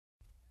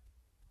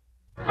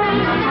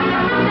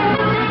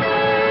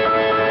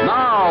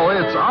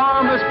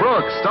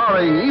Brooks,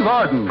 starring Eve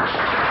Arden.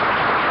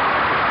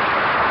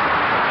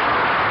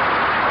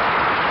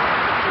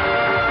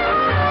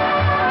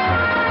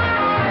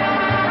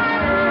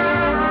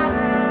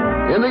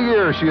 In the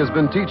year she has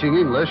been teaching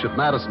English at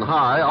Madison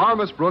High, our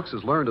Miss Brooks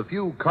has learned a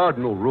few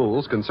cardinal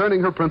rules concerning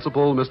her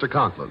principal, Mr.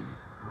 Conklin.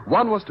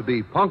 One was to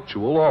be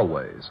punctual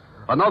always.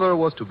 Another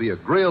was to be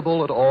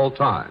agreeable at all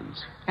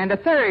times. And a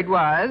third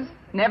was,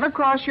 never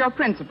cross your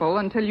principal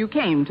until you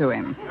came to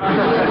him.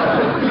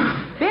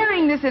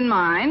 Bearing this in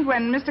mind,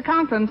 when Mr.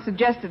 Conklin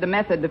suggested a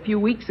method a few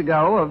weeks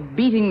ago of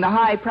beating the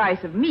high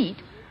price of meat,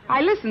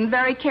 I listened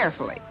very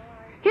carefully.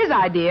 His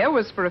idea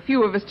was for a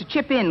few of us to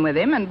chip in with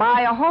him and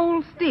buy a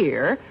whole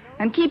steer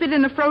and keep it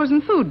in a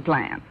frozen food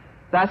plant.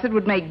 Thus, it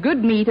would make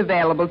good meat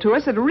available to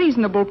us at a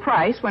reasonable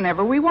price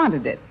whenever we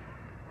wanted it.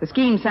 The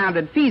scheme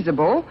sounded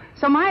feasible,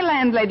 so my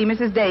landlady,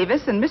 Mrs.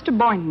 Davis, and Mr.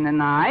 Boynton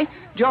and I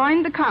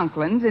joined the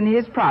Conklins in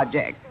his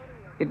project.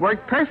 It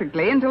worked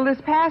perfectly until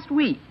this past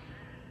week.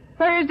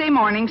 Thursday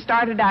morning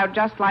started out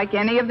just like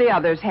any of the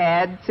others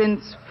had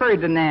since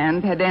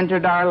Ferdinand had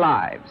entered our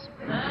lives.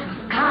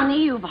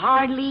 Connie, you've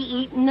hardly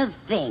eaten a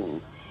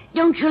thing.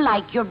 Don't you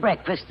like your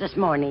breakfast this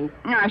morning?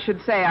 I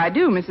should say I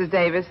do, Mrs.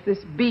 Davis. This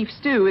beef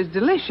stew is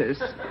delicious.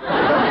 But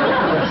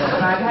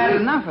I've had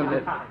enough of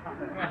it.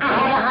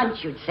 I had a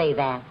hunch you'd say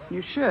that.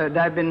 You should.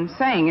 I've been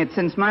saying it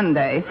since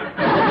Monday.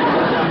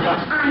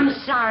 I'm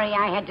sorry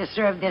I had to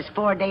serve this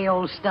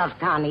 4-day-old stuff,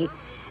 Connie.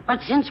 But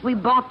since we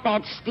bought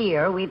that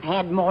steer, we've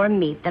had more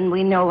meat than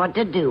we know what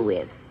to do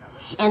with.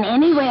 And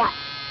anyway,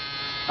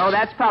 Oh,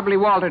 that's probably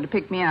Walter to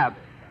pick me up.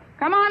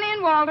 Come on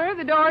in, Walter.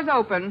 The door's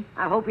open.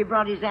 I hope he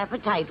brought his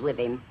appetite with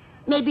him.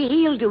 Maybe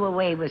he'll do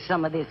away with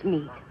some of this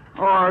meat.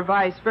 Or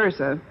vice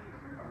versa.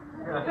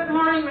 Good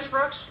morning, Miss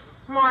Brooks.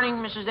 Morning,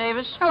 Mrs.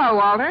 Davis. Hello,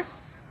 Walter.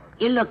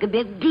 You look a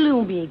bit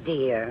gloomy,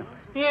 dear.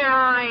 Yeah,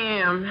 I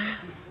am.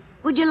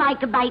 Would you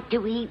like a bite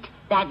to eat?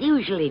 That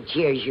usually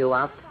cheers you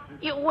up.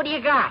 What do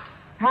you got?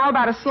 How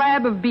about a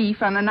slab of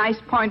beef on a nice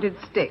pointed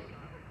stick?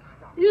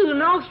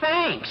 No,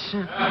 thanks.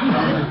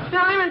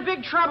 Now, I'm in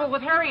big trouble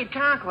with Harriet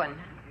Conklin.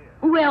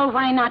 Well,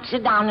 why not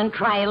sit down and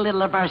try a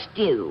little of our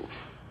stew?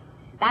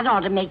 That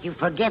ought to make you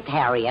forget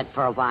Harriet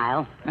for a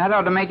while. That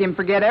ought to make him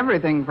forget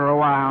everything for a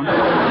while.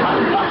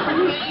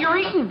 You're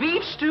eating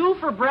beef stew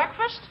for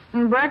breakfast?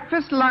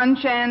 Breakfast,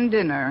 lunch, and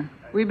dinner.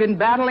 We've been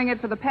battling it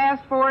for the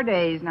past 4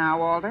 days now,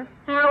 Walter.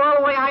 Well,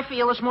 the way I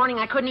feel this morning,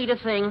 I couldn't eat a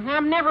thing.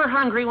 I'm never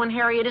hungry when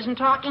Harriet isn't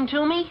talking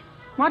to me.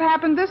 What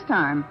happened this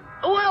time?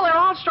 Well, it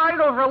all started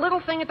over a little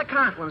thing at the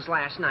Conklins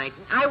last night.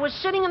 I was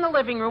sitting in the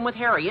living room with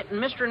Harriet and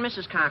Mr. and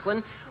Mrs.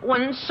 Conklin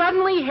when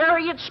suddenly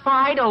Harriet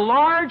spied a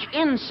large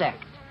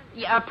insect.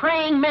 A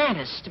praying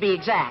mantis, to be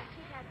exact.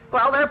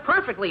 Well, they're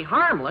perfectly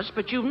harmless,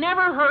 but you've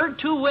never heard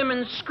two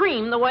women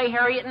scream the way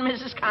Harriet and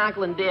Mrs.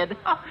 Conklin did.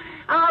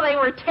 Oh, they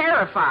were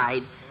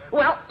terrified.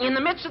 Well, in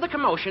the midst of the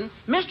commotion,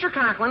 Mr.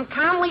 Conklin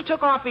calmly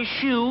took off his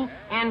shoe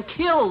and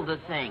killed the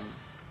thing.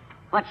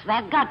 What's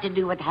that got to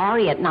do with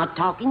Harriet not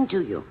talking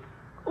to you?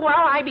 Well,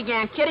 I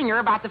began kidding her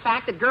about the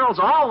fact that girls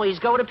always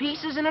go to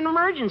pieces in an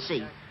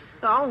emergency.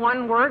 So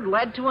one word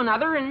led to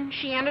another, and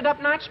she ended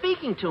up not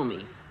speaking to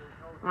me.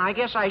 I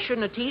guess I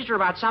shouldn't have teased her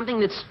about something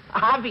that's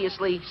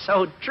obviously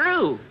so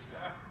true.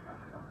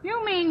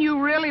 You mean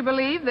you really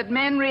believe that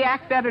men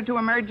react better to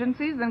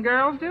emergencies than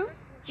girls do?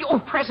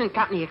 Present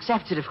company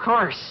accepted, of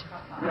course.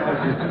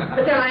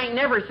 But then I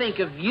never think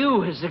of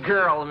you as a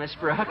girl, Miss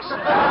Brooks.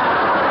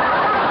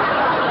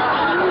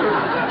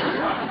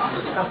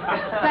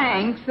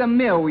 Thanks a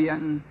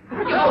million.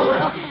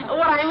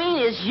 What I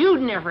mean is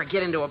you'd never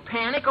get into a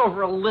panic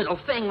over a little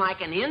thing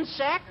like an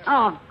insect.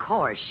 Of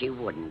course you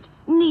wouldn't.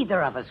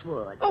 Neither of us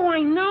would. Oh,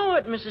 I know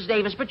it, Mrs.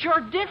 Davis, but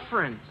you're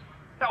different.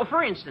 Oh,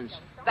 for instance,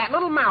 that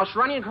little mouse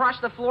running across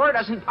the floor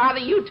doesn't bother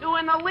you two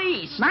in the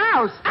least.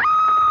 Mouse!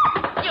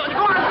 Go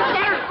on,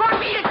 there. Go on,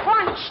 beat it. Come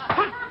on.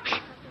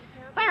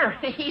 There,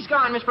 he's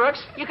gone, Miss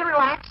Brooks. You can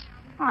relax.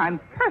 Oh, I'm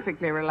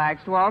perfectly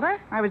relaxed, Walter.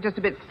 I was just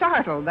a bit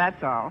startled,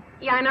 that's all.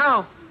 Yeah, I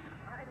know.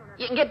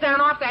 You can get down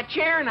off that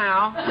chair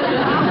now.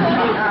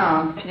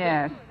 Oh,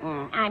 yes.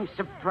 I'm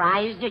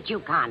surprised at you,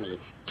 Connie,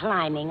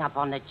 climbing up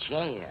on a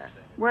chair.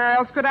 Where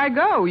else could I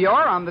go? You're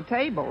on the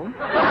table.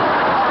 Oh,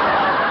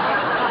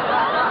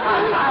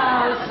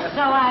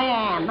 so I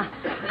am.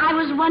 I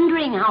was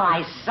wondering how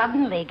I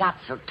suddenly got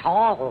so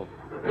tall.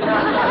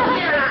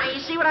 Yeah, you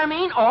see what I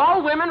mean?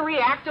 All women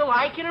react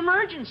alike in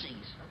emergencies.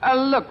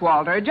 Look,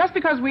 Walter, just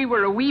because we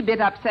were a wee bit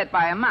upset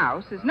by a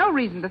mouse is no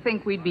reason to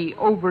think we'd be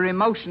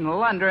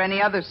over-emotional under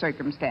any other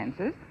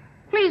circumstances.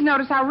 Please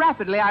notice how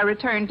rapidly I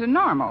returned to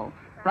normal.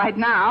 Right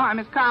now, I'm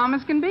as calm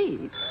as can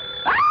be.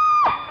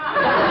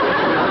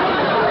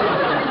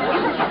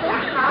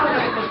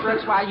 Miss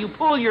Brooks, while you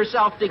pull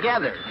yourself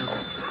together.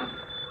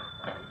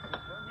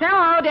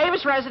 Hello,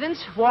 Davis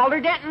residence. Walter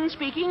Denton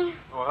speaking.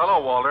 Oh, hello,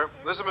 Walter.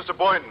 This is Mr.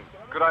 Boynton.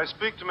 Could I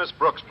speak to Miss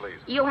Brooks, please?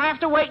 You'll have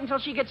to wait until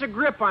she gets a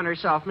grip on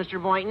herself, Mr.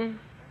 Boynton.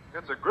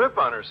 Gets a grip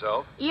on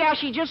herself? Yeah,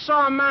 she just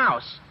saw a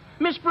mouse.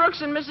 Miss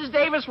Brooks and Mrs.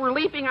 Davis were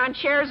leaping on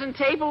chairs and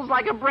tables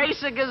like a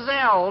brace of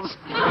gazelles.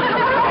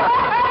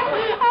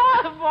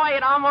 boy,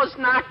 it almost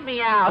knocked me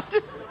out.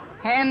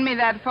 Hand me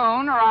that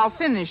phone or I'll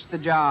finish the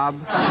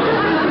job.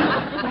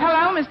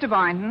 Hello, Mr.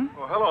 Boynton.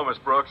 Oh, hello, Miss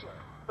Brooks.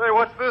 Hey,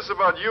 what's this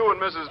about you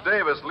and Mrs.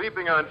 Davis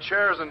leaping on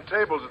chairs and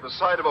tables at the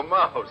sight of a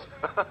mouse?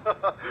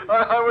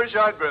 I wish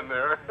I'd been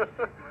there.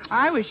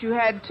 I wish you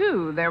had,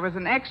 too. There was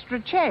an extra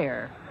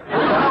chair.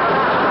 But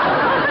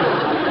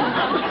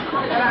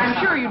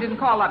I'm sure you didn't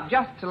call up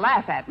just to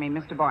laugh at me,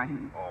 Mr.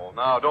 Boynton. Oh,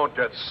 now, don't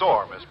get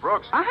sore, Miss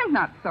Brooks. I'm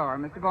not sore,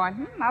 Mr.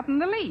 Boynton. Not in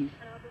the least.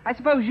 I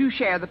suppose you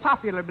share the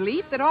popular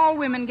belief that all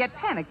women get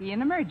panicky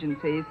in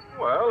emergencies.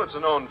 Well, it's a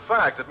known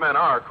fact that men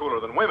are cooler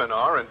than women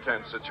are in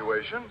tense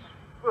situations.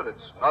 But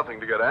it's nothing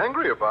to get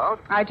angry about.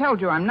 I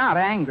told you I'm not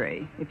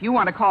angry. If you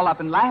want to call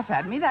up and laugh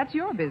at me, that's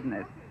your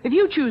business. If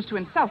you choose to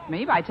insult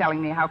me by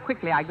telling me how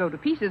quickly I go to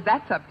pieces,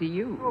 that's up to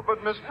you. Oh,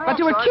 but Miss Brooks, But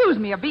to accuse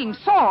me of being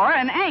sore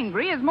and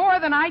angry is more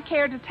than I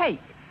care to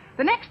take.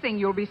 The next thing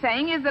you'll be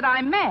saying is that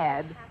I'm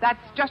mad. That's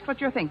just what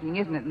you're thinking,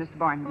 isn't it, Mr.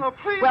 Boynton? Oh,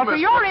 please, well, for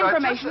Miss your Brooks,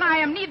 information, I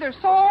am neither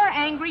sore,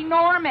 angry,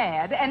 nor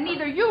mad, and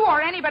neither you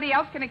or anybody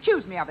else can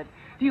accuse me of it.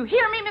 Do you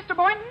hear me, Mr.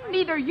 Boynton?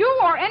 Neither you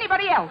or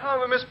anybody else. Oh,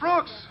 but Miss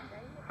Brooks,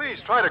 please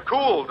try to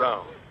cool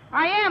down.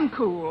 I am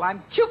cool.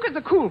 I'm cute as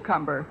a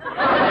cucumber.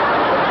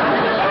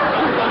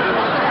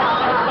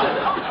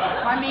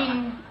 I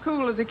mean,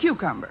 cool as a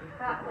cucumber.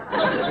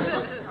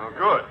 Oh,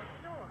 good.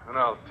 And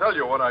I'll tell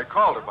you what I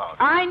called about.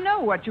 I know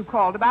what you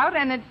called about,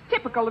 and it's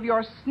typical of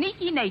your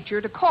sneaky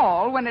nature to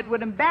call when it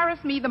would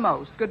embarrass me the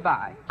most.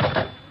 Goodbye.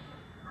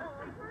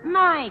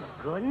 My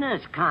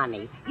goodness,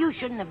 Connie. You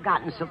shouldn't have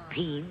gotten so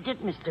peeved at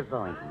Mr.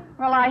 Boynton.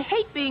 Well, I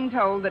hate being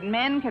told that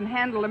men can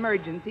handle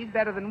emergencies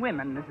better than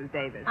women, Mrs.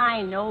 Davis.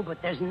 I know,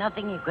 but there's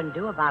nothing you can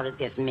do about it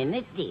this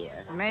minute,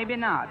 dear. Maybe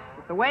not.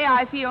 But the way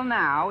I feel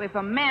now, if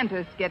a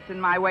mantis gets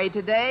in my way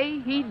today,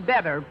 he'd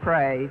better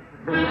pray.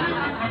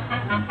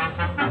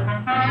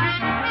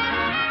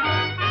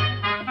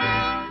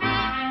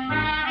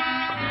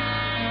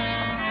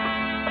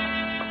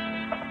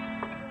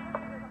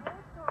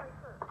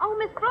 Oh,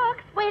 Miss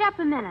Brooks, wait up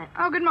a minute.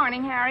 Oh, good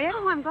morning, Harriet.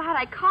 Oh, I'm glad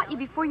I caught you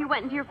before you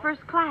went into your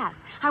first class.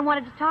 I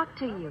wanted to talk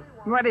to you.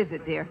 What is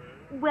it, dear?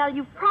 Well,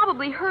 you've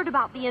probably heard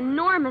about the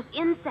enormous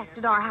insect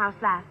at our house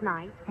last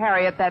night.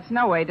 Harriet, that's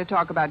no way to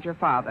talk about your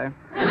father.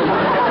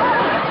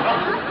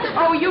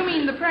 Oh, you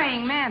mean the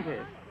praying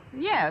mantis?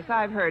 Yes,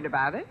 I've heard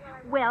about it.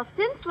 Well,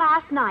 since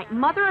last night,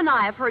 Mother and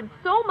I have heard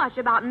so much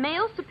about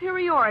male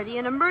superiority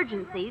in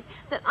emergencies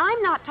that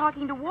I'm not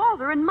talking to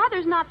Walter and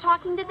Mother's not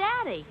talking to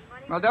Daddy.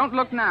 Well, don't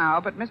look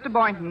now, but Mr.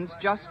 Boynton's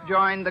just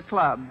joined the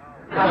club.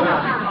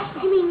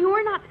 You mean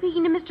you're not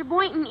speaking to Mr.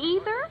 Boynton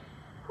either?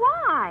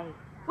 Why?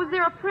 Was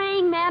there a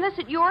praying mantis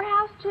at your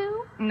house,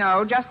 too?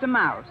 No, just a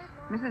mouse.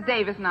 Mrs.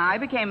 Davis and I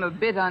became a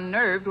bit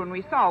unnerved when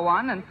we saw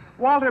one, and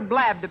Walter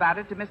blabbed about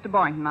it to Mr.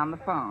 Boynton on the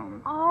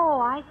phone.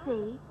 Oh, I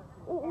see.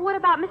 What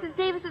about Mrs.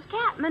 Davis's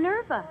cat,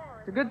 Minerva?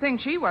 It's a good thing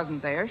she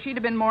wasn't there. She'd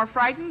have been more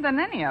frightened than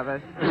any of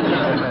us.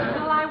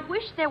 Well, I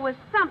wish there was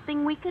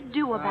something we could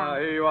do about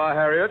it. Here you are,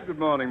 Harriet. Good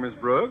morning, Miss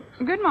Brooks.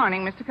 Good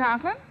morning, Mr.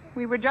 Conklin.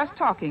 We were just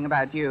talking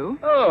about you.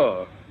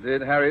 Oh,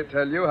 did Harriet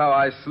tell you how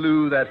I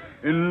slew that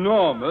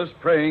enormous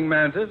praying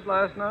mantis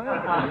last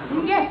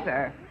night? Yes,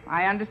 sir.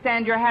 I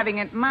understand you're having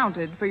it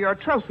mounted for your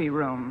trophy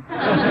room.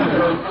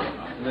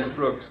 Miss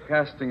Brooks,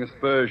 casting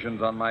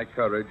aspersions on my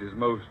courage is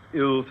most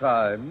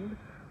ill-timed,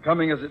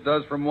 coming as it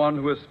does from one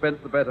who has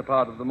spent the better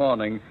part of the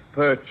morning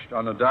perched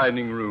on a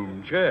dining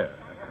room chair.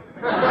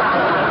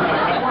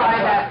 Why,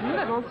 that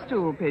little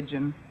stool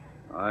pigeon.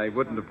 I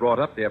wouldn't have brought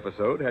up the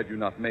episode had you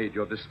not made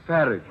your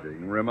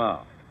disparaging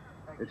remark.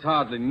 It's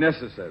hardly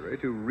necessary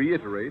to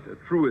reiterate a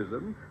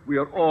truism we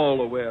are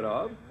all aware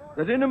of,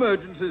 that in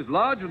emergencies,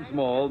 large and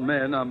small,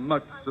 men are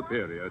much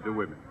superior to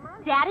women.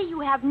 Daddy,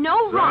 you have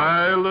no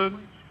right. Silence.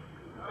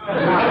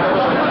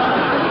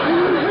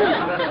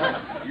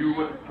 You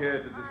wouldn't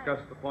care to discuss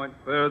the point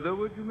further,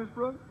 would you, Miss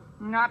Brooks?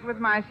 Not with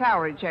my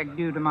salary check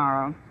due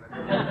tomorrow.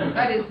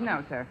 That is,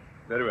 no, sir.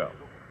 Very well.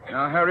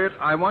 Now, Harriet,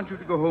 I want you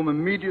to go home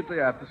immediately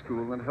after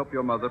school and help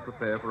your mother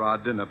prepare for our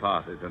dinner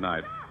party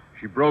tonight.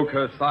 She broke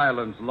her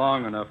silence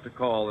long enough to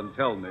call and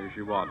tell me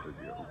she wanted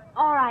you.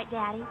 All right,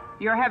 Daddy.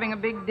 You're having a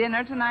big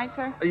dinner tonight,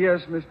 sir?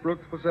 Yes, Miss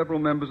Brooks, for several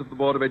members of the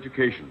Board of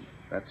Education.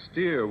 That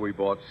steer we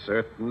bought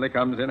certainly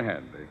comes in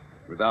handy.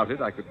 Without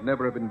it, I could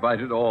never have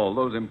invited all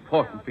those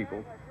important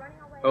people.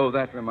 Oh,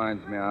 that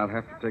reminds me, I'll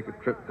have to take a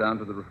trip down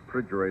to the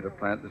refrigerator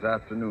plant this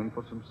afternoon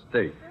for some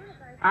steaks.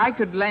 I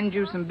could lend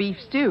you some beef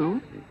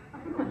stew.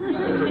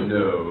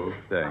 No,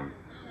 thanks.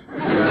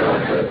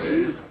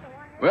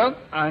 Well,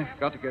 I've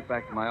got to get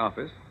back to my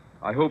office.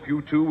 I hope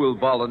you two will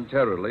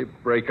voluntarily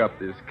break up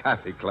this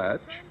catty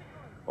clutch.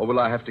 Or will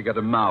I have to get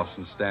a mouse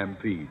and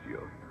stampede you?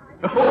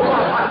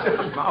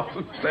 Oh, mouse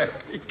and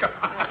stampede.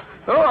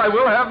 Oh, I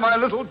will have my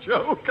little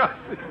joke.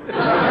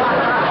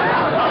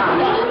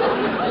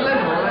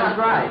 Little is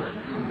right.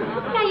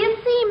 Now, you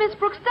see, Miss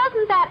Brooks,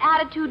 doesn't that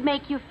attitude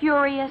make you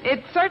furious?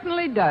 It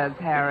certainly does,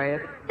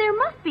 Harriet. There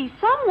must be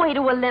some way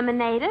to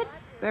eliminate it.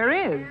 There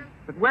is.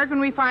 But where can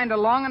we find a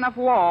long enough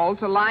wall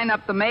to line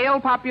up the male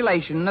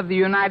population of the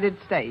United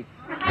States?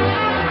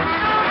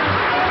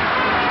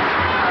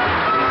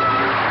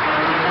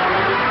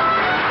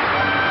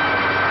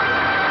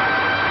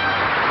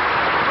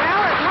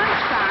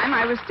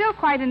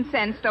 quite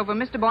incensed over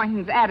Mr.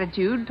 Boynton's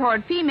attitude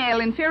toward female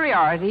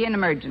inferiority in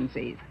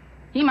emergencies.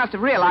 He must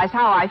have realized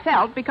how I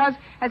felt because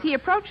as he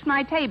approached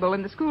my table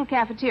in the school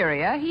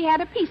cafeteria, he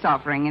had a peace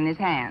offering in his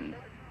hand.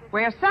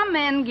 Where some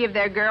men give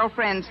their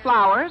girlfriends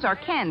flowers or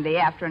candy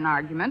after an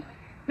argument,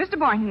 Mr.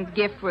 Boynton's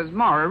gift was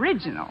more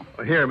original.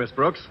 Here, Miss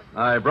Brooks,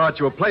 I brought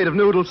you a plate of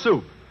noodle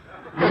soup.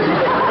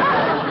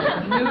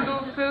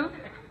 Noodle soup?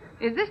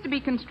 Is this to be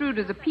construed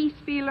as a peace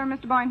feeler,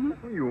 Mr. Boynton?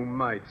 You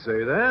might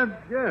say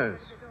that, yes.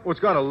 Well, it's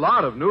got a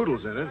lot of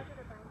noodles in it.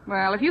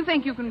 Well, if you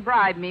think you can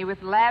bribe me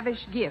with lavish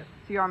gifts,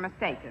 you're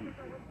mistaken.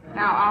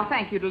 Now, I'll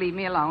thank you to leave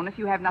me alone if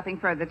you have nothing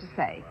further to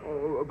say.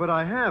 Oh, but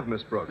I have,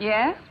 Miss Brooks.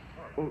 Yes?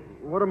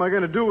 What am I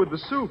going to do with the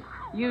soup?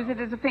 Use it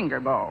as a finger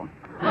bowl.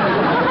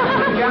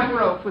 Jump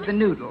rope with the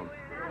noodles.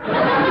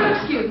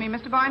 Excuse me,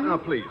 Mr. Boynton. Now,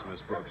 please, Miss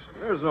Brooks.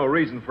 There's no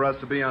reason for us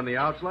to be on the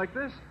outs like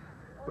this.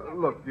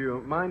 Look, do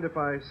you mind if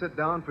I sit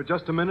down for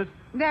just a minute?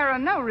 There are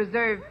no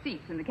reserved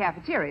seats in the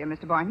cafeteria,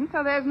 Mr. Boynton,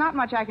 so there's not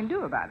much I can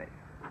do about it.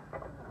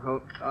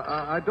 Well,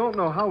 I don't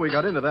know how we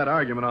got into that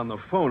argument on the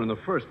phone in the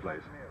first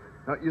place.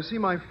 Now, you see,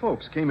 my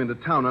folks came into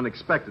town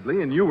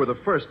unexpectedly, and you were the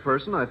first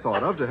person I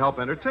thought of to help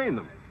entertain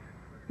them.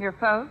 Your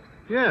folks?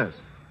 Yes.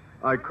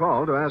 I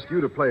called to ask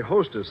you to play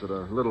hostess at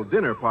a little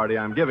dinner party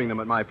I'm giving them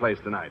at my place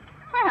tonight.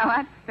 Well,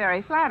 that's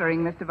very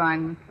flattering, Mr.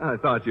 Boynton. I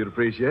thought you'd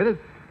appreciate it.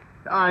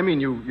 I mean,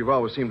 you've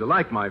always seemed to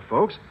like my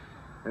folks.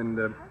 And,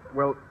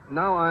 well,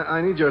 now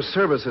I need your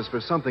services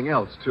for something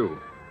else, too.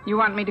 You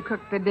want me to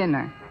cook the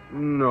dinner?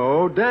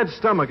 No, Dad's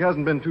stomach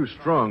hasn't been too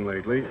strong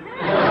lately.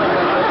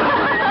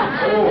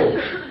 Oh,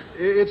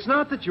 it's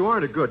not that you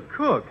aren't a good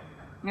cook.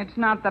 It's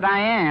not that I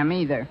am,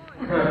 either.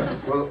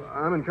 Well,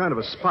 I'm in kind of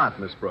a spot,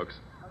 Miss Brooks.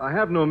 I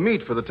have no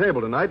meat for the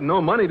table tonight and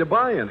no money to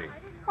buy any.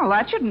 Well,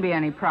 that shouldn't be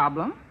any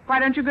problem.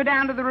 Why don't you go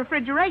down to the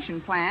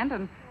refrigeration plant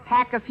and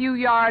hack a few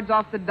yards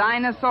off the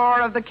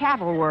dinosaur of the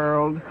cattle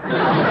world?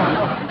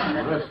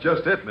 Well, that's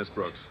just it, Miss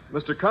Brooks.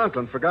 Mr.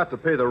 Conklin forgot to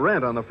pay the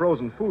rent on the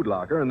frozen food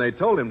locker, and they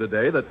told him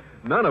today that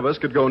none of us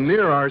could go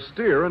near our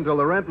steer until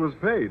the rent was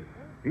paid.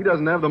 He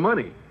doesn't have the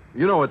money.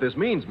 You know what this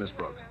means, Miss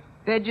Brooks.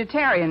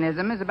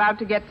 Vegetarianism is about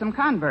to get some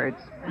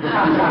converts. Look,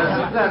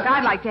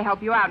 I'd like to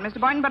help you out, Mr.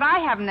 Boynton, but I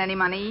haven't any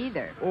money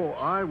either. Oh,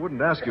 I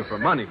wouldn't ask you for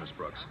money, Miss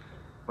Brooks.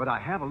 But I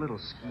have a little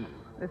scheme.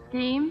 The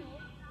scheme?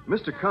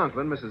 Mr.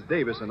 Conklin, Mrs.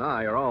 Davis, and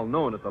I are all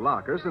known at the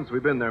locker since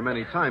we've been there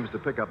many times to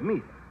pick up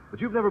meat. But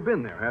you've never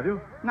been there, have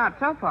you? Not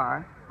so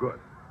far. Good.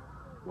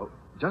 Well,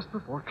 just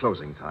before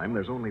closing time,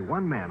 there's only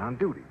one man on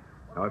duty.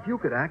 Now, if you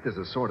could act as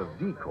a sort of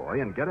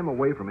decoy and get him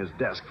away from his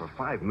desk for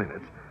 5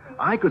 minutes,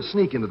 I could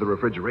sneak into the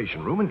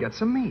refrigeration room and get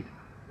some meat.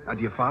 Now,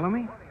 do you follow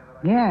me?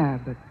 Yeah,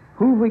 but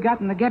who have we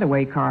got in the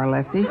getaway car,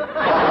 Lefty?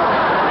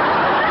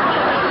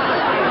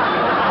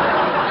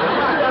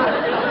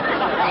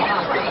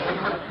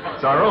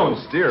 It's our own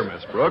steer,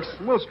 Miss Brooks.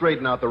 We'll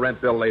straighten out the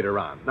rent bill later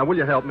on. Now, will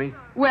you help me?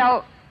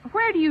 Well,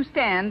 where do you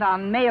stand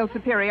on male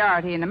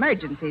superiority in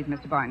emergencies,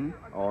 Mr. Boynton?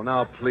 Oh,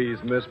 now, please,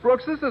 Miss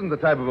Brooks, this isn't the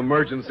type of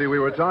emergency we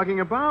were talking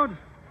about.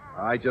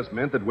 I just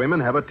meant that women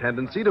have a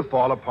tendency to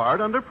fall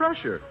apart under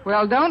pressure.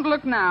 Well, don't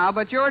look now,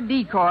 but your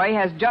decoy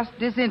has just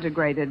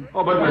disintegrated.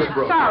 Oh, but Miss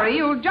Brooks... Sorry,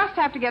 you'll just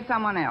have to get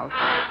someone else.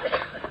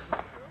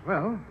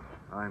 Well,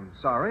 I'm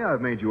sorry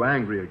I've made you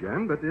angry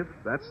again, but if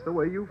that's the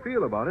way you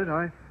feel about it,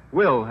 I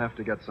will have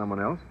to get someone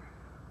else.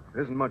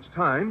 There isn't much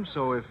time,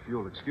 so if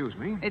you'll excuse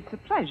me... It's a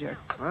pleasure.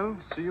 Well,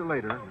 see you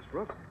later, Miss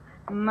Brooks.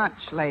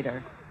 Much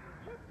later.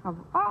 Of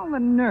all the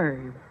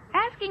nerve.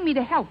 Asking me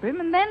to help him,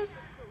 and then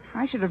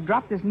I should have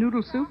dropped this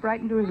noodle soup right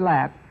into his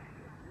lap.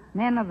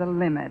 Men of the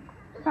limit.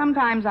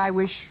 Sometimes I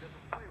wish...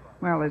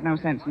 Well, there's no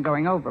sense in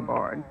going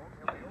overboard.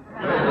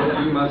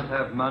 You must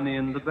have money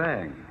in the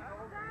bank.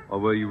 Or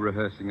were you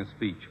rehearsing a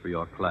speech for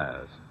your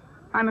class?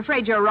 I'm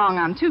afraid you're wrong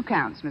on 2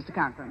 counts, Mr.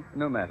 Conklin.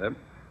 No matter.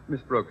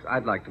 Miss Brooks,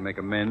 I'd like to make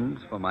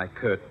amends for my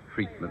curt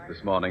treatment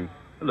this morning.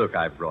 Look,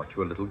 I brought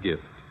you a little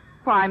gift.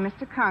 Why,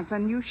 Mr.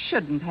 Conklin, you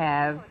shouldn't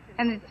have.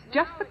 And it's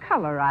just the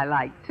color I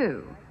like,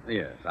 too.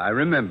 Yes, I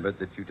remembered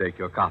that you take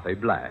your coffee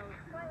black.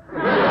 Do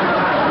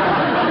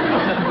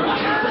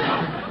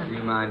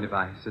you mind if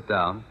I sit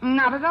down?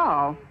 Not at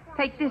all.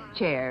 Take this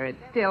chair.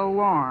 It's still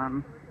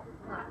warm.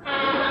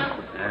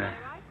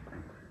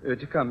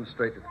 To come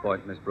straight to the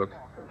point, Miss Brooks,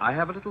 I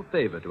have a little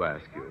favor to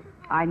ask you.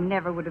 I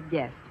never would have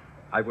guessed.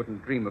 I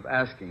wouldn't dream of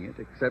asking it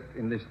except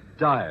in this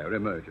dire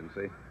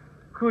emergency.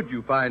 Could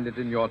you find it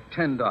in your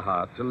tender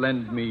heart to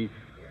lend me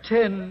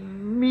 $10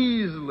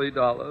 measly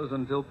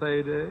until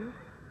payday?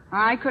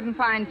 I couldn't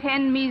find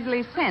 10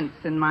 measly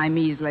cents in my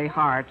measly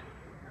heart.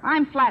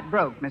 I'm flat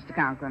broke, Mr.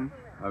 Conklin.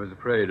 I was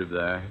afraid of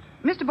that.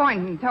 Mr.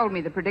 Boynton told me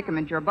the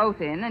predicament you're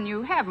both in, and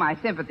you have my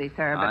sympathy,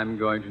 sir, but... I'm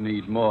going to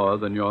need more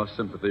than your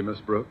sympathy,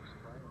 Miss Brooks.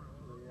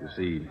 You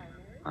see,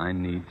 I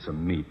need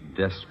some meat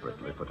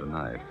desperately for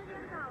tonight.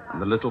 And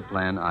the little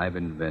plan I've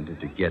invented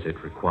to get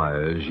it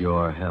requires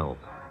your help.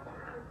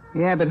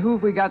 Yeah, but who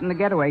have we got in the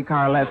getaway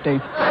car, Lefty?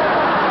 I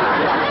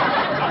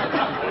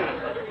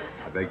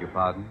beg your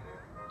pardon?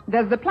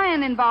 Does the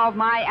plan involve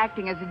my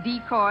acting as a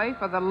decoy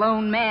for the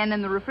lone man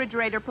in the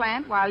refrigerator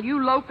plant while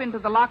you lope into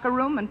the locker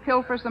room and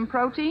pilfer some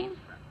protein?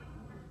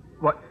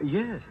 What?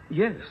 Yes.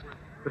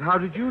 But how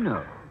did you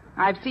know?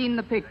 I've seen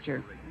the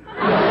picture.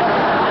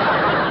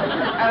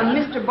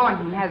 Mr.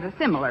 Boynton has a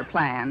similar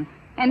plan.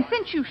 And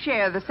since you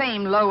share the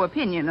same low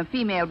opinion of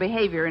female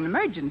behavior in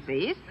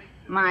emergencies,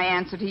 my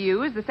answer to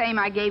you is the same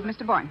I gave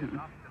Mr. Boynton.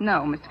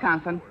 No, Mr.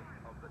 Conklin.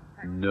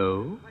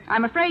 No?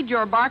 I'm afraid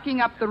you're barking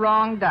up the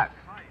wrong duck.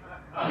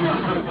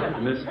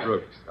 Miss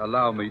Brooks,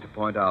 allow me to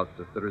point out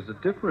that there is a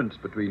difference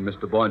between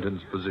Mr.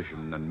 Boynton's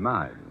position and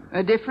mine.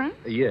 A difference?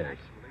 Yes.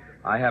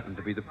 I happen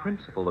to be the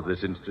principal of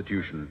this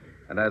institution,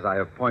 and as I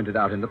have pointed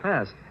out in the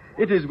past,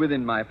 it is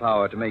within my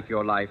power to make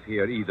your life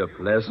here either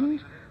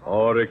pleasant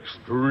or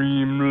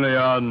extremely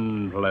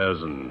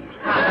unpleasant.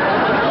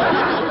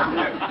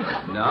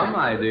 Now,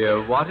 my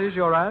dear, what is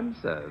your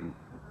answer?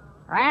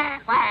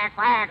 Quack, quack,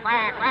 quack,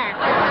 quack, quack,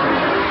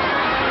 quack.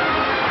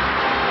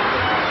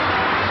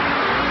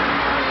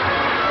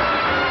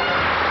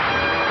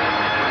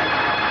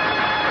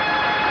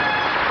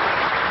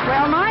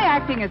 Well, my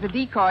acting as a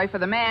decoy for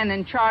the man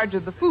in charge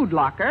of the food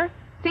locker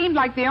seemed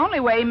like the only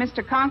way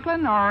Mr.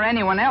 Conklin, or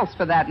anyone else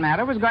for that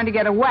matter, was going to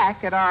get a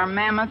whack at our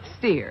mammoth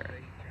steer.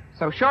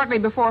 So shortly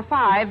before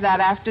 5 that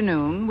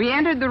afternoon, we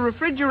entered the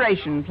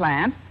refrigeration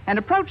plant and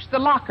approached the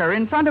locker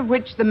in front of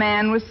which the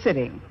man was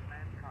sitting.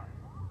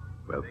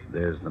 Well,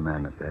 there's the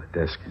man at that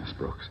desk, Miss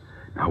Brooks.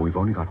 Now, we've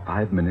only got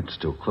 5 minutes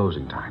till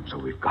closing time, so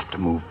we've got to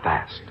move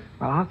fast.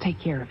 Well, I'll take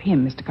care of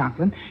him, Mr.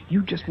 Conklin.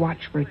 You just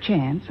watch for a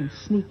chance and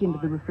sneak into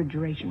the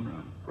refrigeration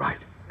room. Right.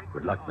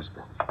 Good luck, Miss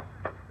Brooks.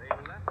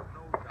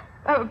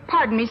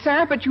 Pardon me,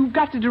 sir, but you've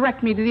got to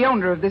direct me to the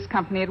owner of this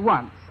company at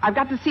once. I've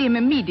got to see him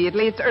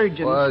immediately. It's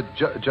urgent.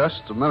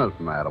 Just a minute,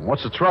 madam.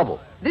 What's the trouble?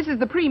 This is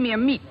the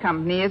Premium Meat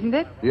Company, isn't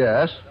it?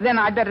 Yes. Then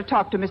I'd better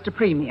talk to Mr.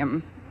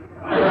 Premium.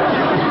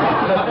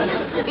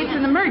 It's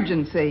an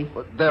emergency.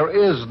 But there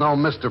is no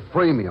Mr.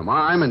 Premium.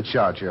 I'm in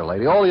charge here,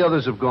 lady. All the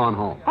others have gone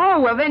home.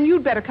 Oh, well, then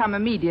you'd better come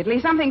immediately.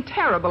 Something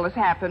terrible has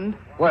happened.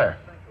 Where?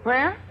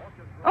 Where?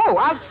 Oh,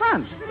 out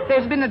front.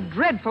 There's been a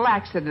dreadful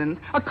accident.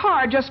 A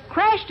car just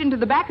crashed into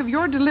the back of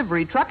your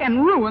delivery truck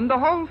and ruined the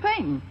whole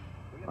thing.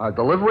 A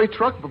delivery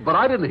truck? But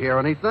I didn't hear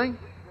anything.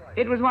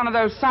 It was one of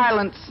those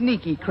silent,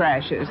 sneaky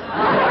crashes.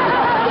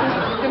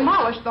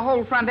 Demolished the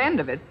whole front end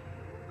of it.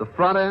 The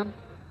front end?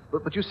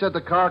 But you said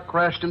the car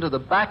crashed into the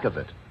back of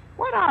it.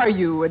 What are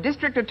you, a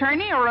district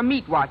attorney or a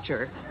meat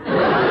watcher?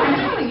 I'm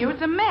telling you,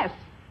 it's a mess.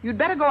 You'd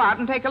better go out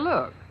and take a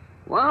look.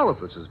 Well,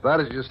 if it's as bad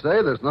as you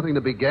say, there's nothing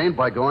to be gained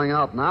by going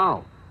out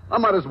now. I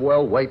might as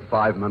well wait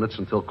 5 minutes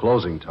until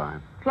closing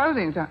time.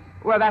 Closing time?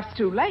 Well, that's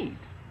too late.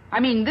 I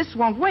mean, this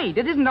won't wait.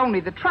 It isn't only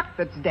the truck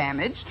that's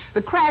damaged.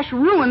 The crash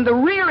ruined the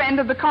rear end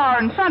of the car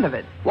in front of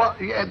it. Well,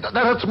 yeah,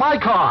 that's my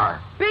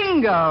car.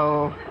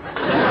 Bingo.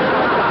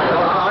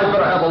 I'd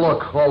better have a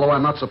look, although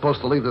I'm not supposed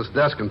to leave this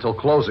desk until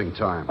closing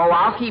time. Oh,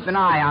 I'll keep an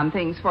eye on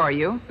things for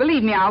you.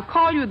 Believe me, I'll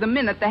call you the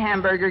minute the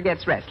hamburger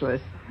gets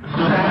restless.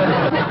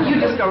 You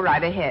just go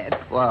right ahead.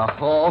 Well,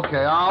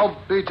 okay. I'll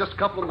be just a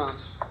couple of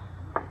minutes.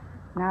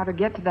 Now to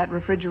get to that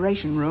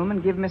refrigeration room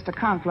and give Mr.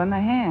 Conklin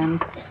a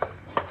hand.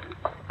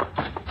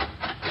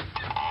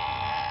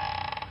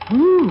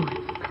 Ooh,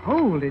 it's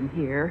cold in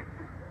here.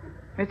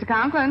 Mr.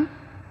 Conklin?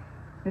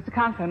 Mr.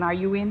 Conklin, are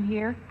you in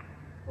here?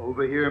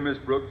 Over here, Miss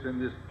Brooks, in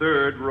this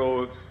third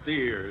row of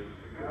steers.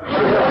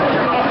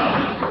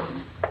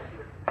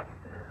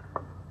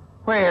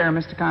 Where,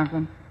 Mr.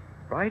 Conklin?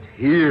 Right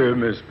here,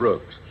 Miss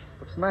Brooks.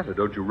 What's the matter?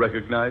 Don't you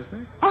recognize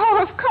me? Oh,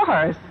 of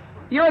course.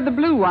 You're the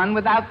blue one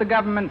without the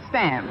government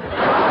stamp.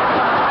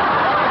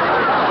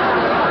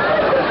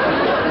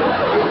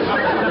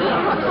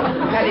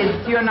 That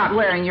is, you're not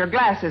wearing your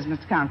glasses,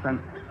 Mr. Conklin.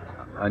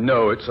 I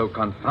know it's so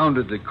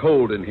confoundedly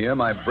cold in here,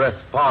 my breath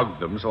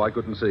fogged them so I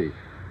couldn't see.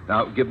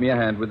 Now, give me a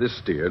hand with this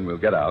steer and we'll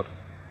get out.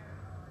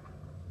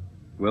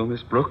 Well,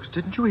 Miss Brooks,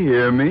 didn't you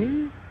hear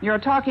me? You're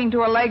talking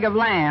to a leg of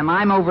lamb.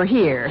 I'm over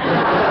here.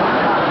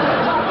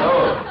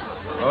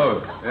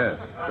 Oh, yes,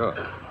 sure.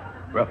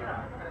 Well,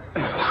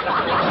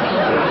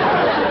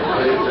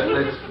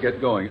 let's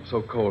get going. It's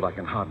so cold I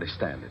can hardly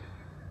stand it.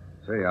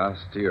 Say, our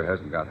steer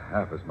hasn't got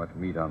half as much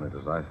meat on it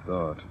as I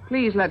thought.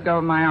 Please let go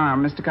of my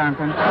arm, Mr.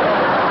 Conklin.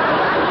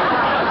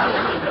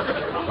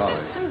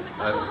 Sorry.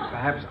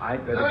 Perhaps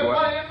I'd better go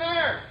out. in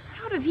there?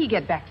 How did he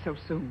get back so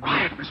soon?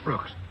 Quiet, Miss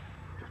Brooks.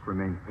 Just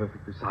remain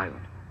perfectly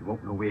silent. You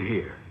won't know we're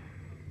here.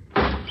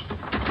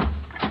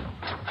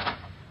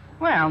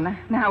 Well,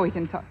 now we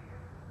can talk.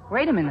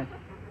 Wait a minute.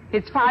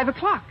 It's 5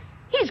 o'clock.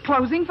 He's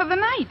closing for the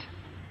night.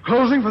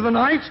 Closing for the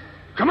night?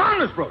 Come on,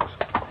 Miss Brooks.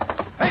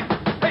 Hey,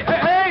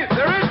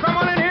 there is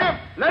someone in here.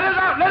 Let us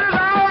out,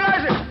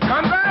 I say.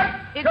 Come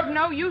back. It's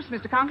no use,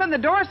 Mr. Conklin. The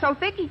door's so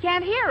thick he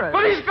can't hear us.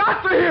 But he's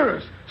got to hear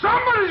us.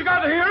 Somebody's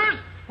got to hear us.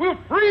 We'll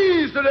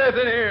freeze to death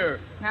in here.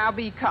 Now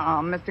be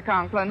calm, Mr.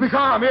 Conklin. Be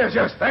calm, yes,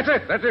 that's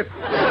it.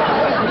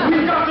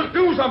 We've got to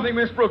do Do something,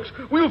 Miss Brooks.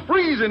 We'll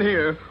freeze in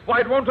here. Why,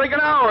 it won't take an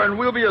hour, and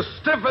we'll be as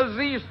stiff as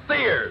these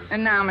steers.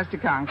 And now, Mr.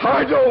 Conklin.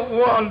 I don't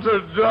want to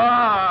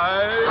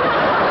die.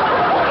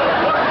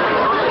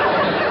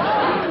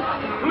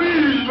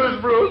 Please, Miss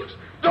Brooks,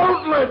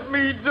 don't let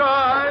me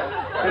die.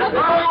 I'll do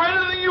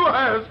anything you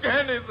ask,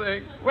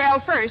 anything. Well,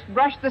 first,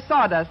 brush the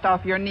sawdust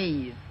off your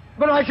knees.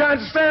 But I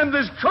can't stand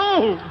this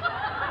cold.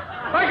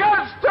 I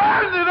can't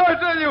stand it, I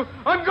tell you.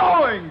 I'm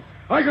going.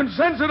 I can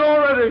sense it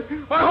already.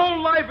 My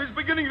whole life is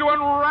beginning to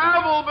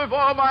unravel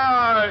before my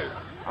eyes.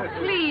 Oh,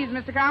 please,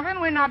 Mr. Conklin,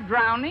 we're not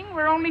drowning.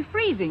 We're only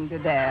freezing to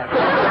death. What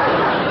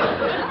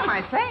am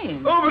I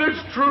saying? Oh, but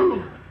it's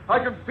true. I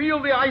can feel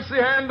the icy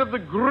hand of the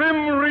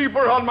Grim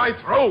Reaper on my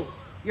throat.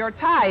 Your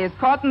tie is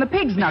caught in the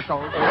pig's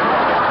knuckles. Now,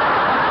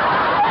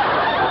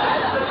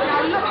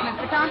 look,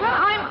 Mr. Conklin,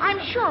 I'm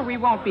sure we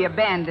won't be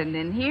abandoned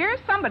in here.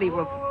 Somebody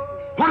will...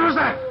 What was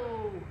that?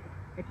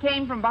 It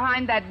came from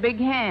behind that big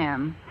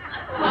ham.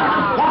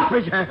 What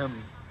big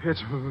ham?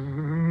 It's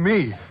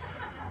me.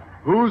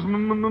 Who's me?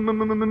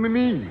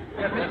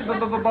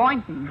 Mr.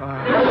 Boynton.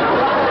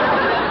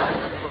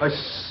 I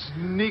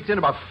sneaked in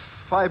about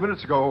 5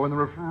 minutes ago when the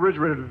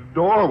refrigerator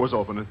door was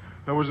open, and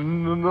there was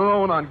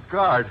no one on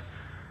guard.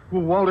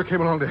 Well, Walter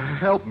came along to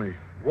help me.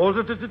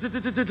 Walter? Yeah,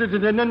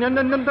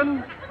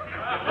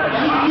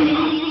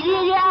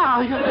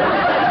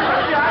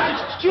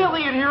 it's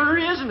chilly in here,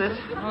 isn't it?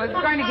 Well, it's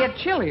going to get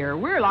chillier.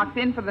 We're locked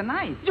in for the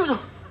night.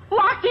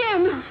 Locked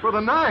in. For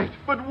the night.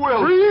 But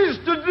Will... Freeze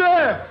to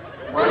death.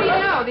 What do you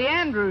know? The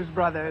Andrews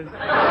brothers.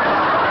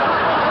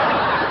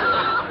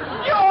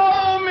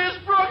 Oh, Miss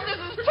Brooks, this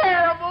is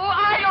terrible.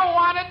 I don't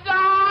want to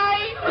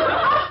die.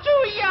 I'm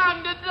too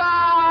young to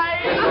die.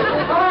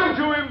 I'm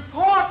too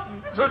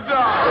important to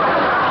die.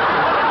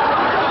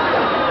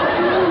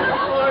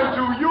 I'm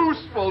too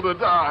useful to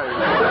die.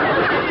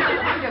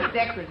 I'm just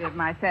decorative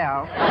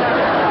myself.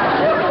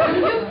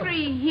 You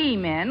three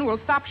he-men will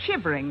stop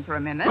shivering for a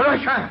minute. But I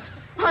can't.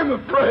 I'm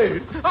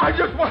afraid. I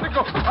just want to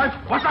go.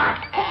 What's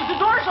that? Oh, the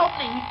door's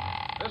opening.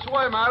 This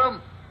way, madam.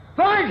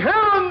 Thank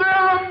heaven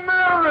they're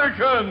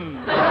American.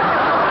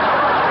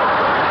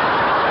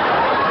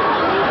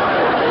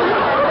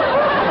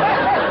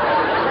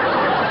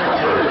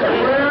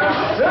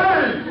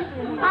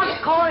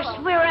 Of course,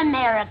 we're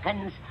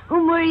Americans.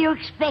 Whom were you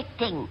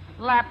expecting?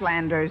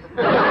 Laplanders.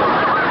 What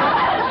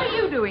are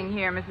you doing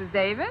here, Mrs.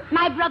 Davis?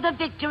 My brother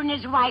Victor and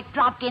his wife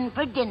dropped in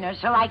for dinner,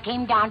 so I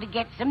came down to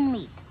get some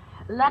meat.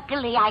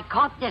 Luckily, I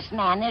caught this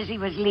man as he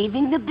was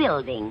leaving the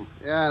building.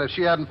 Yeah, and if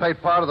she hadn't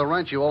paid part of the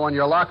rent you owe on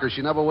your locker,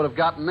 she never would have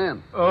gotten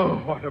in. Oh,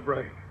 what a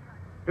break.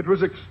 It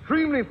was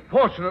extremely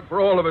fortunate for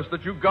all of us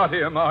that you got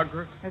here,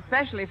 Margaret.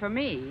 Especially for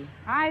me.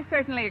 I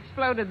certainly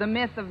exploded the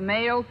myth of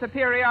male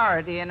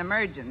superiority in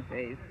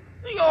emergencies.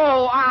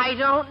 Oh, I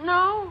don't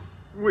know.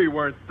 We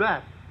weren't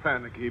that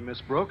panicky,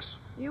 Miss Brooks.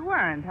 You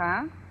weren't,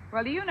 huh?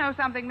 Well, do you know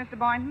something, Mr.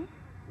 Boynton?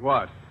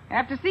 What?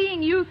 After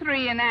seeing you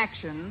three in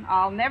action,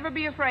 I'll never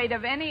be afraid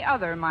of any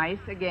other mice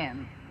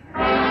again.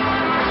 And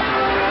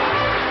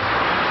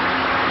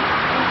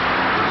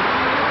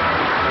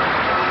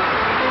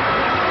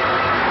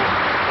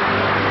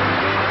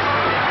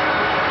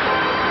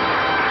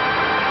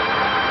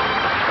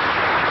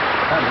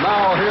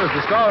now, here's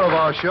the star of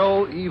our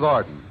show, Eve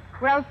Arden.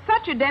 Well,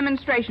 such a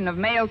demonstration of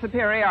male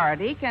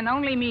superiority can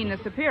only mean a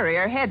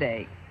superior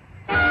headache.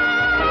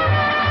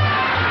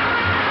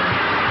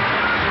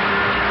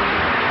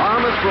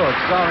 Miss Brooks,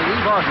 starring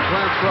Eve Arden,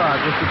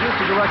 transcribed, was produced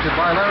and directed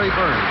by Larry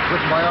Burns,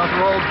 written by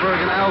Arthur Oldsberg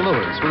and Al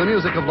Lewis, with the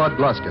music of Lud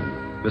Gluskin.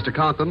 Mr.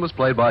 Conklin was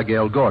played by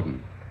Gail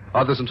Gordon.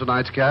 Others in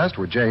tonight's cast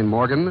were Jane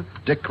Morgan,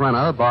 Dick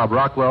Crenna, Bob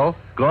Rockwell,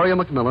 Gloria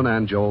McMillan,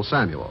 and Joel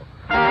Samuel.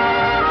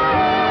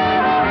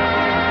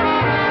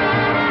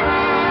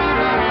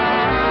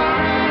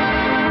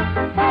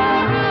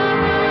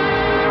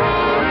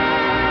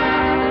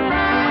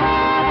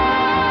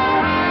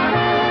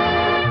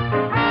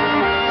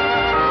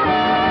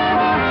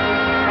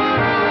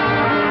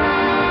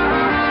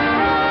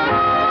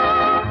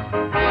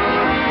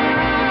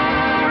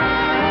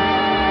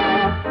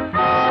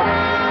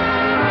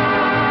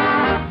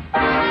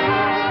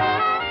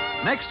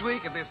 Next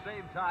week at this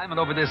same time and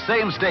over this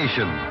same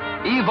station,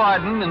 Eve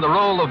Arden, in the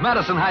role of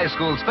Madison High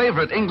School's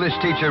favorite English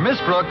teacher,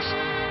 Miss Brooks,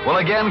 will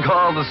again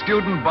call the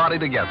student body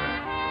together.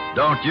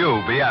 Don't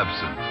you be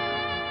absent.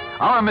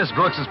 Our Miss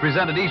Brooks is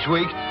presented each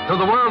week through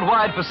the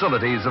worldwide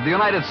facilities of the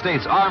United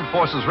States Armed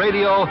Forces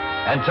Radio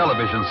and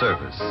Television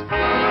Service.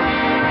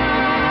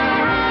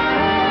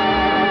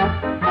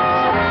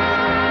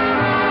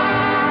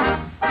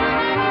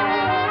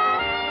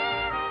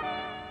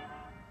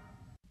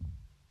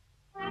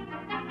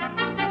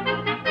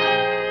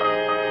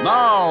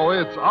 Now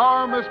it's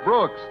Our Miss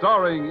Brooks,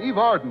 starring Eve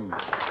Arden.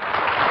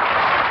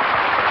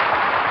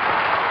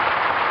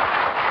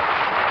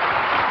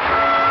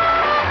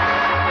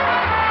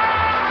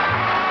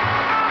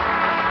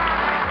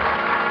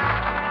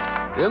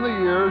 In the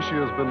years she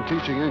has been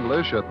teaching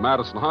English at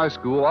Madison High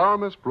School, our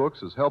Miss Brooks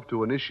has helped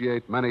to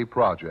initiate many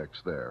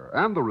projects there,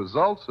 and the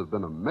results have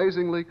been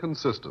amazingly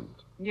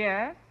consistent.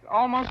 Yes?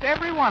 almost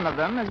every one of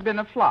them has been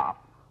a flop.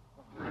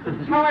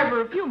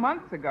 However, a few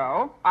months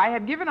ago, I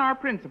had given our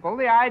principal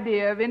the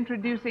idea of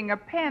introducing a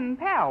pen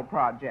pal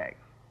project.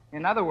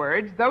 In other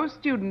words, those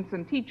students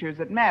and teachers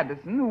at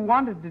Madison who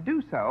wanted to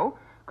do so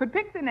could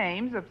pick the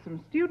names of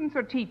some students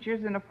or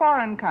teachers in a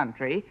foreign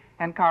country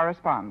and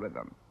correspond with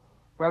them.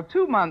 Well,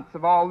 2 months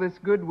of all this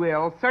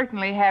goodwill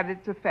certainly had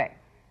its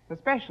effect,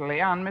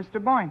 especially on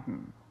Mr.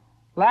 Boynton.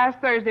 Last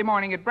Thursday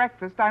morning at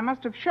breakfast, I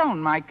must have shown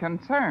my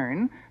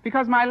concern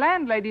because my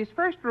landlady's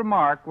first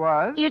remark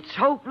was... It's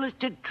hopeless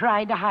to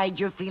try to hide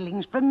your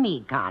feelings from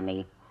me,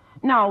 Connie.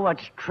 Now,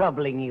 what's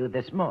troubling you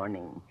this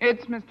morning?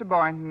 It's Mr.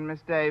 Boynton,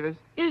 Miss Davis.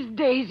 Is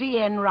Daisy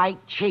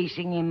Enright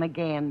chasing him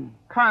again?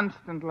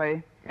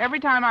 Constantly. Every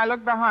time I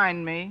look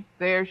behind me,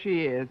 there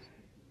she is.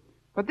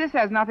 But this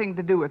has nothing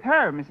to do with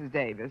her, Mrs.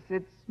 Davis.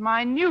 It's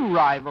my new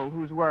rival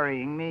who's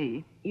worrying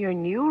me. Your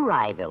new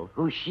rival?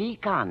 Who's she,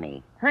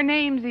 Connie? Her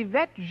name's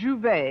Yvette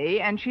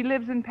Jouvet, and she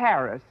lives in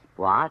Paris.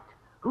 What?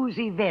 Who's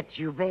Yvette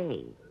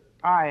Jouvet?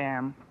 I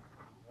am.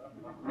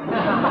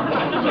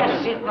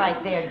 Just sit right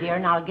there, dear,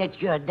 and I'll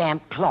get you a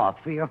damp cloth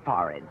for your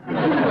forehead. No,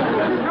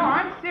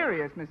 I'm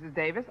serious, Mrs.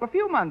 Davis. A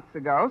few months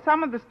ago,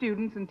 some of the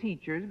students and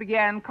teachers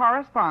began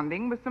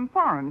corresponding with some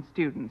foreign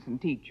students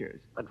and teachers.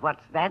 But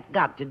what's that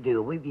got to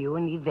do with you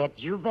and Yvette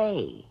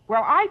Jouvet?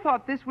 Well, I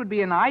thought this would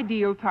be an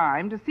ideal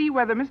time to see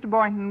whether Mr.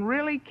 Boynton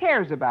really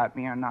cares about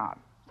me or not.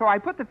 So I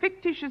put the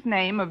fictitious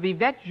name of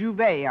Yvette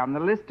Jouvet on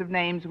the list of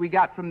names we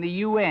got from the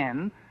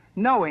UN,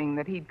 knowing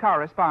that he'd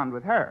correspond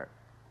with her.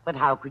 But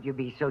how could you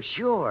be so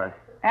sure?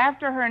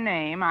 After her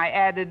name, I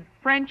added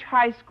French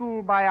high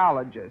school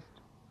biologist.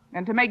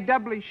 And to make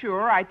doubly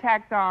sure, I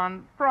tacked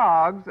on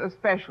frogs, a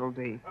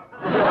specialty.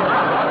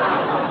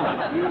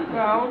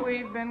 So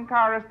we've been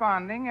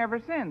corresponding ever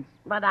since.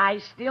 But I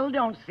still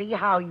don't see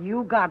how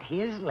you got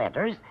his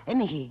letters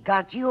and he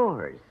got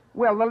yours.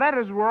 Well, the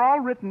letters were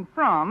all written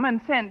from and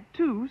sent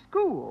to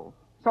school.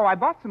 So I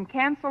bought some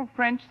canceled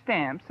French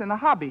stamps in a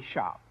hobby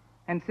shop.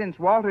 And since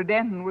Walter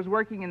Denton was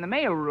working in the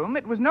mailroom,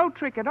 it was no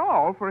trick at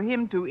all for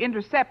him to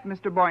intercept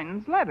Mr.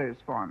 Boynton's letters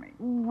for me.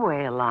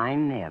 Well, I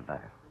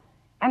never.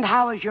 And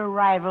how has your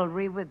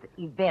rivalry with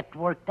Yvette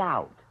worked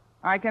out?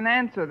 I can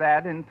answer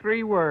that in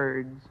 3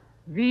 words.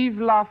 Vive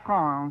la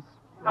France.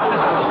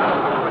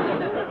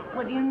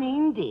 What do you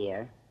mean,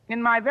 dear?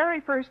 In my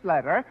very first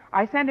letter,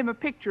 I sent him a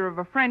picture of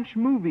a French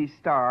movie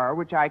star,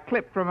 which I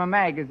clipped from a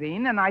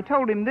magazine, and I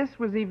told him this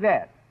was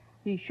Yvette.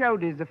 He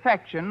showed his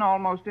affection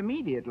almost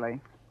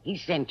immediately. He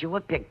sent you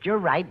a picture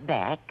right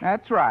back?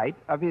 That's right,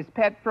 of his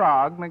pet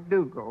frog,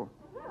 McDougal.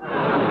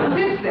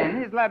 Since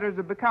then, his letters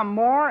have become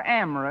more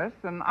amorous,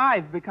 and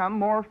I've become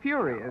more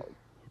furious.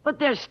 But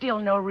there's still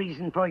no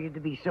reason for you to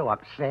be so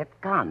upset,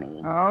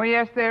 Connie. Oh,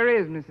 yes, there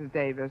is, Mrs.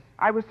 Davis.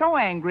 I was so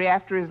angry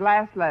after his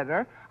last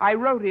letter, I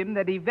wrote him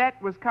that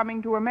Yvette was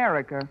coming to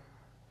America.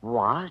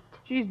 What?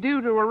 She's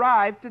due to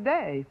arrive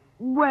today.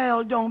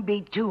 Well, don't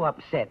be too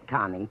upset,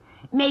 Connie.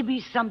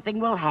 Maybe something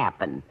will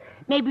happen.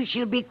 Maybe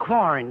she'll be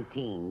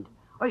quarantined,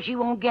 or she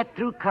won't get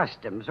through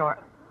customs, or...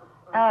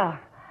 Oh,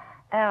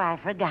 I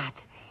forgot.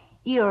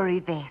 You're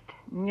Yvette.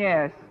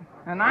 Yes,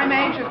 and I'm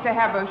anxious to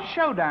have a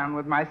showdown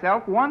with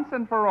myself once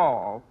and for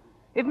all.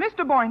 If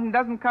Mr. Boynton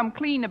doesn't come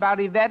clean about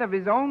Yvette of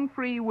his own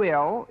free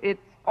will, it's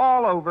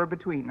all over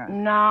between us.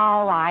 No,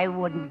 I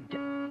wouldn't.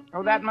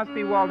 Oh, that must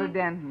be Walter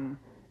Denton.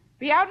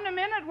 Be out in a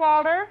minute,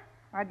 Walter.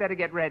 I'd better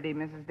get ready,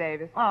 Mrs.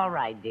 Davis. All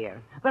right,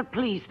 dear. But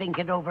please think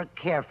it over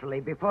carefully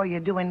before you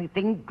do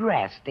anything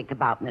drastic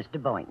about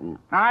Mr. Boynton.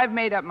 I've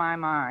made up my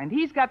mind.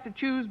 He's got to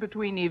choose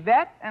between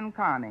Yvette and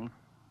Connie.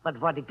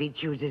 But what if he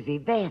chooses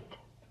Yvette?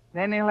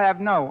 Then he'll have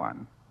no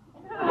one.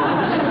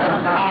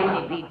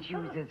 And if he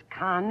chooses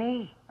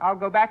Connie? I'll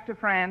go back to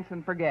France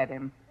and forget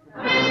him.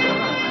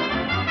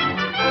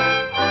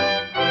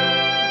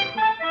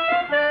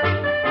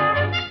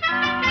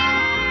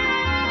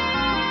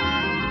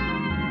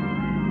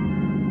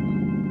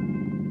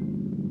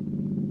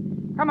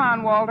 Come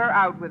on, Walter,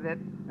 out with it.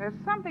 There's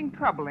something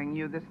troubling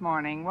you this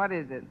morning. What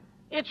is it?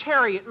 It's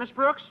Harriet, Miss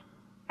Brooks.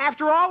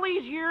 After all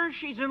these years,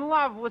 she's in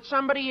love with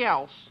somebody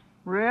else.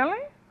 Really?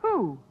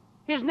 Who?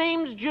 His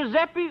name's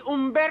Giuseppe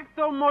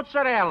Umberto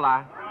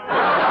Mozzarella.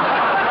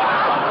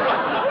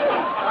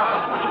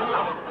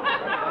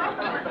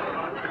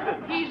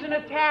 He's an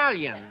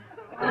Italian.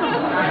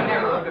 I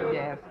never would have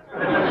guessed.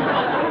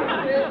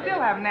 You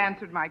still haven't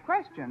answered my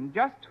question.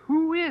 Just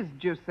who is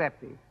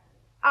Giuseppe?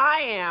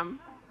 I am.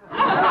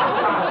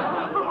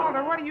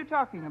 Walter, what are you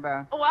talking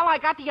about? Well, I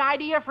got the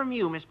idea from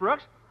you, Miss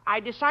Brooks. I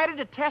decided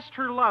to test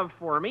her love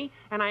for me,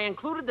 and I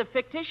included the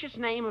fictitious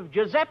name of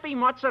Giuseppe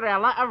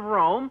Mozzarella of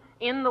Rome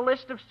in the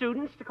list of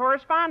students to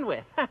correspond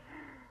with.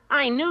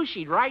 I knew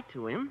she'd write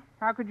to him.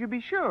 How could you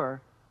be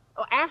sure?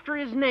 After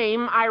his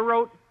name, I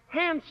wrote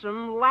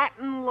handsome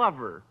Latin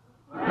lover.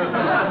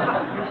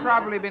 You've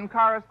probably been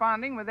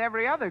corresponding with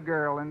every other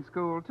girl in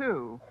school,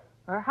 too.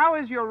 How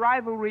has your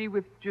rivalry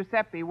with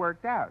Giuseppe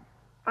worked out?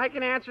 I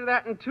can answer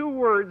that in 2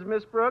 words,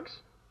 Miss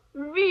Brooks.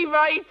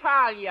 Viva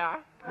Italia!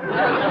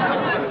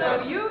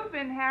 So you've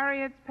been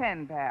Harriet's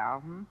pen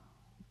pal, hmm?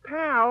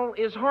 Pal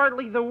is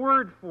hardly the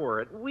word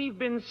for it. We've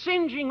been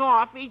singeing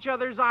off each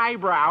other's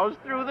eyebrows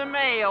through the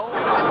mail.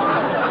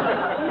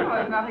 Well,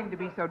 there's nothing to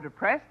be so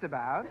depressed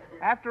about.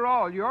 After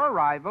all, your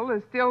arrival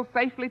is still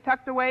safely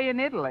tucked away in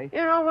Italy.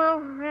 Yeah,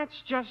 well,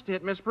 that's just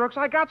it, Miss Brooks.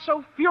 I got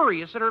so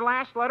furious at her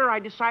last letter, I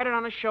decided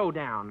on a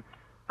showdown.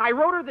 I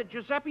wrote her that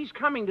Giuseppe's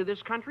coming to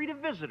this country to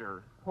visit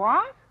her.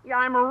 What? Yeah,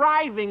 I'm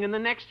arriving in the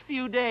next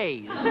few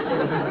days.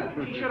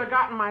 She should have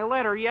gotten my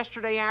letter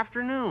yesterday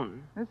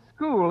afternoon. This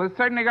school is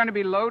certainly going to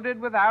be loaded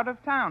with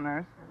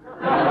out-of-towners.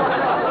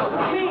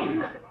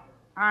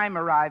 I'm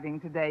arriving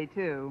today,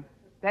 too.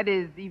 That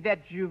is,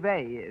 Yvette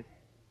Jouvet is.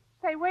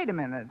 Say, wait a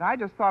minute. I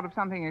just thought of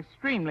something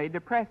extremely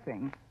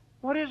depressing.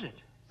 What is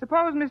it?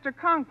 Suppose Mr.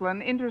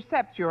 Conklin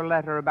intercepts your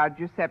letter about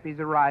Giuseppe's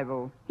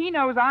arrival. He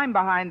knows I'm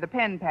behind the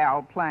pen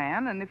pal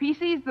plan, and if he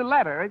sees the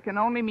letter, it can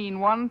only mean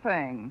one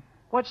thing.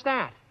 What's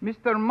that?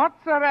 Mr.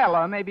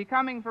 Mozzarella may be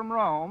coming from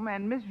Rome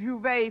and Miss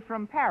Jouvet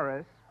from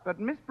Paris,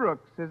 but Miss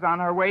Brooks is on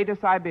her way to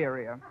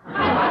Siberia.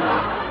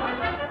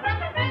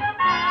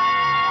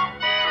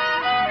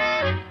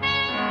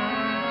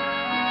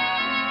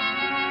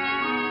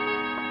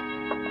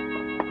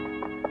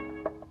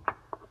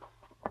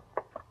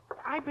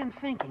 I've been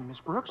thinking, Miss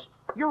Brooks.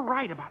 You're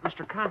right about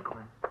Mr.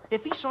 Conklin.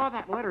 If he saw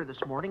that letter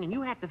this morning and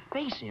you had to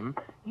face him,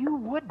 you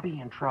would be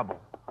in trouble.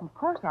 Of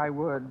course I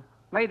would.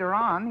 Later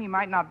on, he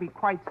might not be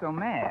quite so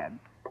mad.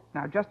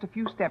 Now, just a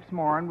few steps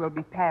more and we'll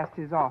be past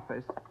his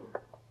office.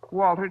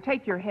 Walter,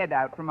 take your head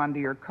out from under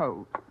your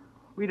coat.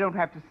 We don't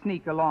have to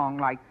sneak along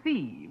like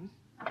thieves.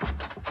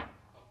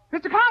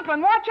 Mr.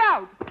 Conklin, watch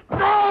out!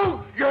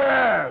 No!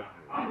 Yeah!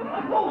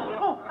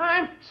 Oh,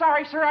 I'm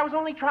sorry, sir. I was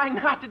only trying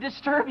not to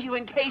disturb you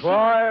in case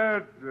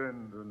Quiet,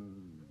 and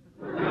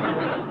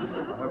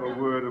I have a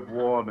word of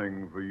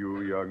warning for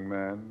you, young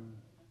man.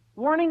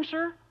 Warning,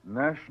 sir?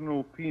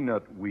 National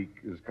Peanut Week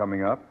is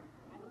coming up,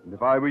 and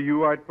if I were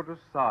you, I'd put a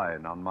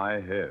sign on my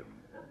head.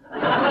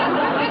 What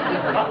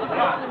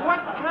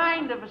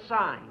kind of a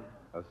sign?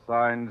 A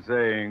sign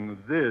saying,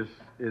 "This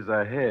is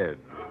a head."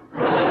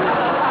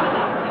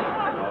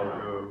 I'll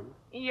go.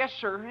 Yes,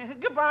 sir.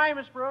 Goodbye,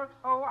 Miss Brooks.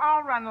 Oh,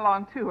 I'll run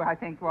along, too, I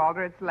think,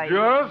 Walter. It's late.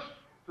 Just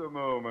a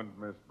moment,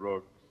 Miss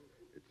Brooks.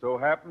 It so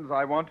happens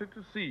I wanted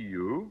to see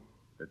you.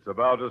 It's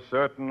about a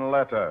certain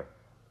letter.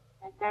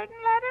 A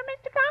certain letter,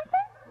 Mr.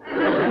 Conklin?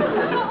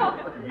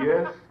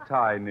 Yes,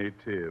 Tiny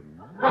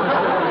Tim. A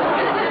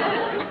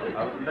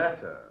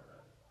letter.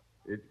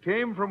 It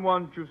came from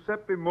one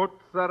Giuseppe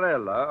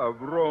Mozzarella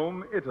of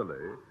Rome,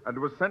 Italy, and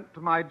was sent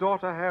to my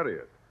daughter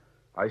Harriet.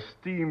 I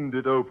steamed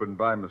it open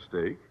by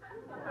mistake.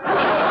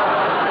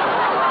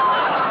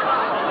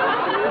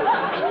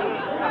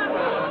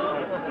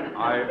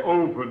 I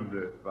opened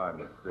it by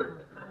mistake.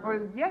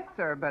 Well, yes,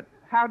 sir, but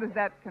how does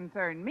that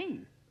concern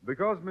me?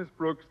 Because, Miss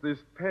Brooks, this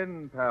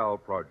pen pal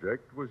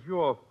project was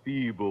your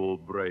feeble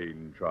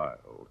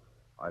brainchild.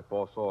 I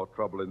foresaw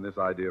trouble in this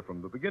idea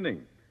from the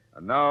beginning,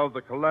 and now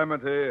the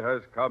calamity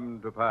has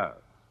come to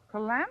pass.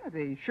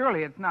 Calamity?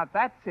 Surely it's not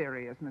that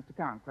serious, Mr.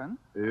 Conklin.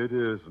 It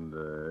isn't,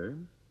 eh?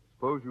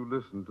 Suppose you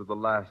listen to the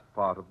last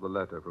part of the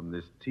letter from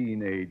this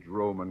teenage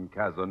Roman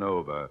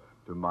Casanova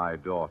to my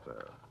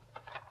daughter.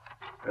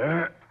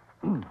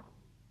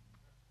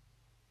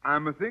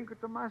 I'm a-thinking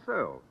to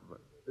myself,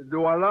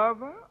 do I love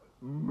her?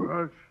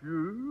 Much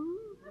you.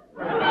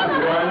 Do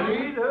I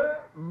need her?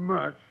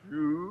 Much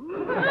you.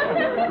 Do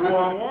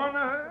I want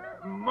her?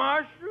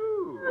 Much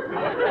you.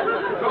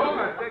 So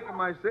I've taken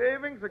my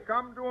savings and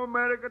come to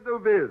America to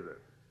visit.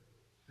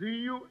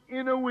 See you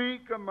in a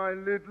week on my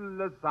little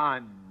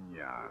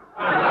lasagna.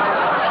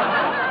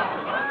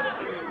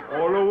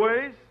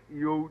 Always,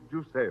 you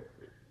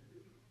Giuseppe.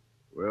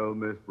 Well,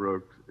 Miss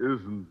Brooks,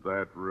 isn't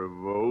that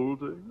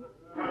revolting?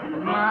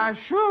 My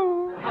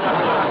shoe.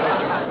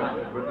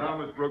 But now,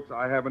 Miss Brooks,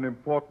 I have an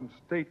important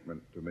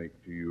statement to make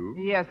to you.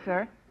 Yes,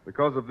 sir.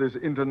 Because of this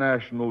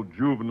international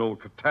juvenile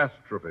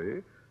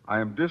catastrophe, I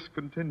am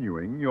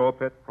discontinuing your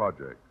pet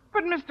project.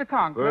 But, Mr.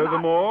 Conklin,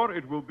 Furthermore,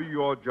 it will be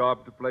your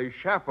job to play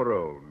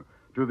chaperone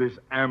to this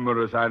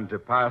amorous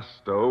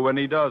antipasto when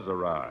he does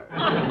arrive.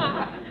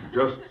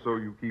 Just so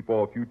you keep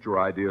all future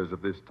ideas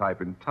of this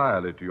type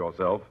entirely to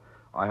yourself,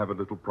 I have a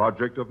little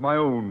project of my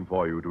own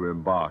for you to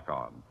embark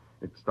on.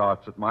 It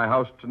starts at my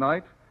house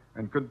tonight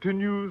and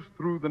continues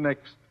through the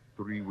next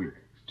 3 weeks.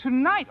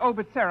 Tonight? Oh,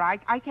 but, sir, I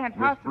can't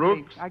Miss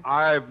possibly... Brooks,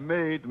 I've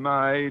made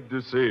my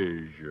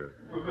decision.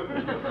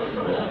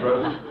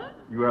 Trust,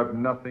 you have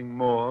nothing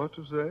more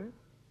to say?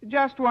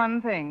 Just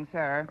one thing,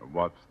 sir.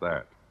 What's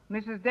that?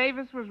 Mrs.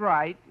 Davis was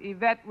right.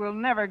 Yvette will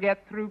never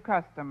get through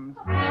customs.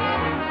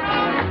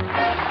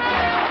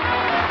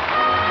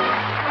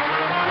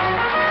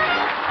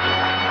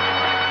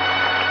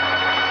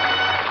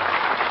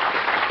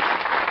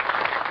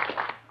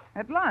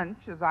 At lunch,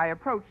 as I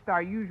approached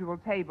our usual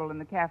table in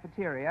the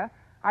cafeteria,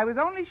 I was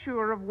only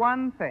sure of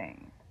one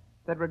thing,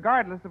 that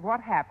regardless of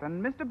what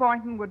happened, Mr.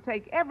 Boynton would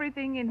take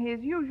everything in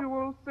his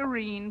usual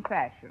serene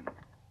fashion.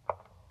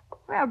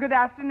 Well, good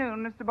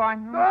afternoon, Mr.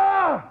 Boynton.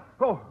 Ah!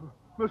 Oh,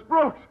 Miss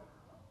Brooks.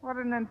 What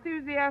an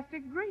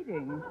enthusiastic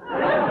greeting.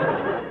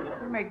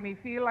 You make me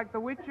feel like the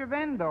Witch of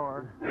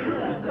Endor.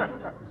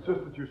 It's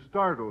just that you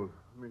startled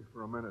me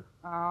for a minute.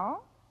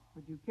 Oh?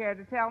 Would you care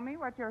to tell me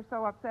what you're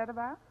so upset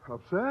about?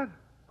 Upset?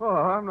 Oh,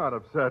 I'm not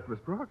upset, Miss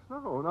Brooks.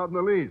 No, not in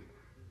the least.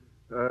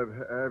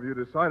 Have you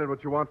decided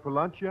what you want for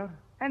lunch yet?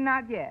 And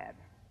not yet.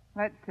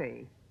 Let's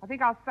see. I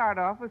think I'll start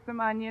off with some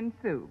onion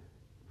soup.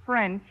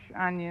 French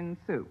onion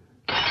soup.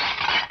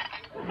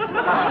 You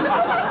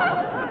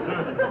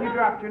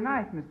dropped your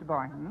knife, Mr.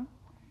 Boynton.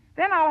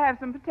 Then I'll have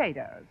some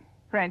potatoes.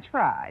 French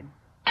fried.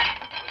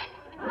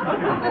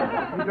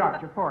 You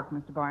dropped your fork,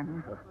 Mr.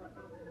 Boynton.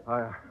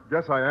 I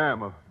guess I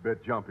am a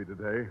bit jumpy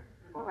today.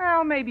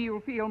 Well, maybe you'll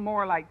feel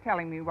more like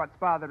telling me what's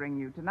bothering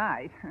you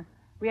tonight.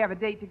 We have a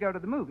date to go to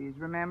the movies,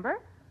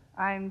 remember?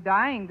 I'm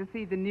dying to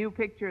see the new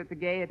picture at the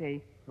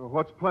Gaiety. Well,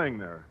 what's playing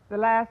there? The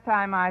last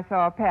time I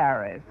saw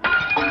Paris.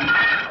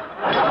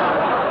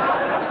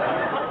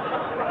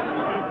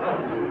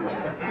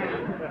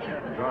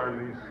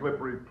 Darn these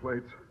slippery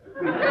plates.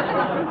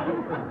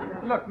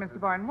 Look, Mr.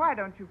 Boynton, why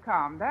don't you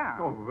calm down?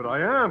 Oh, but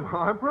I am.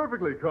 I'm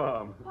perfectly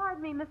calm.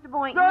 Pardon me, Mr.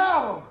 Boynton.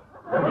 No!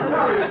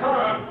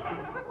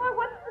 Why,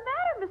 what's the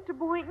matter, Mr.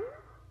 Boynton?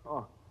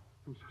 Oh,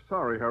 I'm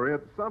sorry,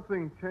 Harriet.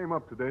 Something came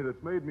up today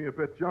that's made me a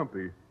bit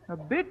jumpy. A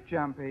bit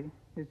jumpy.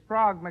 His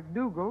frog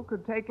McDougal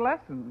could take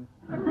lessons.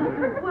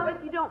 Well,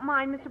 if you don't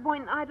mind, Mr.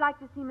 Boynton, I'd like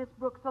to see Miss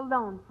Brooks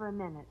alone for a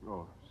minute.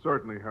 Oh,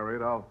 certainly,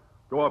 Harriet. I'll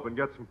go up and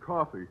get some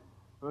coffee.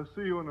 I'll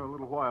see you in a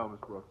little while, Miss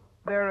Brooks.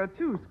 There are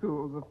two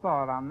schools of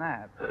thought on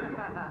that.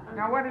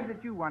 Now, what is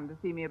it you wanted to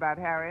see me about,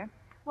 Harriet?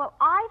 Well,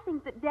 I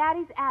think that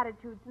Daddy's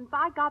attitude since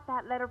I got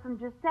that letter from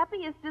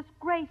Giuseppe is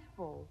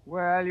disgraceful.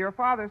 Well, your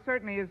father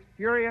certainly is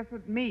furious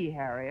with me,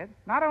 Harriet.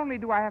 Not only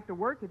do I have to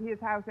work at his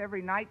house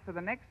every night for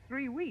the next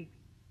 3 weeks,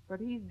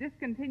 but he's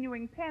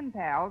discontinuing pen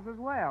pals as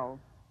well.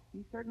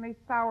 He certainly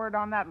soured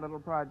on that little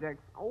project.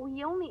 Oh,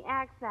 he only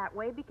acts that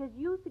way because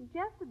you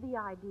suggested the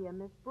idea,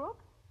 Miss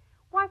Brooks.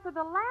 Why, for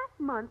the last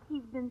month,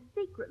 he's been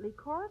secretly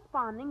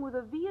corresponding with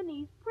a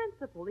Viennese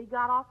principal he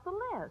got off the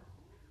list.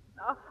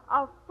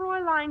 A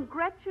Fräulein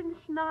Gretchen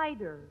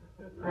Schneider.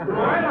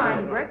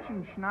 Fräulein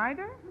Gretchen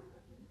Schneider?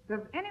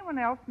 Does anyone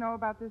else know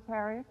about this,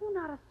 Harriet? Oh,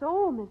 not a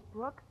soul, Miss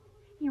Brooks.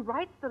 He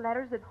writes the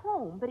letters at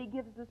home, but he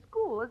gives the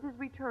school as his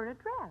return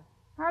address.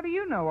 How do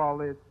you know all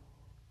this?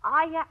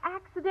 I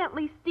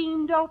accidentally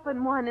steamed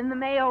open one in the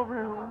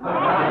mailroom.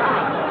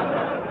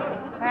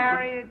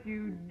 Harriet,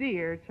 you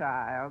dear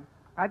child.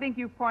 I think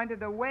you've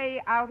pointed a way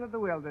out of the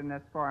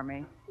wilderness for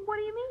me. What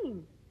do you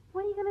mean?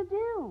 What are you going to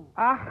do?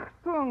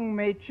 Achtung,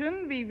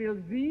 Mädchen, we will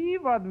see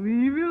what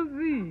we will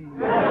see.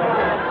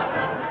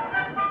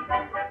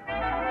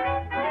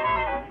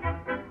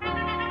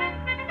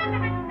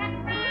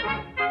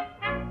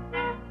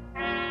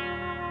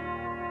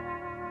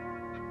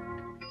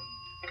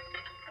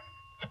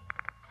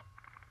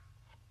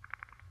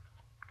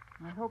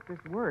 I hope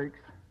this works.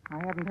 I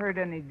haven't heard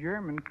any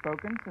German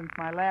spoken since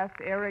my last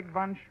Erich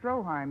von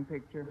Stroheim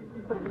picture.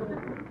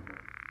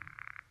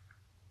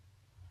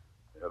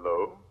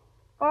 Hello?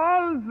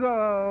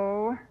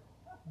 Also,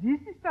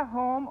 this is the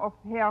home of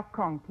Herr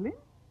Conklin?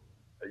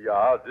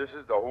 Yeah, this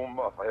is the home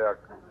of Herr...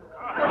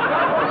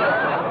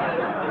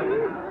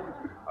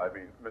 I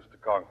mean, Mr.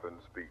 Conklin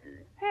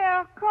speaking.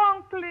 Herr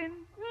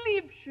Conklin,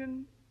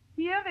 Liebchen,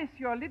 here is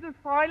your little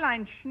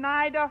Fräulein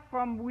Schneider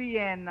from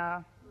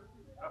Vienna.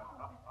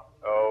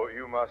 Oh,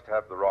 you must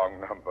have the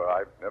wrong number.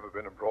 I've never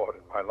been abroad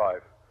in my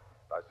life.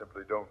 I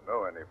simply don't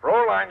know any.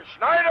 Fräulein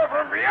Schneider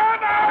from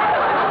Vienna!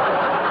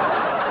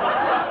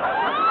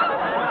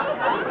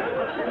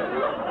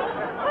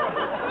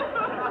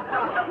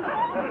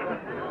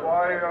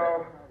 Why,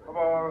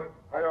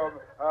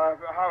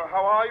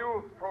 how are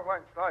you,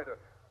 Fräulein Schneider?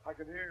 I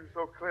can hear you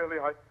so clearly,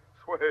 I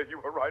swear you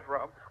were right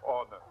round the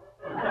corner.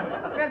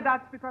 Well,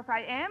 that's because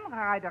I am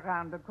right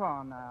around the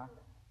corner.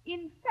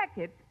 In fact,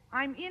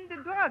 I'm in the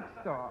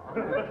drugstore.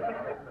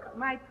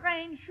 My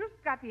train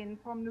just got in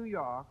from New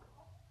York.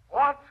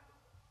 What?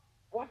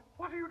 What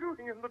are you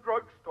doing in the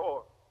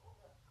drugstore?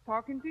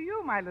 Talking to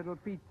you, my little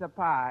pizza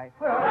pie.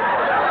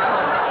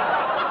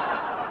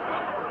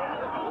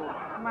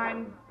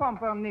 Mein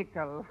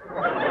Pumpernickel.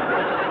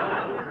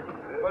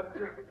 But...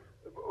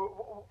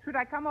 Should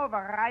I come over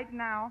right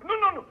now?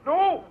 No,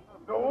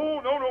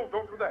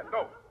 don't do that.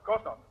 No, of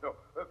course not. No.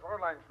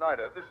 Fräulein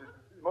Schneider, this is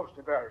most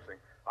embarrassing.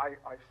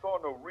 I saw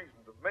no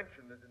reason to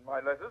mention it in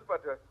my letters,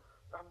 but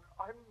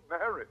I'm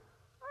married.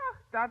 Oh,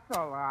 that's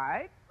all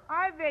right.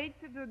 I wait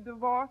till the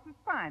divorce is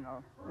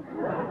final.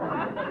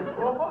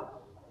 Divorce?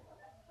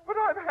 But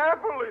I'm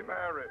happily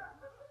married.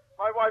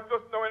 My wife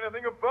doesn't know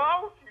anything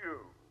about you.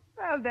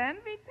 Well,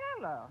 then we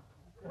tell her.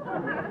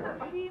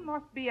 She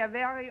must be a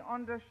very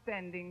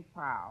understanding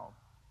Frau.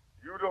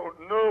 You don't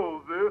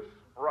know this,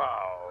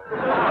 Frau.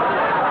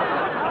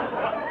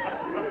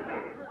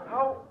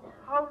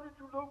 How did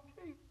you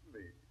locate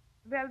me?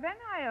 Well, when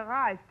I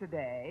arrived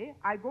today,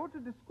 I go to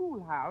the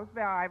schoolhouse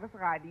where I was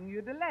writing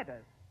you the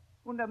letters.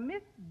 And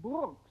Miss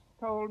Brooks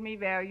told me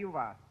where you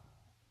was.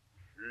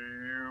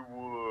 She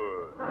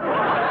would.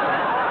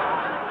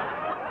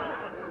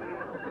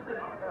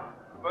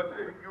 But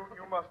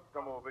you must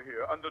come over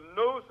here. Under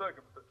no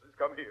circumstances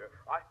come here.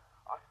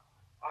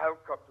 I'll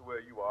come to where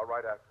you are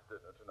right after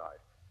dinner tonight.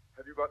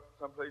 Have you got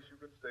someplace you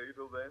can stay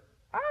till then?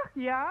 Ach,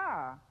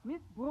 ja.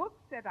 Miss Brooks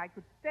said I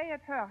could stay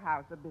at her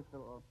house a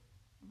bissel.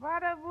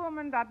 What a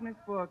woman that Miss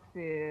Brooks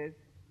is.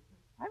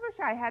 I wish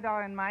I had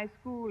her in my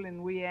school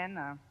in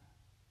Vienna.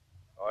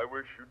 I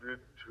wish you did,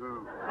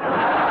 too.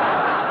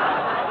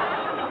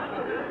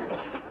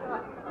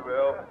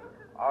 Well,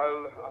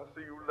 I'll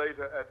see you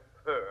later at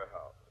her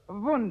house.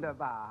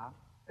 Wunderbar.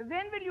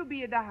 When will you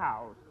be at the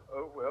house?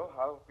 Well,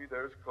 I'll be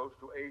there as close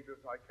to 8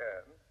 as I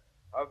can.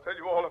 I'll tell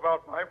you all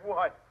about my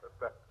wife at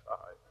that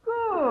time.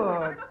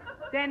 Good.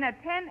 Then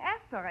at 10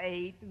 after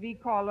 8, we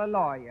call a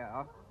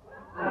lawyer.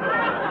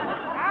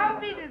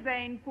 Auf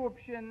Wiedersehen,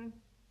 Pupschen.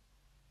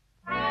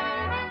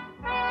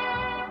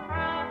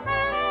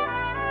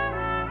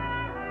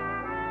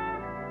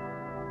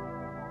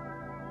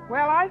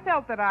 Well, I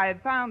felt that I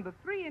had found the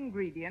 3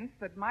 ingredients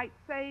that might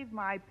save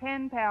my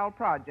pen pal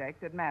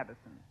project at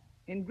Madison.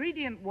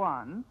 Ingredient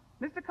 1,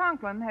 Mr.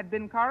 Conklin had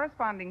been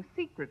corresponding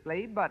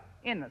secretly but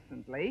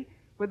innocently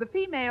with a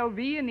female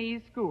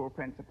Viennese school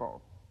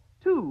principal.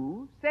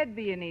 2, said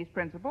Viennese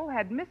principal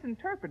had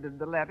misinterpreted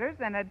the letters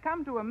and had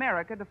come to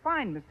America to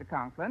find Mr.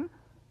 Conklin.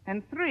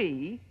 And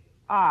 3,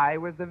 I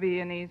was the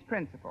Viennese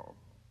principal.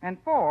 And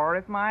 4,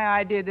 if my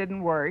idea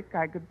didn't work,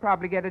 I could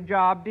probably get a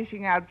job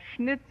dishing out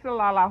schnitzel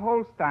a la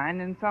Holstein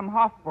in some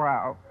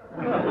Hofbrau.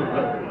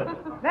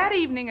 That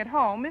evening at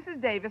home,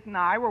 Mrs. Davis and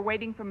I were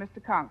waiting for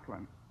Mr.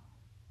 Conklin.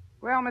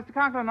 Well, Mr.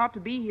 Conklin ought to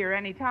be here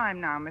any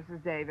time now,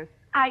 Mrs. Davis.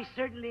 I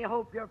certainly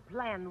hope your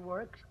plan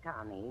works,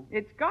 Connie.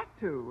 It's got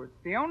to.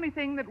 It's the only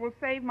thing that will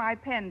save my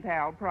pen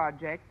pal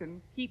project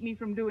and keep me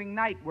from doing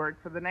night work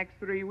for the next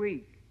 3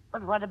 weeks.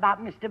 But what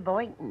about Mr.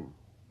 Boynton?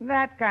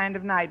 That kind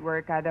of night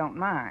work I don't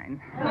mind.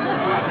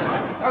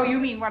 Oh, you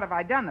mean what have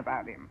I done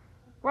about him?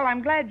 Well,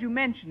 I'm glad you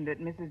mentioned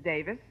it, Mrs.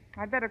 Davis.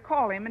 I'd better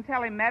call him and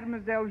tell him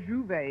Mademoiselle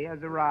Jouvet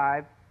has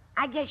arrived.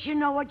 I guess you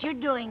know what you're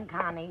doing,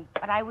 Connie,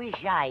 but I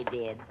wish I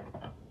did.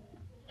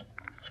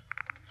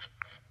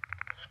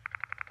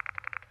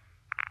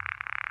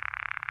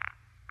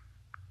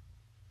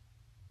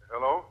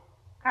 Hello?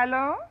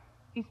 Hello?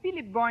 Is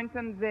Philip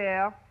Boynton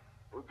there?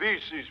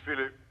 This is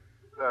Philip.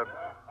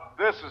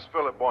 This is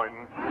Philip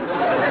Boynton.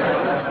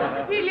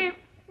 Philippe,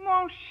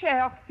 mon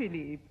cher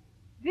Philippe,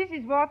 this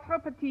is votre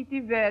petite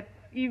Yvette,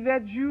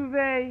 Yvette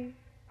Jouvet.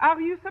 Are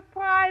you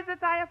surprised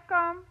that I have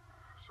come?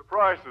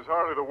 Surprised is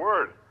hardly the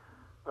word.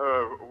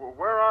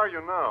 Where are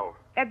you now?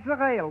 At the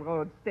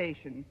railroad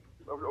station.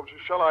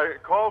 Shall I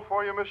call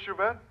for you, Miss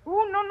Chouvette?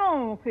 Oh,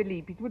 no,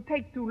 Philippe. It would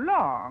take too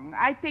long.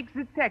 I take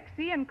the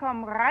taxi and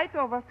come right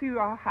over to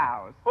your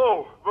house.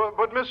 Oh,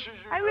 but Miss...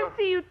 I will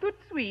see you tout de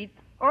suite.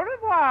 Au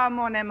revoir,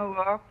 mon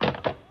amour.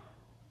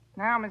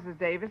 Now, Mrs.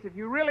 Davis, if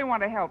you really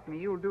want to help me,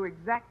 you'll do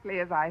exactly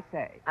as I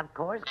say. Of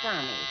course,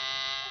 Connie.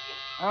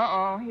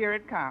 Uh-oh, here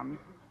it comes.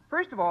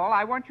 First of all,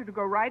 I want you to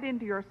go right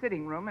into your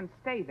sitting room and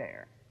stay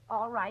there.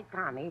 All right,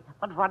 Connie,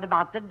 but what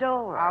about the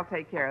door? I'll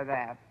take care of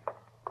that.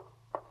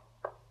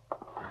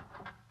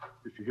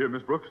 Is she here,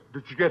 Miss Brooks?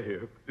 Did she get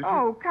here?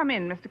 Oh, come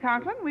in, Mr.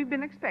 Conklin. We've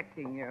been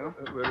expecting you.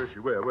 Where is she?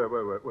 Where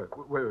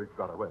you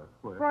got her? Where?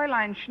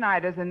 Fräulein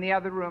Schneider's in the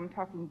other room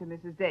talking to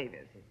Mrs.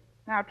 Davis.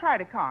 Now, try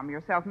to calm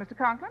yourself, Mr.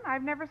 Conklin.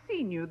 I've never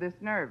seen you this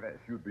nervous.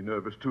 You'd be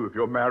nervous, too, if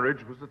your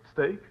marriage was at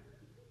stake.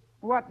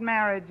 What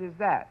marriage is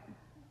that?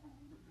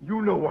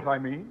 You know what I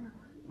mean.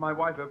 If my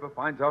wife ever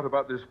finds out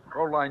about this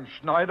Fräulein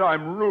Schneider,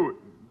 I'm ruined.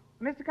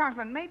 Mr.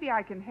 Conklin, maybe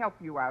I can help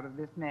you out of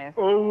this mess.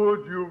 Oh,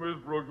 would you, Miss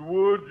Brooks?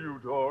 Would you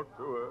talk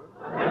to her?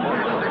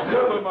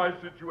 Tell her my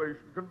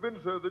situation.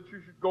 Convince her that she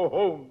should go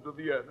home to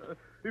Vienna.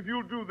 If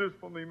you'll do this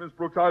for me, Miss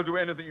Brooks, I'll do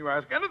anything you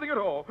ask. Anything at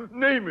all.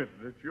 Name it.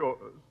 It's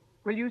yours.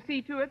 Will you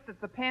see to it that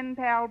the pen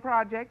pal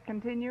project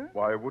continues?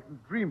 Why, I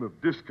wouldn't dream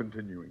of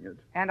discontinuing it.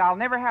 And I'll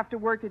never have to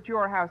work at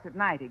your house at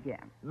night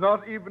again.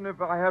 Not even if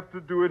I have to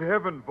do it,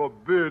 heaven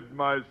forbid,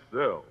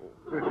 myself.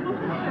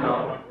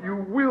 Now,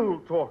 you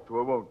will talk to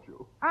her, won't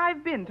you?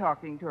 I've been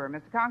talking to her,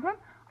 Mr. Conklin.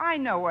 I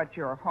know what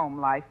your home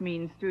life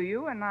means to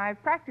you, and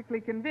I've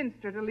practically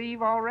convinced her to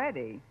leave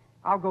already.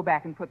 I'll go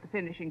back and put the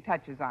finishing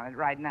touches on it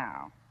right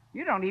now.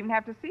 You don't even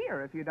have to see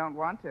her if you don't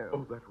want to.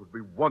 Oh, that would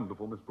be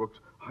wonderful, Miss Brooks.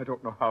 I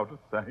don't know how to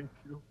thank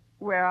you.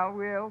 Well,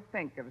 we'll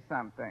think of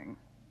something.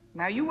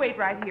 Now, you wait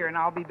right here, and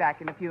I'll be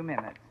back in a few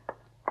minutes.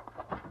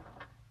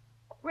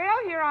 Well,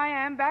 here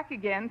I am back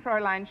again,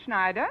 Fräulein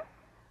Schneider.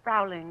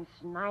 Fräulein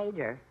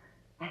Schneider.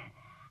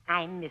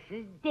 I'm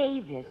Mrs.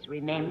 Davis,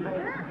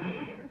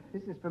 remember?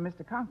 This is for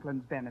Mr.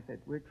 Conklin's benefit.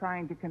 We're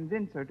trying to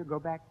convince her to go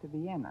back to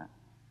Vienna.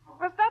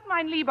 Was that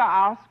mein lieber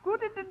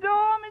Ausgut at the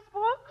door, Miss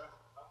Brooks?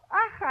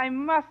 Ach, I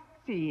must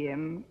see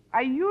him.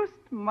 I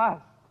just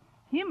must.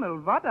 Himmel,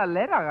 what a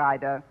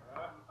letter-writer.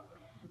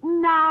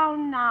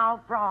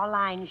 Now,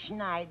 Fräulein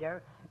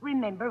Schneider.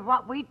 Remember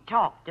what we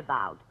talked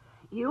about.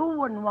 You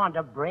wouldn't want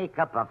to break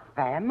up a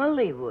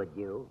family, would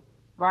you?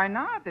 Why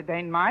not? It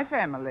ain't my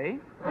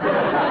family. Ach,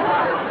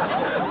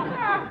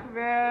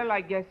 well, I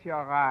guess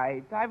you're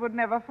right. I would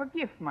never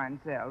forgive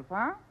myself,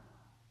 huh?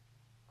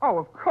 Oh,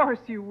 of course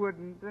you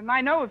wouldn't. And I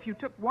know if you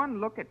took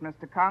one look at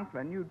Mr.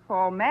 Conklin, you'd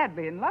fall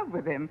madly in love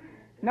with him.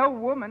 No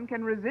woman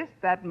can resist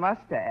that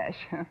mustache.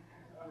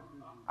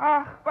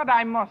 But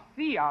I must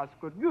see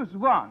Osgood just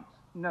once.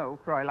 No,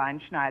 Fräulein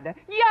Schneider.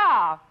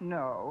 Ja,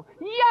 no.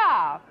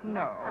 Ja,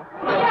 no.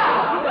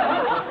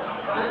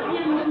 Ja.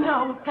 You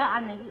know,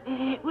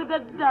 Connie, with a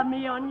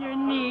dummy on your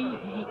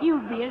knee,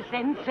 you'd be a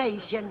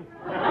sensation.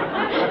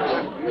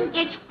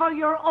 It's for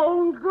your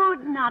own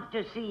good not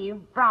to see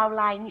him,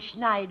 Fräulein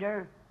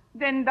Schneider.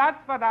 Then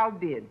that's what I'll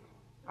did.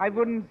 I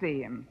wouldn't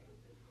see him.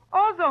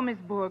 Also, Miss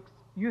Brooks,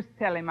 just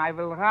tell him I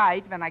will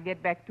write when I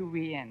get back to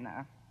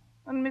Vienna.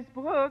 And Miss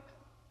Brooks,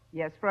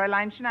 yes,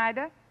 Fräulein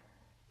Schneider,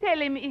 tell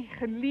him ich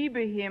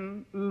liebe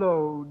him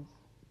loads.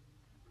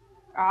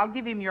 I'll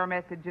give him your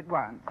message at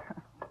once.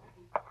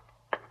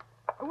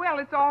 Well,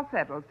 it's all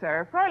settled,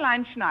 sir.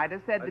 Fräulein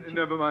Schneider said that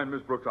Never mind,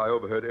 Miss Brooks. I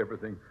overheard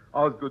everything.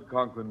 Osgood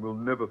Conklin will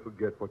never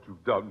forget what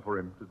you've done for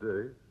him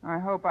today. I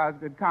hope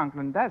Osgood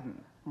Conklin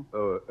doesn't.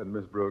 And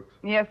Miss Brooks,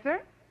 Yes, sir?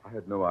 I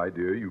had no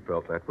idea you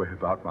felt that way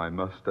about my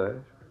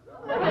mustache.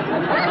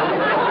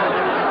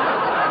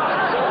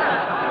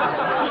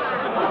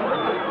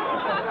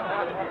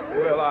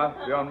 Well,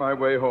 I'll be on my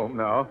way home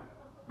now.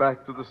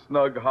 Back to the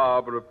snug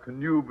harbor of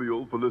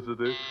connubial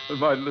felicity and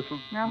my little...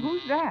 Now,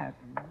 who's that?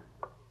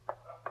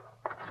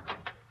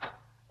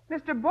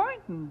 Mr.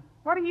 Boynton,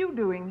 what are you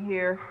doing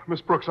here?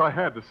 Miss Brooks, I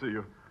had to see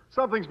you.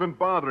 Something's been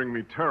bothering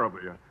me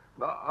terribly.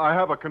 I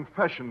have a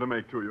confession to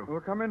make to you. Well,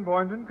 come in,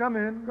 Boynton. Come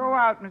in. Go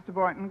out, Mr.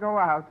 Boynton, go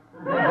out.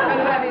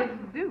 That is,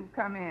 do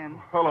come in.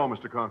 Hello,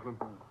 Mr. Conklin.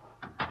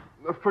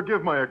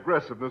 Forgive my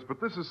aggressiveness, but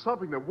this is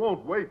something that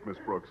won't wait, Miss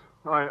Brooks.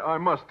 I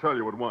must tell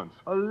you at once.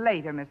 Oh,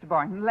 later, Mr.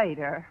 Boynton,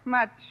 later.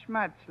 Much,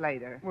 much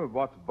later. Well,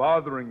 what's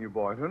bothering you,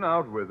 Boynton?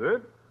 Out with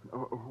it.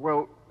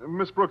 Well,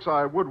 Miss Brooks,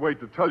 I would wait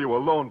to tell you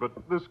alone, but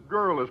this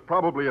girl is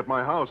probably at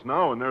my house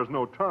now, and there's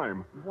no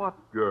time. What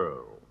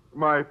girl?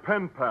 My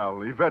pen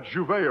pal, Yvette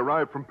Jouvet,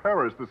 arrived from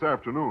Paris this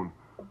afternoon.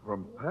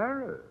 From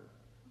Paris?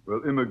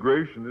 Well,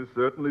 immigration is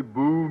certainly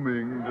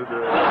booming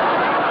today.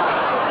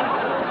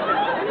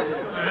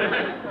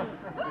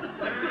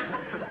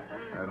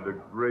 And a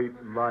great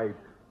light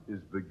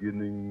is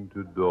beginning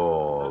to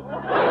dawn.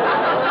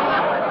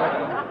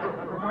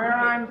 Where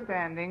I'm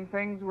standing,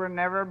 things were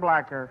never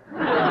blacker.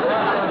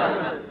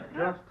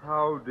 Just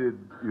how did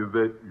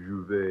Yvette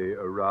Jouvet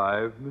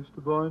arrive,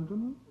 Mr.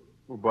 Boynton?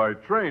 Well, by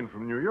train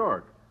from New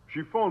York.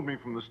 She phoned me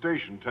from the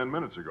station 10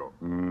 minutes ago.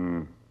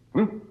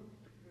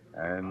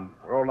 And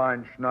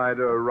Fräulein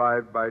Schneider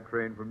arrived by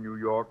train from New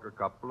York a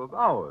couple of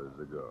hours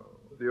ago.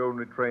 The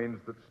only trains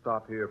that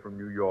stop here from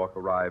New York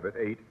arrive at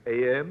 8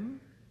 a.m.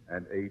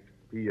 and 8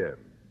 p.m.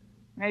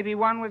 Maybe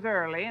one was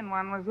early and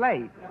one was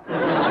late.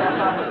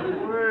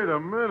 Wait a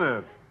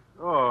minute.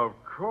 Oh, of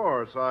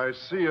course, I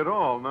see it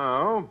all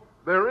now.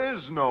 There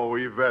is no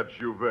Yvette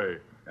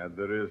Jouvet. And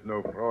there is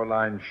no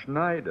Fräulein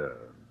Schneider.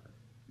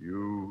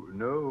 You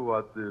know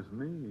what this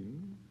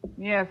means?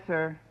 Yes,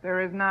 sir. There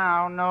is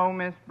now no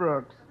Miss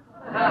Brooks.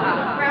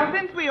 Well,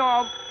 since we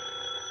all...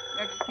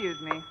 Excuse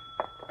me.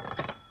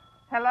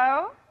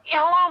 Hello?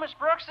 Yeah, hello, Miss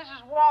Brooks. This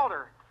is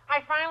Walter.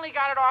 I finally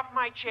got it off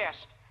my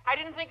chest. I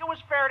didn't think it was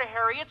fair to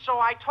Harriet, so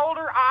I told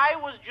her I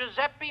was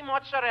Giuseppe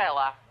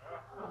Mozzarella.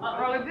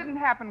 Well, it didn't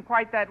happen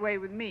quite that way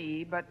with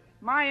me, but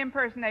my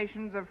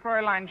impersonations of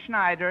Fräulein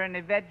Schneider and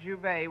Yvette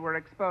Jouvet were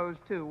exposed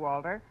too,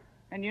 Walter.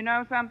 And you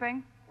know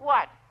something?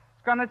 What?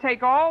 It's going to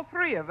take all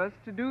three of us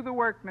to do the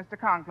work Mr.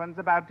 Conklin's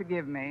about to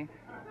give me.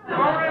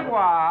 Au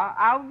revoir,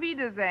 auf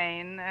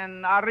Wiedersehen,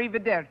 and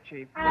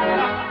arrivederci.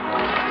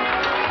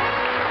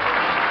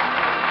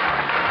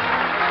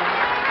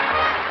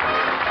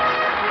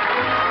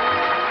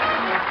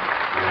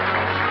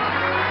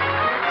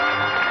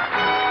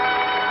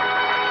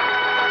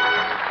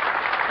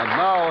 And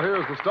now,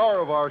 here's the star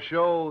of our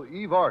show,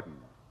 Eve Arden.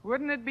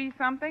 Wouldn't it be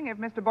something if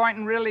Mr.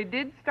 Boynton really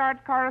did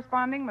start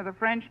corresponding with a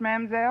French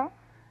mamselle?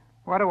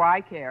 What do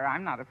I care?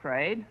 I'm not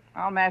afraid.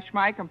 I'll match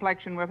my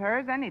complexion with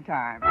hers any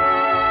time.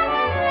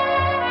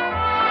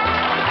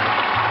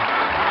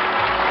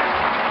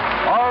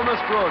 Our Miss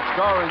Brooks,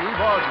 starring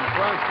Eve Arden,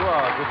 Frank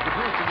Clark, was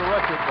produced and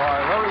directed by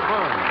Larry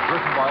Burns,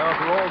 written by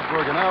Arthur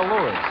Oldsberg and Al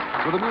Lewis,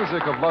 with the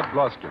music of Lud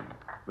Gluskin.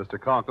 Mr.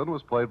 Conklin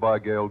was played by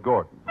Gail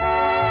Gordon.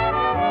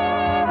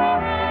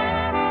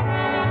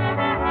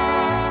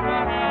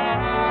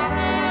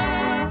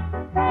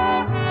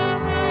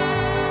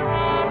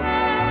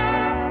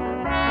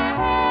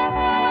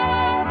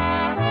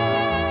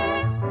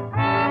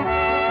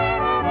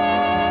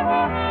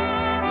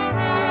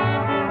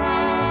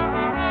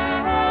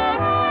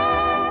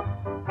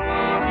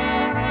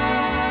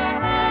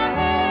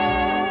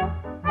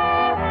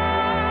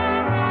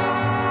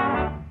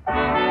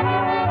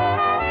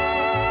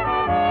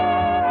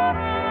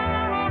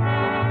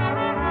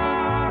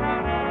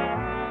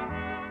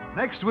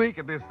 Next week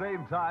at this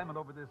same time and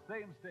over this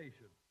same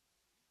station,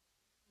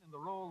 in the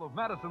role of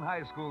Madison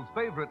High School's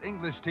favorite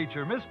English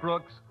teacher, Miss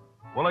Brooks,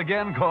 will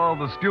again call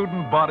the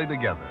student body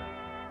together.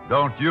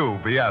 Don't you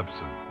be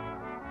absent.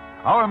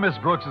 Our Miss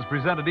Brooks is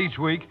presented each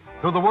week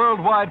through the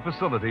worldwide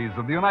facilities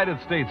of the United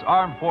States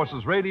Armed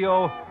Forces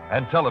Radio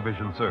and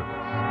Television Service.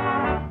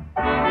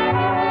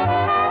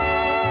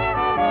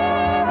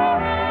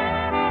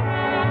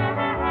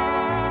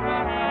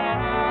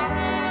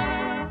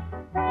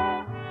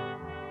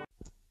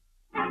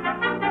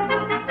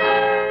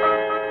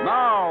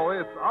 Now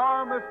it's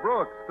Our Miss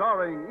Brooks,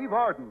 starring Eve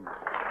Arden.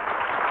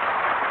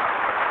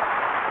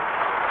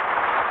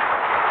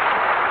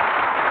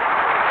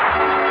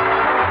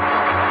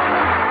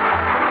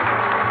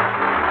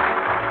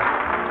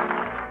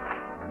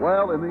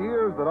 Well, in the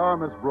years that our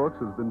Miss Brooks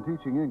has been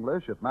teaching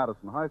English at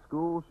Madison High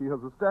School, she has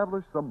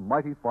established some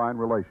mighty fine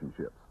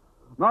relationships,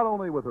 not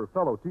only with her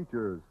fellow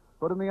teachers,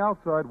 but in the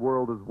outside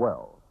world as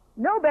well.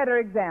 No better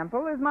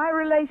example is my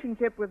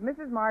relationship with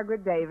Mrs.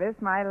 Margaret Davis,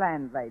 my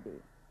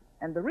landlady.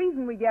 And the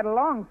reason we get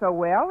along so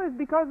well is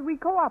because we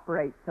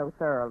cooperate so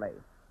thoroughly.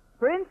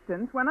 For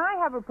instance, when I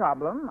have a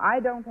problem, I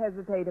don't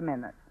hesitate a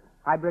minute.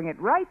 I bring it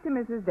right to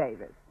Mrs.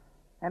 Davis.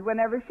 And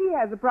whenever she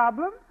has a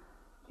problem,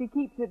 she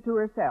keeps it to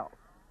herself.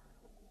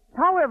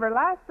 However,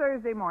 last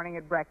Thursday morning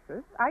at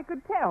breakfast, I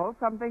could tell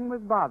something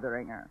was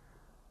bothering her.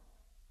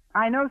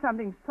 I know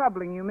something's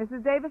troubling you,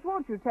 Mrs. Davis.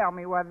 Won't you tell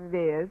me what it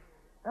is?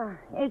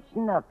 It's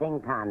nothing,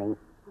 Connie.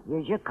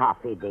 Here's your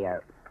coffee,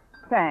 dear.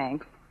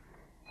 Thanks.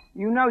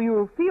 You know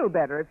you'll feel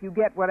better if you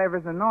get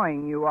whatever's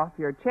annoying you off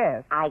your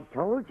chest. I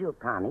told you,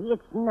 Connie,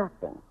 it's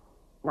nothing.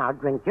 Now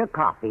drink your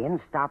coffee and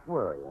stop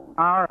worrying.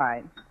 All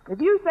right. If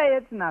you say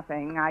it's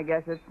nothing, I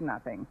guess it's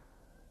nothing.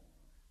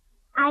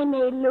 I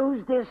may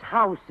lose this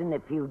house in a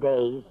few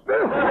days.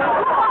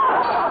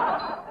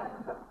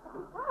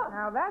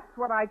 Now, that's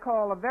what I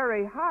call a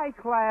very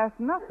high-class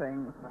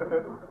nothing.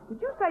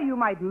 Did you say you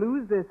might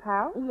lose this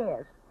house?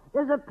 Yes.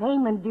 There's a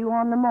payment due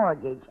on the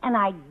mortgage, and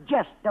I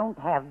just don't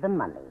have the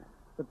money.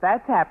 But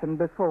that's happened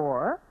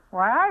before.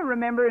 Why, I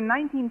remember in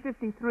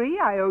 1953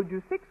 I owed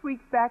you 6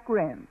 weeks back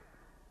rent.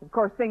 Of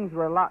course, things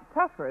were a lot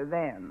tougher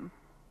then.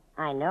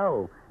 I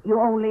know. You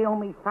only owe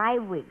me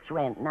 5 weeks'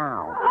 rent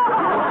now.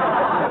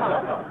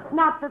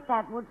 Not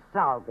that would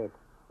solve it.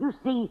 You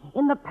see,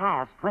 in the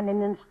past, when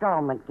an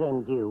installment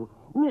came due,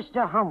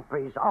 Mr.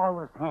 Humphreys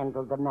always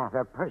handled the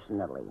matter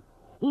personally.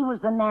 He was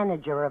the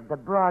manager of the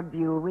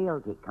Broadview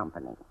Realty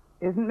Company.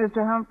 Isn't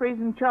Mr. Humphreys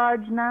in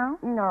charge now?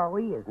 No,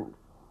 he isn't.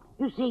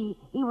 You see,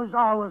 he was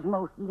always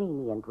most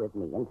lenient with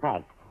me. In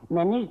fact,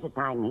 many's the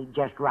time he'd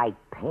just write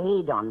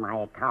paid on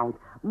my account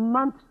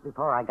months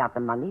before I got the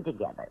money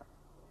together.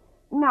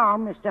 Now,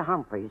 Mr.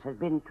 Humphreys has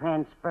been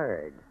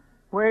transferred.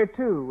 Where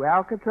to?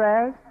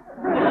 Alcatraz?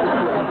 Oh,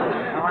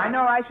 I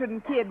know I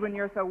shouldn't kid when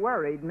you're so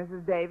worried,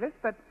 Mrs. Davis,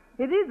 but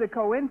it is a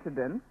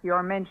coincidence,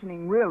 your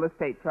mentioning real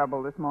estate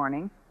trouble this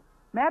morning.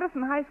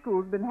 Madison High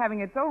School's been having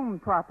its own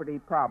property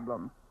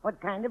problem. What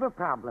kind of a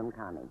problem,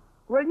 Connie?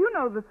 Well, you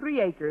know the 3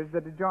 acres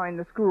that adjoin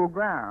the school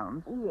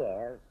grounds.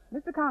 Yes.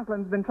 Mr.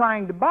 Conklin's been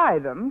trying to buy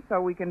them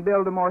so we can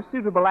build a more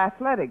suitable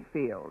athletic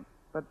field.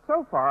 But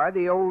so far,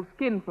 the old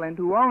skinflint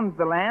who owns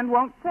the land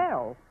won't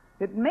sell.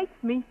 It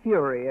makes me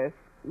furious.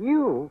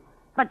 You?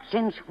 But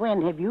since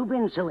when have you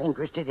been so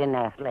interested in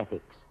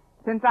athletics?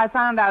 Since I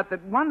found out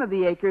that one of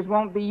the acres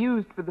won't be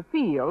used for the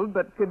field,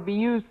 but could be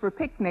used for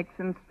picnics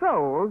and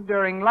strolls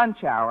during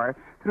lunch hour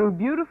through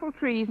beautiful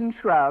trees and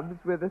shrubs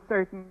with a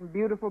certain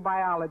beautiful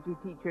biology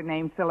teacher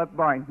named Philip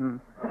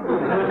Boynton.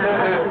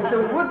 It's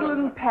a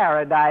woodland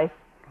paradise.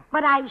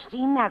 But I've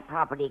seen that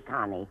property,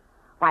 Connie.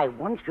 Why,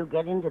 once you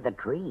get into the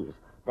trees,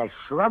 the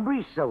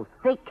shrubbery's so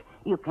thick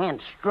you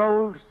can't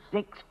stroll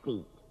 6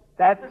 feet.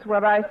 That's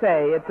what I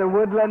say. It's a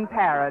woodland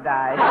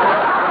paradise.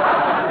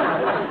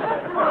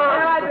 Well,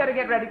 I'd better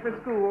get ready for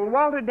school.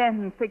 Walter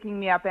Denton's picking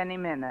me up any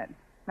minute.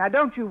 Now,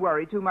 don't you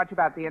worry too much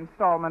about the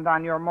installment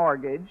on your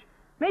mortgage.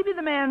 Maybe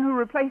the man who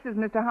replaces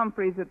Mr.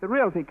 Humphreys at the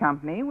realty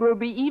company will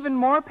be even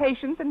more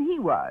patient than he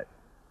was.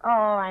 Oh,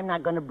 I'm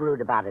not going to brood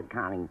about it,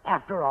 Connie.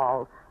 After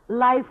all,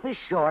 life is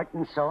short,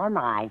 and so am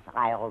I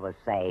always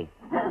say.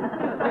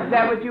 Is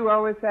that what you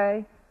always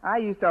say? I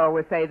used to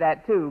always say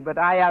that, too, but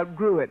I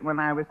outgrew it when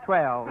I was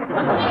 12.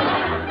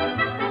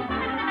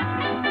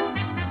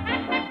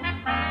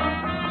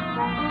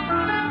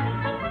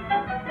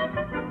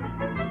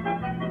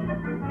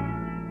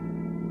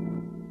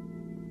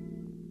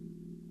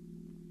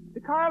 The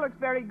car looks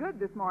very good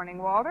this morning,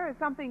 Walter. Has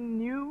something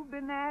new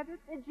been added?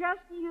 Just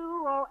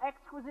you, oh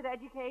exquisite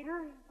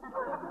educator.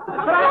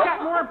 But I've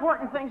got more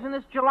important things than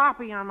this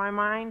jalopy on my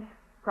mind.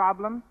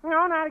 Problem?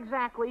 No, not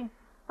exactly.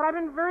 But I've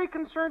been very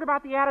concerned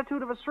about the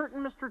attitude of a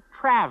certain Mr.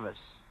 Travis.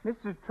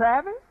 Mr.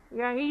 Travis?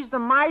 Yeah, he's the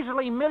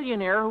miserly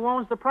millionaire who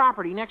owns the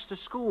property next to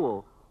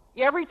school.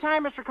 Every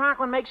time Mr.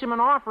 Conklin makes him an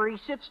offer, he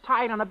sits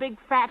tight on a big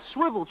fat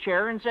swivel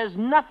chair and says,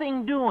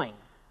 "Nothing doing."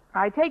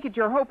 I take it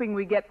you're hoping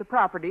we get the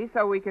property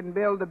so we can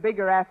build a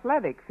bigger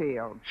athletic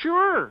field.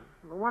 Sure.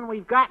 The one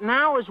we've got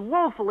now is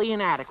woefully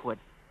inadequate.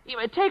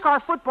 Take our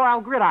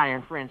football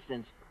gridiron, for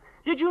instance.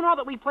 Did you know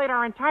that we played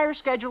our entire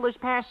schedule this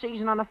past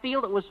season on a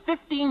field that was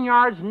 15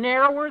 yards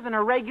narrower than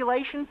a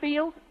regulation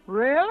field?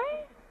 Really?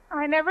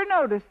 I never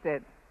noticed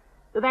it.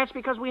 That's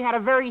because we had a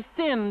very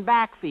thin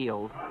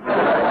backfield.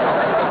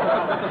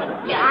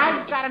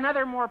 I've got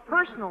another more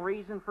personal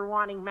reason for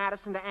wanting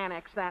Madison to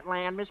annex that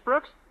land, Miss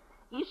Brooks.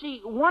 You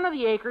see, one of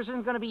the acres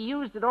isn't going to be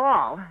used at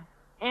all,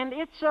 and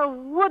it's a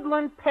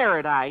woodland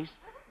paradise,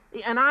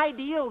 an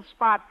ideal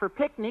spot for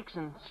picnics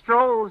and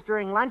strolls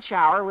during lunch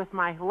hour with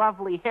my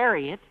lovely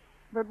Harriet.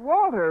 But,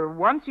 Walter,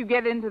 once you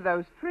get into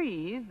those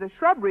trees, the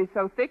shrubbery's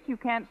so thick you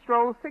can't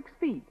stroll 6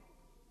 feet.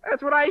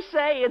 That's what I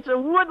say. It's a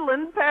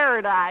woodland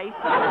paradise.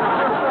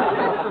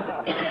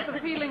 It's the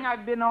feeling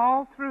I've been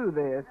all through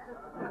this.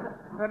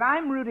 But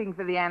I'm rooting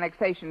for the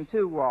annexation,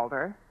 too,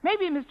 Walter.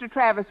 Maybe Mr.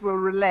 Travis will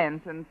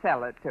relent and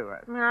sell it to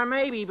us.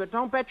 Maybe, but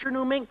don't bet your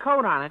new mink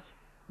coat on it.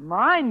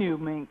 My new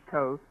mink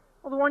coat?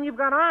 Well, the one you've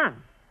got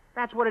on.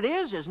 That's what it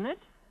is, isn't it?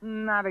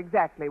 Not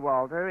exactly,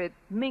 Walter. It's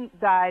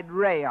mink-dyed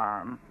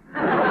rayon.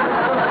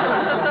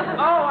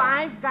 Oh,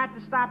 I've got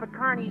to stop at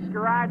Carney's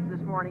garage this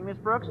morning, Miss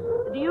Brooks.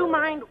 Do you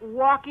mind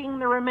walking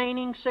the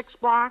remaining 6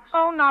 blocks?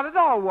 Oh, not at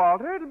all,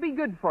 Walter. It'll be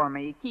good for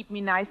me. Keep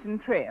me nice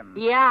and trim.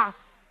 Yeah.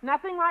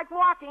 Nothing like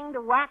walking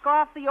to whack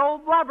off the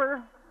old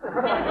blubber.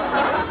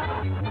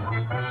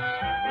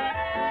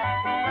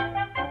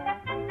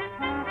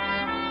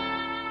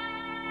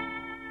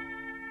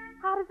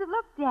 How does it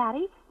look,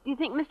 Daddy? Do you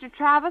think Mr.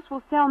 Travis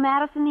will sell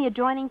Madison the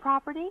adjoining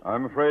property?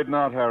 I'm afraid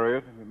not,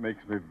 Harriet. It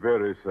makes me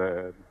very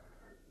sad.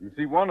 You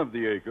see, one of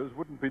the acres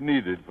wouldn't be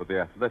needed for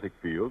the athletic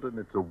field, and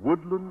it's a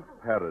woodland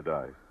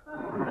paradise.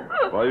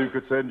 Why, you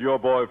could send your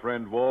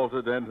boyfriend,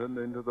 Walter Denton,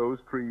 into those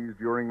trees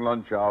during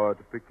lunch hour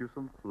to pick you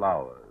some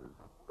flowers.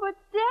 But,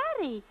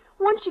 Daddy,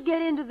 once you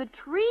get into the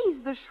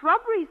trees, the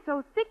shrubbery's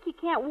so thick you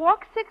can't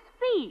walk 6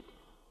 feet.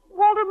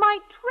 Walter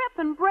might trip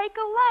and break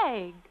a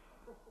leg.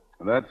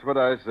 That's what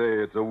I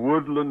say. It's a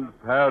woodland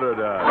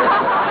paradise.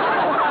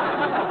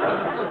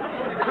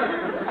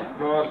 Of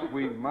course,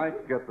 we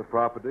might get the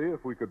property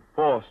if we could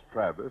force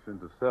Travis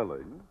into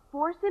selling.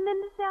 Force him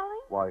into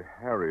selling? Why,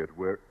 Harriet,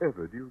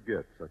 wherever do you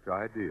get such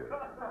ideas?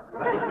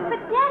 But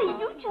Daddy,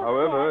 you just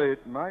However, said...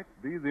 it might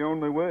be the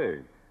only way.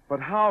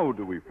 But how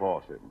do we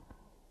force him?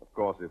 Of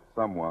course, if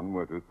someone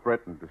were to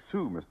threaten to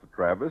sue Mr.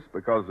 Travis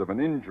because of an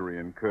injury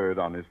incurred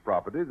on his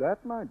property,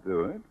 that might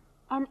do it.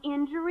 An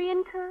injury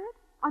incurred?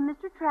 On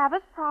Mr.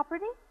 Travis'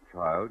 property?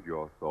 Child,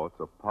 your thoughts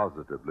are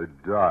positively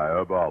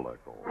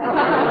diabolical.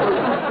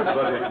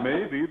 But it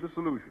may be the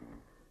solution.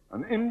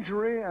 An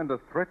injury and a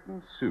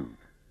threatened suit.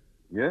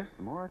 Yes,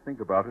 the more I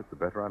think about it, the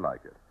better I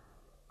like it.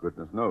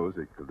 Goodness knows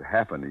it could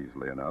happen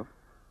easily enough.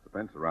 The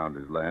fence around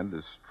his land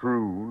is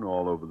strewn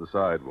all over the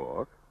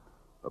sidewalk.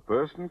 A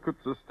person could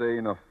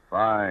sustain a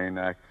fine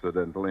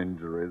accidental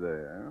injury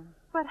there.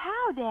 But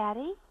how,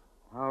 Daddy?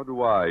 How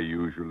do I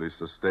usually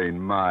sustain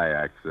my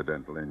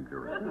accidental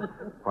injury?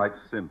 Quite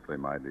simply,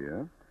 my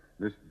dear.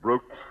 Miss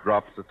Brooks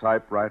drops a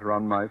typewriter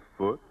on my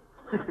foot.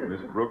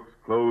 Miss Brooks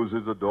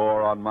closes a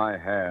door on my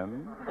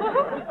hand.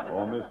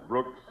 Or Miss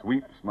Brooks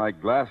sweeps my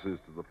glasses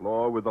to the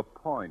floor with a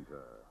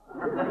pointer.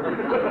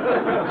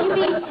 You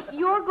mean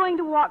you're going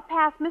to walk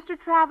past Mr.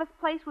 Travis'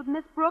 place with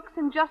Miss Brooks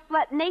and just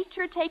let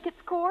nature take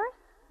its course?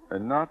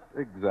 Not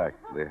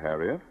exactly,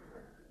 Harriet.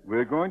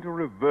 We're going to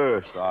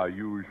reverse our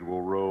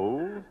usual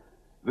roles.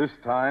 This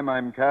time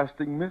I'm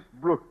casting Miss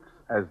Brooks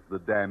as the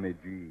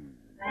damagee.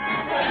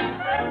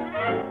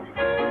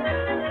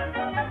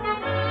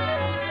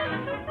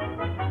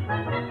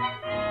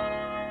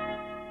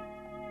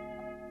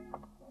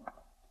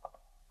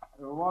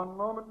 One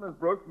moment, Miss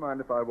Brooks. Mind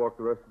if I walk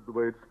the rest of the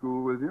way to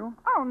school with you?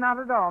 Oh, not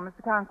at all,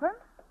 Mr. Conklin.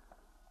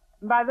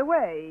 By the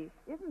way,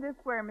 isn't this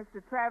where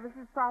Mr.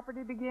 Travis's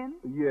property begins?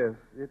 Yes,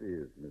 it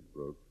is, Miss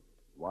Brooks.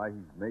 Why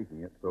he's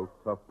making it so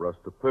tough for us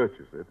to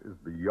purchase it is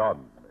beyond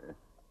me.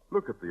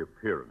 Look at the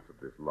appearance of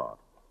this lot.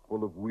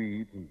 Full of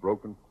weeds and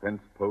broken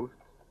fence posts.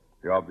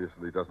 He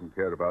obviously doesn't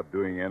care about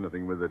doing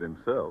anything with it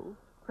himself.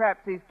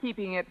 Perhaps he's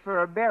keeping it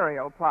for a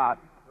burial plot.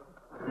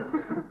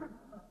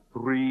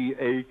 3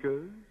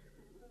 acres?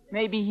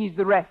 Maybe he's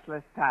the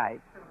restless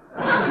type.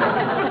 He's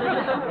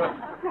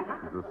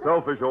a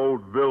selfish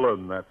old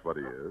villain, that's what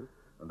he is.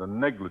 And a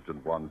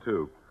negligent one,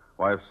 too.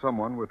 Why, if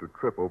someone were to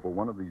trip over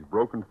one of these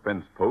broken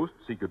fence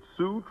posts, he could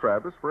sue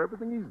Travis for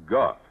everything he's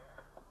got.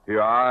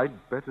 Here, I'd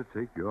better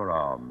take your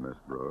arm, Miss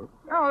Brooks.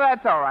 Oh,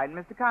 that's all right,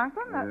 Mr.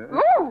 Conklin. Yes.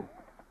 Ooh!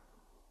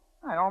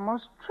 I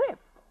almost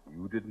tripped.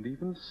 You didn't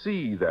even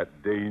see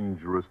that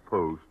dangerous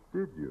post,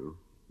 did you?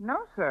 No,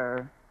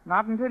 sir.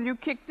 Not until you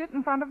kicked it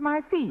in front of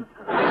my feet.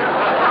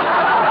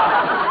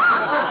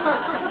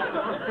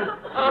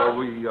 Well,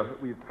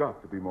 we've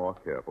got to be more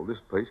careful. This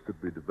place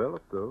could be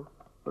developed, though.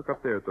 Look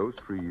up there at those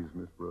trees,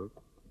 Miss Brooks.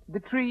 The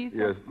trees?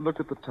 Yes, look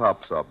at the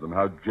tops of them,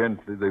 how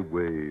gently they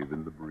wave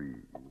in the breeze.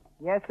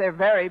 Yes, they're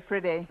very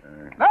pretty.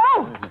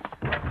 Oh!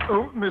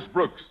 Oh, Miss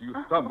Brooks, you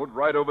stumbled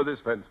right over this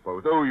fence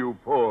post. Oh, you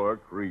poor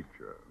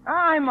creature.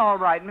 I'm all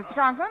right, Mr.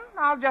 Conklin.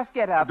 I'll just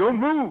get up. Don't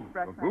move.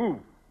 Don't move.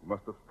 You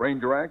must have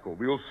sprained your ankle.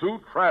 We'll sue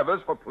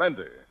Travis for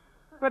plenty.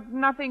 But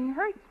nothing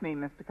hurts me,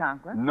 Mr.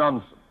 Conklin.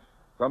 Nonsense.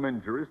 Some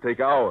injuries take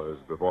hours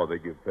before they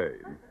give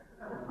pain.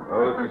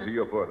 Oh, let me see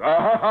your foot.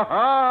 Ah, ha, ha,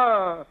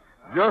 ha!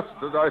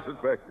 Just as I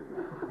suspected.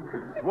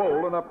 It's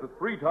swollen up to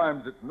 3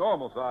 times its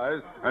normal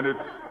size, and it's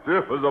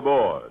stiff as a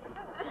board.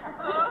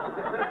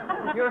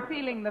 You're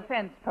feeling the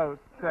fence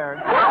post,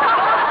 sir.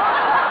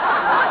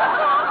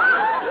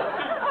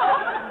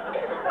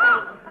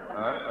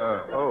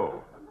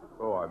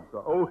 Oh, I'm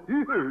sorry. Oh,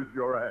 here's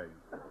your egg.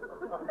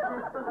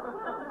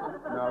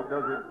 Now,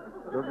 does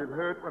it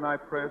hurt when I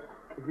press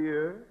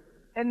here?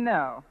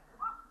 No.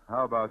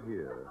 How about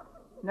here?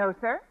 No,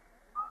 sir?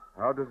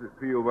 How does it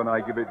feel when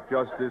I give it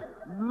just this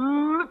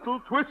little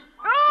twist?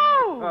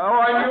 Oh! Oh,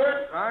 I knew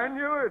it. I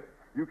knew it.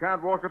 You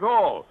can't walk at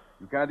all.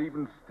 You can't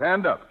even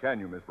stand up, can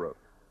you, Miss Brooks?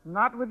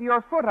 Not with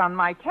your foot on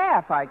my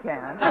calf, I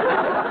can.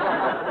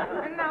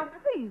 And now,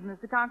 please,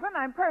 Mr. Conklin,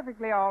 I'm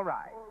perfectly all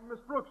right. Oh, Miss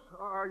Brooks,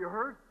 are you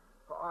hurt?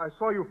 I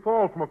saw you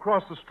fall from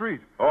across the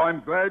street. Oh,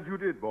 I'm glad you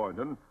did,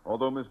 Boynton.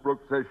 Although Miss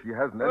Brooks says she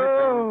hasn't anything.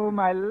 Oh,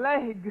 my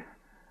leg.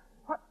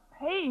 What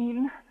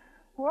pain.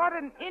 What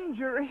an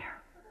injury.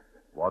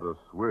 What a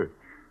switch.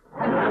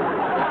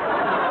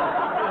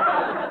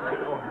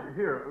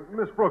 Here,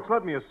 Miss Brooks,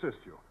 let me assist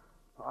you.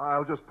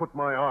 I'll just put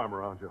my arm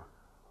around you.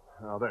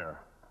 Now, there.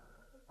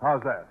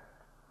 How's that?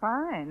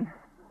 Fine.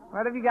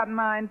 What have you got in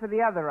mind for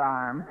the other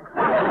arm?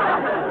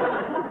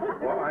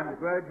 Well, I'm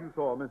glad you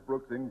saw Miss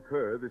Brooks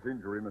incur this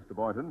injury, Mr.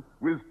 Boynton.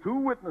 With 2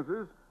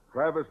 witnesses,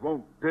 Travis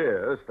won't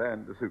dare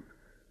stand the suit.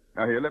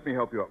 Now, here, let me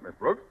help you up, Miss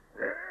Brooks.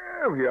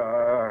 There we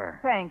are.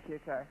 Thank you,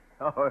 sir.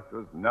 Oh, it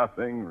was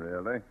nothing,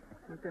 really.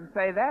 You can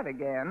say that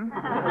again.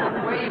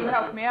 The way you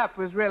helped me up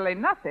was really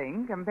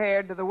nothing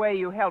compared to the way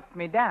you helped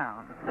me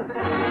down.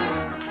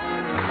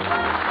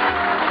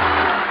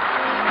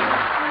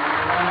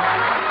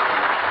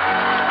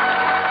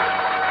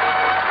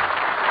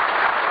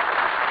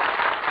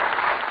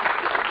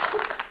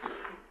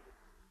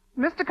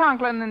 Mr.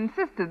 Conklin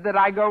insisted that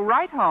I go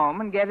right home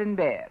and get in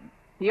bed.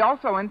 He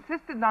also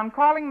insisted on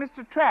calling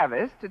Mr.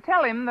 Travis to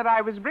tell him that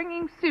I was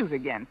bringing suit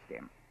against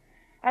him.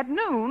 At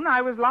noon,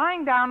 I was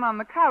lying down on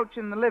the couch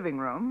in the living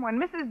room when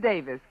Mrs.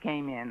 Davis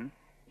came in.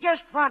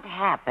 Just what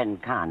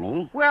happened,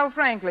 Connie? Well,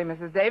 frankly,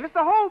 Mrs. Davis,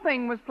 the whole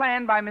thing was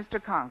planned by Mr.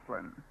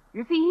 Conklin.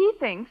 You see, he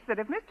thinks that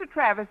if Mr.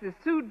 Travis is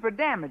sued for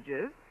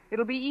damages,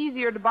 it'll be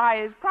easier to buy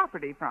his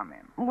property from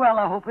him. Well,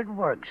 I hope it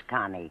works,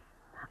 Connie.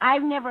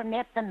 I've never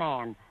met the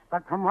man,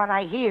 but from what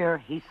I hear,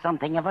 he's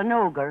something of an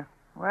ogre.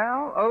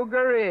 Well,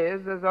 ogre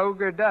is as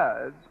ogre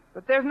does.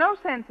 But there's no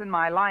sense in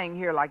my lying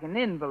here like an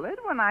invalid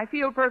when I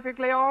feel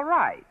perfectly all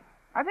right.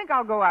 I think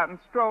I'll go out and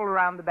stroll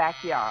around the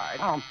backyard.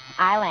 Oh,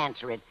 I'll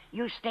answer it.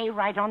 You stay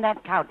right on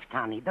that couch,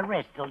 Connie. The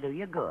rest will do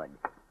you good.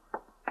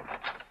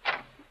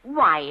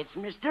 Why, it's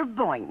Mr.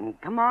 Boynton.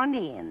 Come on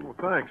in. Well,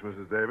 thanks,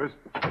 Mrs. Davis.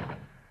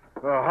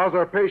 How's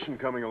our patient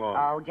coming along?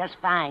 Oh, just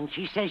fine.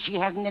 She says she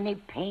hasn't any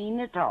pain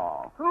at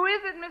all. Who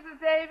is it, Mrs.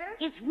 Davis?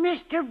 It's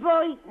Mr.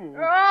 Boynton.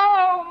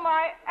 Oh,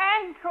 my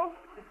ankle.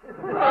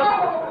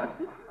 Oh.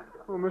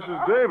 Oh,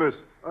 Mrs. Davis,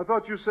 I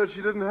thought you said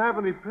she didn't have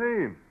any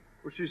pain.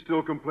 Was she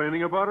still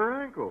complaining about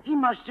her ankle? He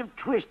must have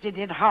twisted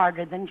it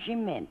harder than she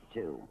meant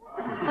to.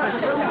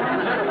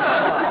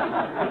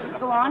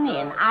 Go on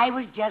in. I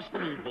was just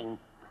leaving.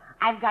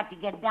 I've got to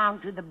get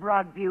down to the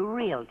Broadview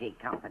Realty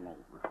Company.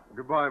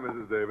 Goodbye,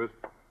 Mrs. Davis.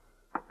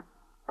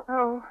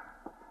 Oh,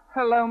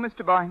 hello,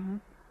 Mr.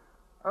 Boynton.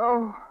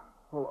 Oh.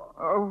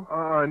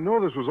 I know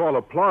this was all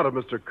a plot of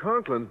Mr.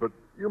 Conklin's, but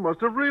you must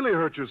have really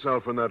hurt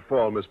yourself in that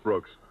fall, Miss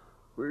Brooks.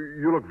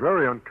 You look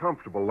very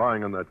uncomfortable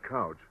lying on that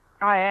couch.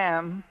 I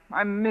am.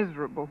 I'm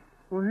miserable.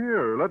 Well,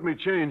 here, let me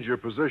change your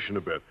position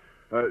a bit.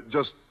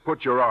 Just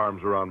put your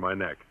arms around my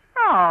neck.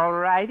 All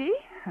righty.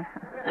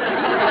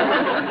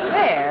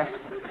 There.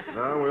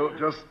 Now, we'll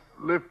just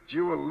lift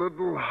you a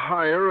little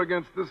higher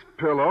against this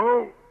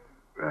pillow.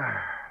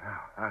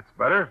 That's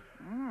better.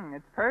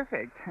 It's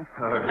perfect.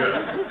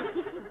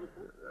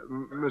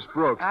 Miss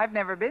Brooks. I've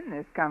never been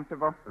this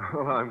comfortable.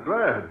 Well, I'm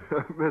glad.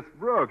 Miss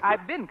Brooks.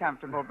 I've been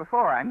comfortable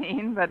before,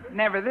 but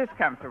never this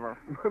comfortable.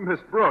 Miss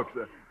Brooks.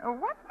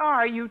 What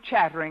are you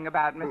chattering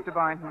about, Mr.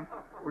 Boynton?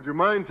 Would you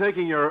mind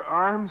taking your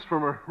arms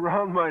from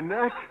around my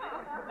neck?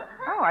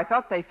 Oh, I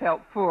thought they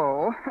felt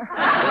full.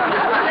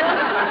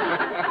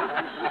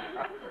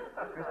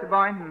 Mr.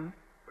 Boynton.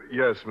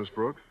 Yes, Miss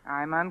Brooks.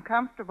 I'm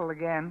uncomfortable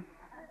again.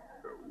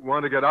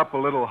 Want to get up a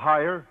little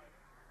higher?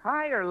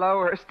 Higher,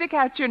 lower. Stick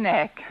out your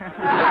neck.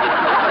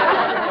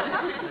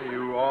 Are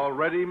you all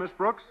ready, Miss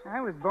Brooks? I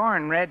was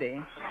born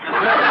ready.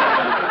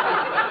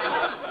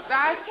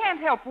 I can't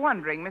help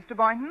wondering, Mr.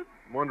 Boynton.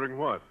 Wondering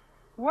what?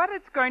 What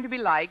it's going to be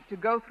like to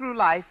go through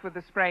life with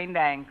a sprained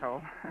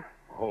ankle.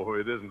 Oh,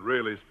 it isn't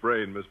really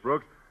sprained, Miss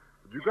Brooks.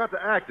 But you've got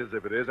to act as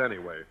if it is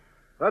anyway.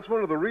 That's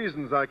one of the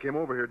reasons I came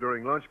over here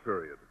during lunch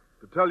period.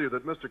 To tell you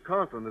that Mr.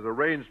 Conklin has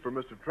arranged for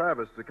Mr.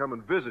 Travis to come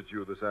and visit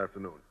you this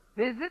afternoon.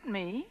 Visit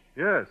me?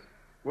 Yes.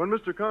 When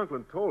Mr.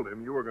 Conklin told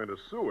him you were going to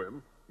sue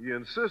him, he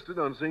insisted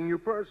on seeing you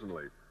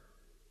personally.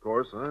 Of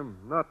course, I'm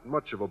not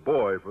much of a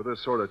boy for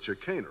this sort of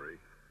chicanery.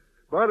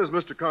 But as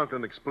Mr.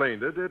 Conklin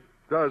explained it, it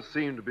does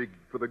seem to be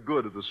for the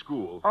good of the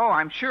school. Oh,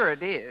 I'm sure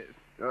it is.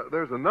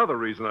 There's another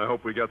reason I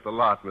hope we get the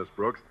lot, Miss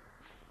Brooks.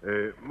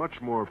 A much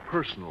more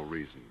personal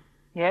reason.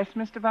 Yes,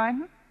 Mr.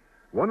 Boynton?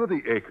 One of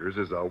the acres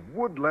is a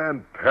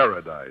woodland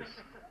paradise.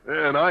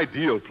 An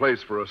ideal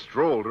place for a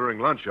stroll during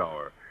lunch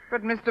hour.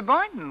 But, Mr.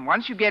 Boynton,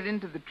 once you get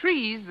into the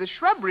trees, the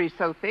shrubbery's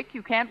so thick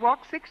you can't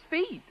walk 6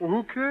 feet. Well,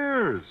 who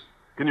cares?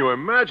 Can you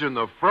imagine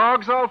the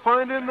frogs I'll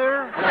find in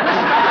there?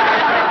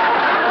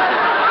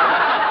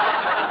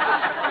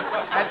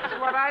 That's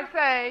what I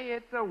say.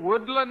 It's a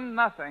woodland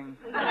nothing.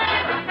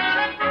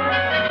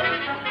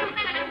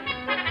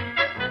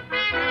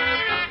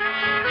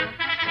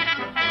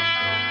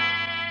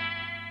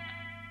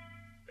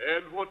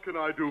 And what can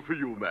I do for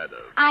you, madam?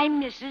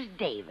 I'm Mrs.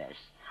 Davis.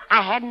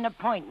 I had an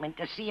appointment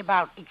to see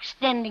about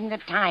extending the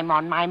time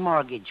on my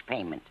mortgage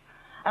payment.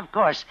 Of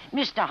course,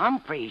 Mr.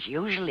 Humphreys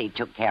usually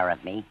took care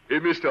of me.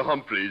 Mr.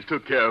 Humphreys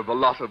took care of a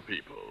lot of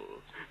people.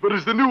 But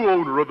as the new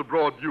owner of the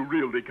Broadview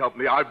Realty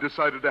Company, I've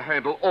decided to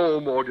handle all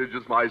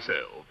mortgages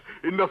myself.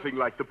 Nothing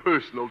like the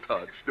personal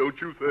touch, don't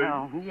you think?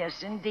 Oh,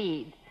 yes,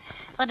 indeed.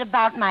 But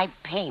about my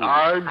payment...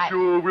 I'm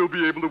sure we'll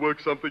be able to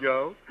work something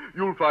out.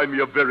 You'll find me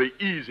a very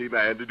easy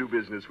man to do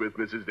business with,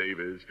 Mrs.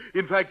 Davis.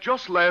 In fact,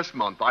 just last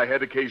month, I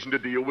had occasion to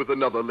deal with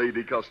another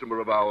lady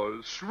customer of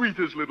ours.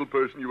 Sweetest little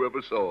person you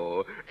ever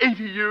saw.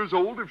 80 years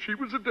old if she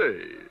was a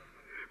day.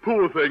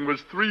 Poor thing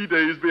was 3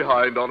 days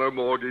behind on her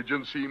mortgage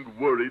and seemed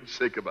worried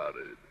sick about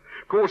it.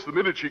 Of course, the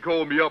minute she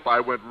called me up, I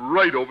went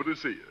right over to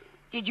see her.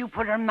 Did you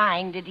put her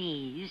mind at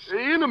ease?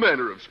 In a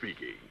manner of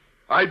speaking.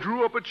 I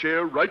drew up a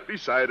chair right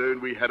beside her,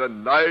 and we had a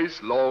nice,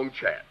 long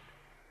chat.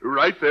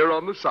 Right there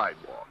on the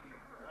sidewalk.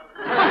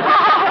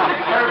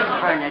 Her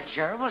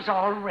furniture was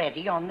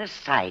already on the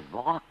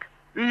sidewalk.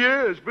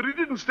 Yes, but it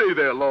didn't stay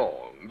there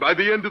long. By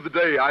the end of the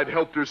day, I'd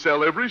helped her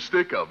sell every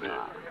stick of it.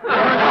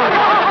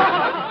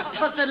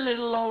 But the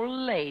little old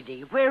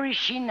lady, where is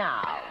she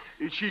now?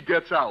 She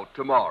gets out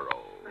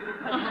tomorrow.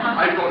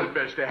 I thought it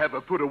best to have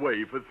her put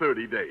away for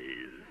 30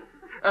 days.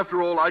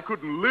 After all, I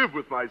couldn't live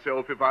with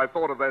myself if I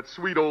thought of that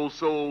sweet old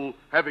soul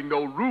having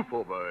no roof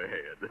over her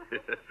head.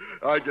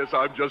 I guess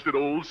I'm just an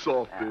old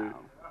softy. Oh.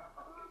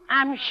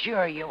 I'm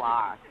sure you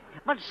are.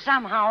 But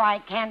somehow I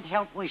can't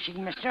help wishing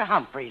Mr.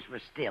 Humphreys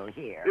was still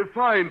here. A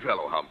fine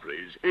fellow,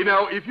 Humphreys.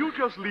 Now, if you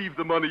just leave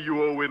the money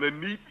you owe in a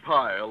neat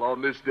pile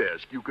on this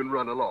desk, you can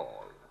run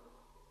along.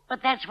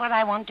 But that's what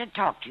I want to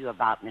talk to you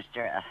about,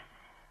 Mr.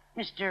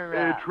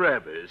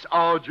 Travis.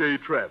 R.J.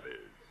 Travis.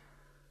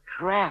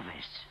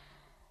 Travis.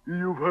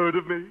 You've heard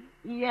of me?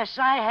 Yes,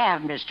 I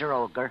have, Mr.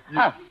 Ogre.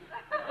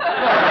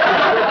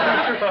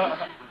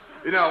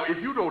 Now, if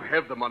you don't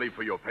have the money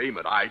for your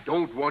payment, I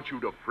don't want you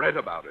to fret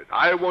about it.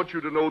 I want you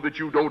to know that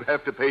you don't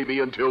have to pay me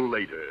until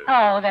later.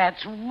 Oh,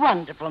 that's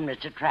wonderful,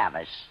 Mr.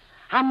 Travis.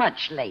 How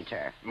much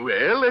later?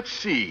 Well, let's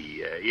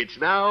see. It's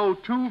now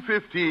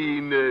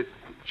 2:15.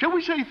 Shall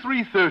we say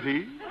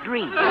 3:30?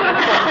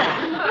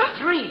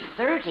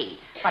 3:30.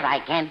 But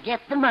I can't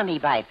get the money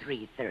by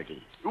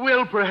 3:30.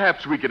 Well,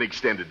 perhaps we can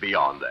extend it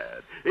beyond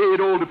that. It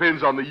all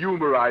depends on the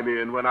humor I'm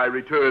in when I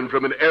return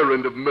from an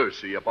errand of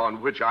mercy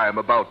upon which I am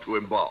about to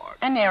embark.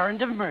 An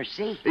errand of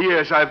mercy?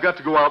 Yes, I've got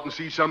to go out and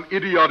see some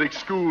idiotic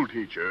school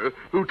teacher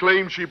who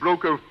claims she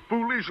broke her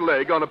foolish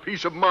leg on a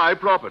piece of my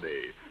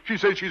property. She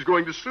says she's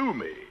going to sue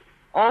me.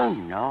 Oh,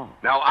 no.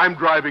 Now, I'm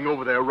driving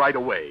over there right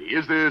away.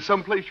 Is there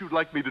some place you'd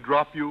like me to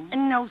drop you?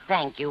 No,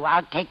 thank you.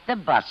 I'll take the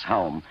bus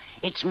home.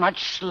 It's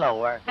much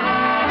slower.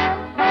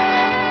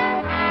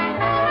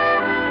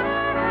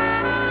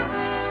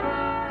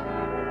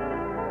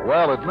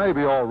 Well, it may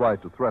be all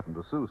right to threaten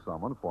to sue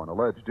someone for an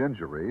alleged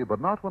injury, but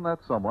not when that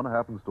someone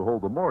happens to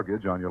hold the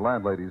mortgage on your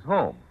landlady's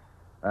home,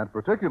 and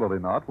particularly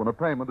not when a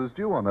payment is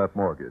due on that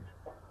mortgage.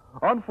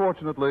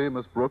 Unfortunately,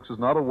 Miss Brooks is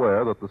not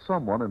aware that the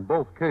someone in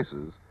both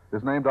cases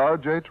is named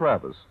R.J.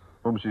 Travis,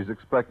 whom she's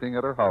expecting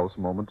at her house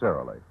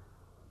momentarily.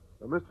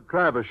 Mr.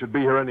 Travis should be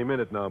here any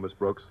minute now, Miss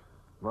Brooks.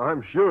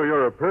 I'm sure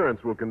your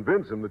appearance will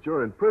convince him that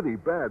you're in pretty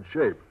bad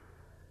shape.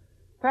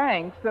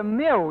 Thanks a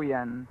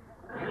million.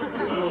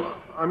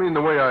 I mean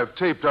the way I've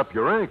taped up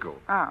your ankle.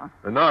 Oh.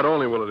 And not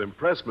only will it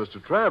impress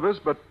Mr. Travis,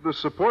 but the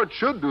support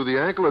should do the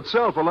ankle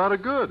itself a lot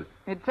of good.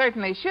 It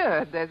certainly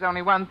should. There's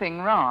only one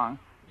thing wrong.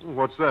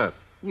 What's that?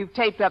 You've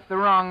taped up the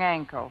wrong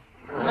ankle.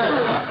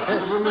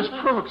 Well, Miss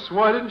Brooks,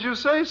 why didn't you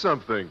say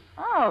something?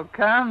 Oh,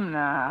 come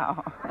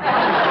now.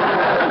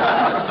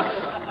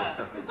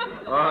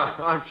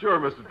 I'm sure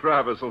Mr.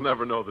 Travis will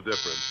never know the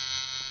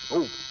difference.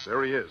 Oh,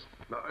 there he is.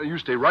 Now, you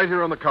stay right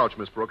here on the couch,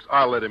 Miss Brooks.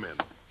 I'll let him in.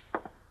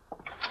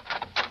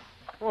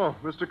 Oh,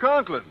 Mr.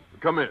 Conklin,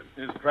 come in.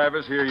 Is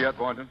Travis here yet,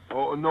 Boynton?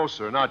 Oh, no,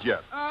 sir, not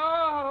yet.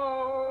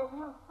 Oh.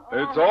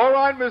 It's all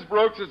right, Miss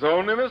Brooks. It's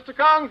only Mr.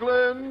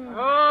 Conklin.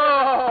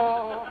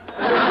 Oh.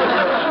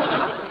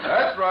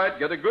 That's right.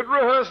 Get a good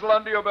rehearsal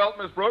under your belt,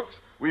 Miss Brooks.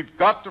 We've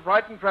got to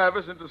frighten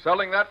Travis into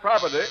selling that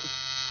property.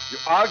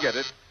 I'll get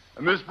it.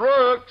 Miss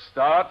Brooks,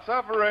 start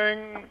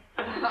suffering.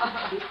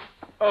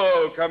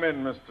 Oh, come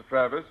in, Mr.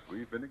 Travis.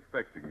 We've been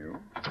expecting you.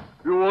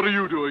 What are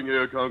you doing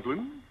here,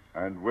 Conklin?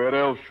 And where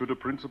else should a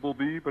principal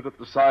be but at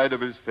the side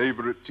of his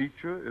favorite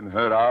teacher in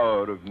her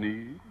hour of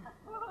need?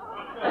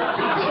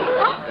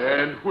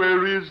 And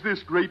where is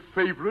this great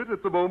favorite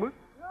at the moment?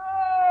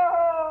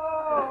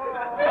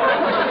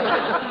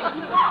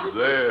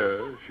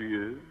 There she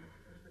is.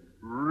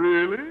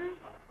 Really?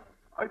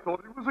 I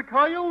thought it was a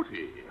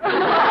coyote.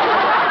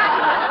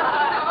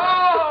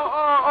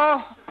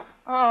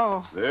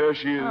 Oh. There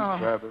she is,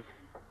 Travis.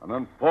 An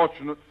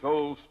unfortunate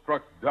soul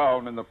struck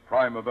down in the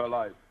prime of her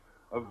life.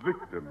 A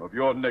victim of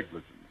your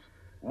negligence.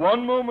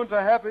 One moment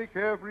a happy,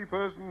 carefree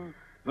person,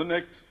 the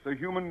next a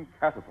human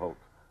catapult,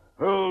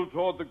 hurled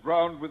toward the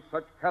ground with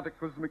such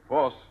cataclysmic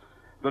force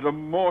that a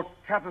more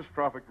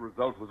catastrophic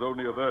result was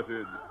only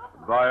averted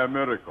by a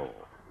miracle.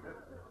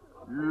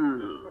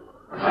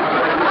 I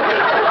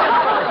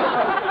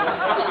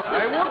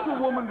want the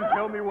woman to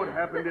tell me what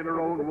happened in her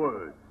own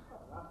words.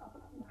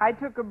 I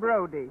took a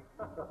Brody.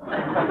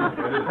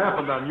 It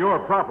happened on your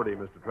property,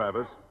 Mr.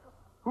 Travis.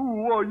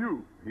 Who are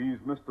you? He's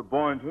Mr.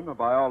 Boynton, a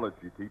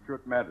biology teacher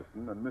at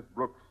Madison, and Miss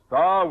Brooks'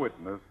 star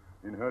witness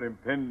in her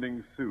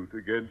impending suit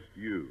against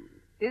you.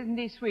 Isn't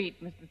he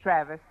sweet, Mr.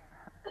 Travis?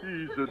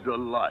 He's a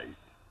delight.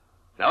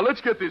 Now,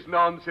 let's get this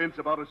nonsense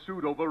about a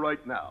suit over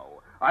right now.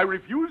 I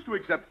refuse to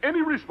accept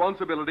any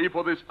responsibility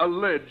for this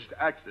alleged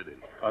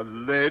accident.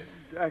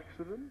 Alleged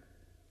accident?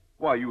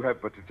 Why, you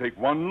have but to take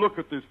one look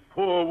at this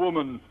poor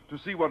woman to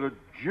see what a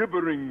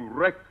gibbering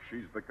wreck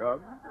she's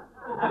become.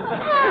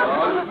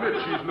 I'll admit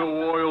she's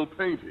no oil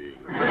painting.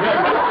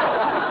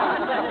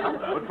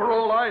 But for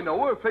all I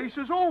know, her face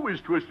is always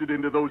twisted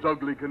into those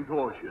ugly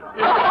contortions.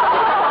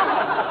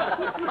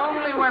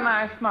 Only when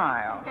I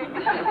smile.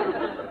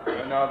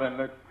 Now then,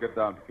 let's get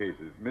down to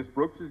cases. Miss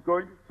Brooks is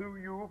going to sue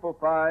you for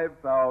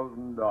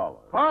 $5,000.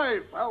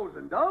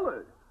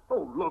 $5,000?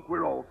 Oh, look,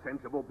 we're all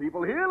sensible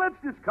people here. Let's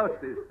discuss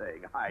this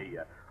thing.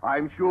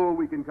 I'm sure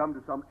we can come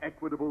to some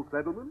equitable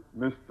settlement.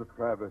 Mr.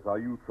 Travis, are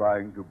you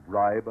trying to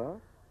bribe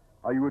us?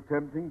 Are you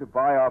attempting to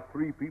buy our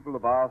three people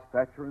of our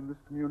stature in this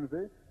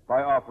community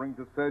by offering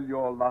to sell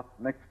your lot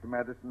next to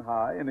Madison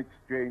High in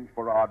exchange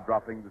for our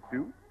dropping the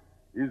suit?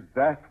 Is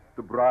that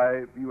the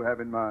bribe you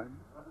have in mind?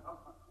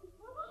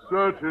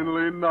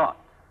 Certainly not.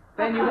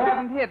 Then you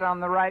haven't hit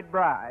on the right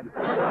bribe.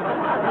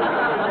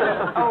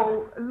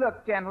 Oh,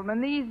 look,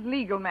 gentlemen, these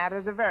legal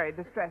matters are very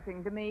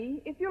distressing to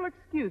me. If you'll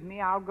excuse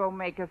me, I'll go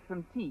make us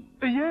some tea.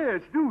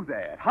 Yes, do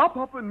that. Hop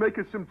up and make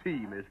us some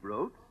tea, Miss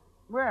Brooks.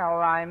 Well,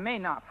 I may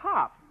not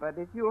hop, but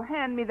if you'll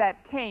hand me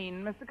that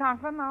cane, Mr.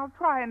 Conklin, I'll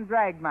try and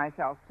drag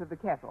myself to the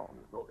kettle.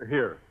 Oh,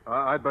 here,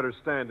 I'd better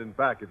stand in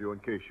back of you in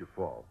case you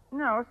fall.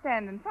 No,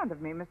 stand in front of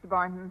me, Mr.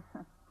 Boynton.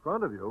 In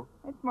front of you?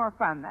 It's more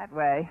fun that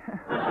way.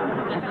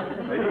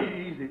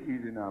 Hey,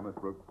 easy now, Miss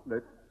Brooks.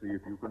 Let's see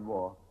if you can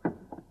walk.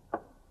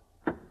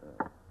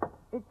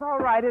 It's all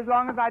right as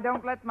long as I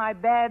don't let my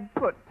bad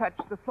foot touch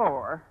the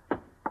floor.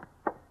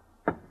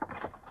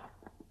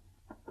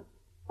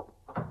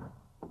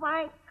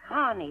 Why,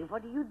 Connie,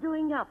 what are you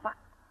doing up?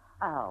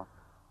 Oh,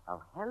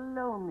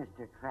 hello,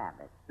 Mr.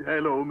 Travis.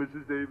 Hello,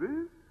 Mrs.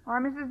 Davis. Why,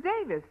 Mrs.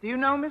 Davis, do you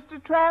know Mr.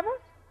 Travis?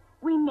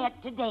 We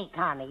met today,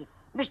 Connie.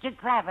 Mr.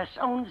 Travis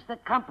owns the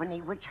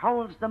company which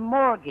holds the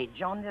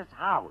mortgage on this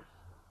house.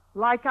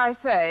 Like I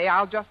say,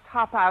 I'll just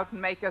hop out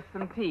and make us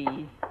some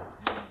tea.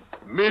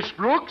 Miss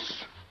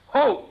Brooks,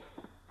 halt.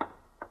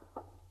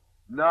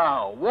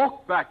 Now,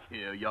 walk back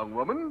here, young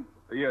woman.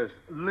 Yes,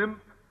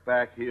 limp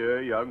back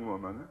here, young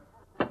woman.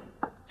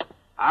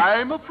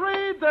 I'm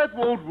afraid that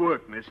won't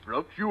work, Miss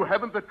Brooks. You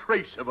haven't the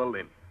trace of a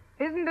limp.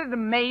 Isn't it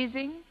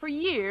amazing? For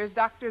years,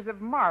 doctors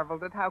have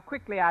marveled at how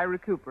quickly I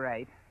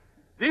recuperate.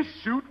 This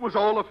suit was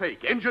all a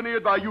fake,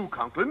 engineered by you,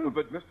 Conklin.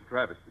 But, Mr.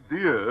 Travis,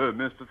 dear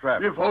Mr.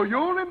 Travis. For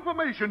your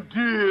information,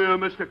 dear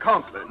Mr.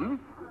 Conklin,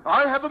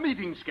 I have a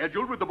meeting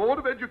scheduled with the Board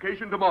of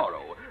Education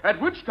tomorrow, at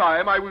which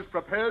time I was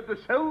prepared to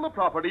sell the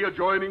property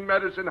adjoining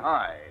Madison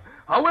High.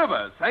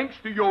 However, thanks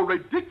to your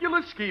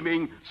ridiculous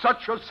scheming,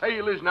 such a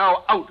sale is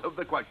now out of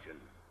the question.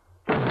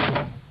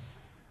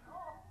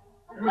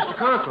 Mr.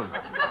 Conklin,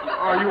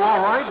 are you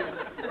all right?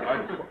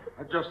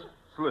 I just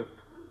slipped.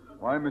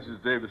 Why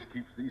Mrs. Davis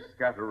keeps these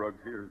scatter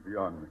rugs here is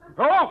beyond me.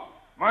 Oh,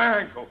 my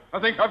ankle. I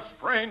think I've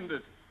sprained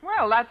it.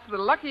 Well, that's the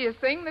luckiest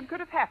thing that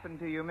could have happened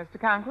to you, Mr.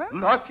 Conklin.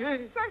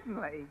 Lucky?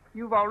 Certainly.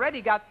 You've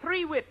already got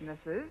 3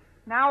 witnesses.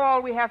 Now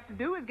all we have to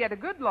do is get a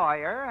good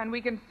lawyer, and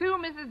we can sue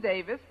Mrs.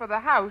 Davis for the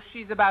house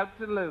she's about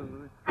to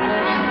lose.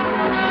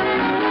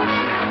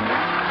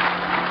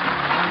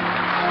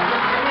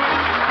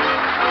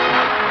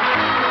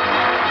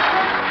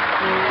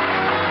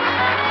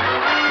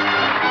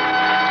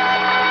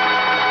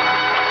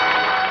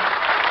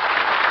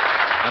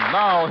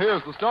 Now,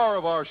 here's the star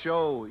of our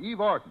show, Eve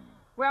Arden.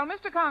 Well,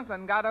 Mr.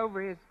 Conklin got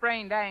over his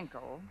sprained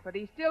ankle, but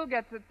he still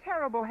gets a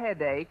terrible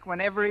headache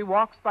whenever he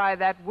walks by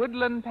that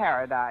woodland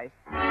paradise.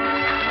 Armis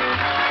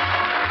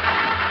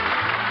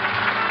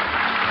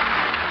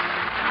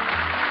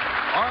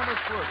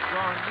Brooks,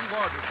 starring Eve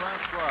Arden,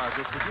 transcribed,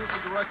 is produced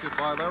and directed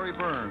by Larry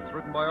Burns,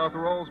 written by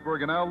Arthur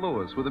Olsberg and Al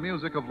Lewis, with the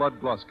music of Lud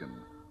Gluskin.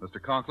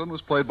 Mr. Conklin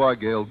was played by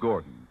Gail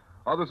Gordon.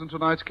 Others in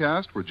tonight's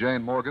cast were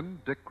Jane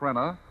Morgan, Dick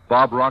Crenna,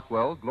 Bob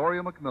Rockwell,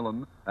 Gloria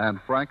McMillan, and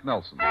Frank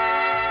Nelson.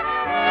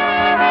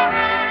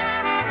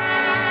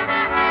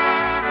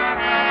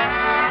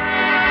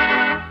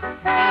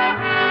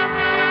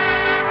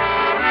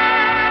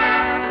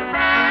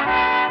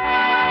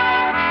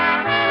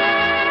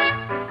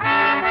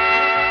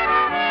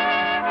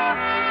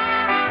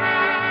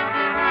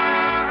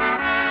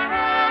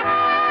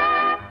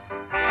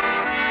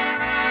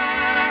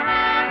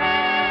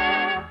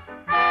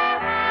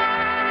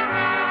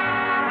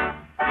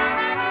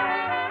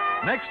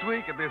 Next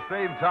week at this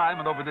same time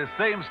and over this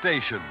same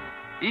station,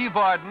 Eve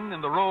Arden, in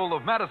the role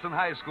of Madison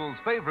High School's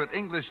favorite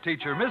English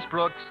teacher, Miss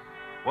Brooks,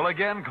 will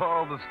again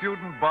call the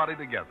student body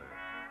together.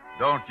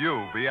 Don't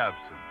you be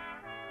absent.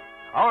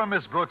 Our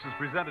Miss Brooks is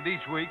presented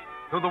each week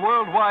through the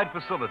worldwide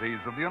facilities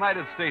of the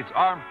United States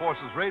Armed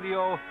Forces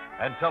Radio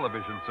and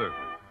Television Service.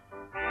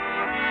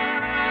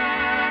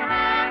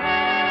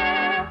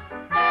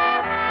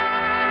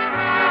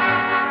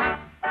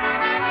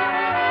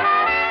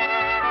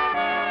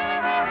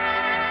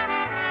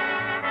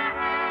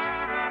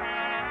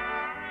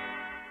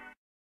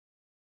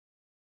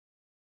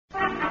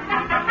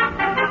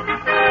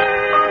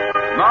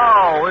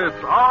 Now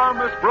it's Our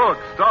Miss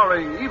Brooks,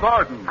 starring Eve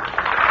Arden.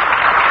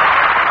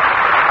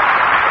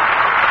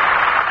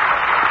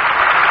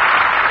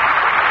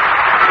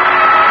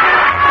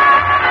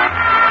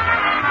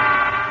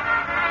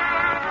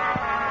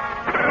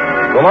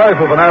 The life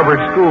of an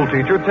average school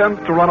teacher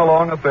tends to run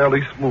along a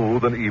fairly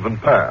smooth and even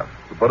path.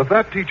 But if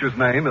that teacher's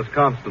name is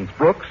Constance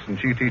Brooks and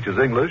she teaches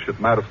English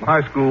at Madison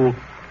High School,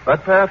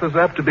 that path is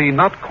apt to be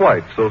not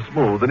quite so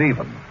smooth and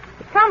even.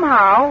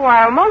 Somehow,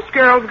 while most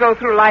girls go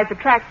through life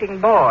attracting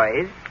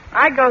boys,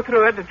 I go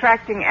through it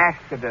attracting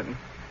accidents.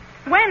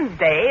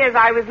 Wednesday, as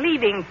I was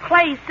leaving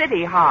Clay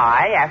City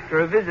High after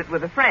a visit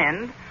with a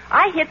friend,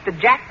 I hit the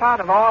jackpot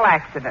of all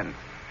accidents.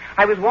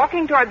 I was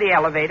walking toward the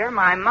elevator,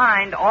 my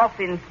mind off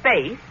in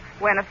space,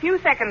 when a few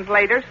seconds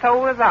later, so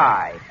was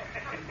I.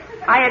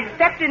 I had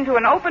stepped into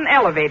an open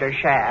elevator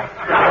shaft.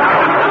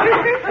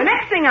 The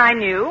next thing I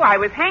knew, I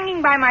was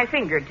hanging by my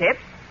fingertips.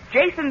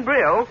 Jason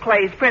Brill,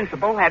 Clay's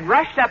principal, had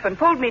rushed up and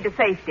pulled me to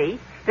safety.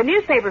 The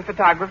newspaper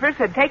photographers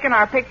had taken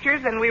our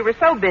pictures, and we were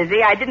so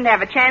busy I didn't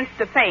have a chance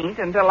to faint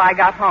until I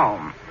got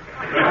home.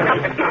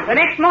 The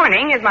next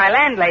morning, as my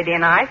landlady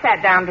and I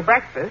sat down to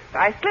breakfast,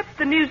 I slipped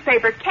the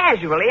newspaper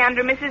casually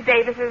under Mrs.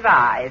 Davis's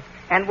eyes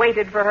and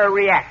waited for her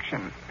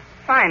reaction.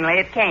 Finally,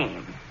 it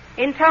came.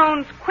 In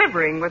tones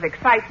quivering with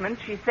excitement,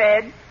 she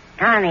said,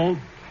 Connie,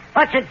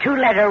 what's a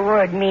two-letter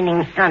word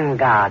meaning sun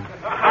god?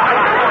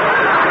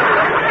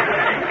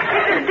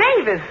 Mrs.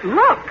 Davis,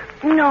 look.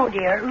 No,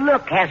 dear.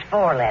 Look has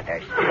 4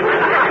 letters.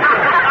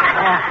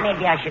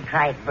 Maybe I should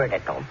try it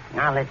vertical.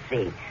 Now, let's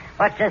see.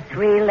 What's a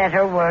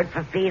 3-letter word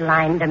for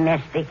feline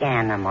domestic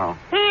animal?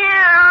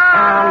 Meow.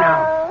 Oh,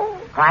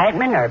 no. Quiet,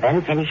 Minerva,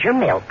 and finish your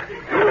milk.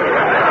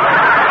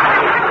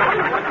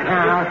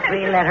 Now,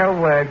 3-letter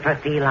word for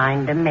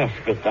feline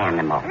domestic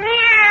animal.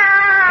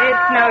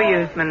 It's no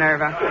use,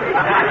 Minerva.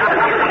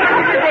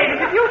 Mrs.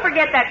 Davis, if you'll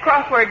forget that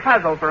crossword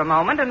puzzle for a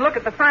moment and look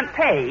at the front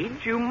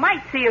page, you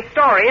might see a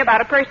story about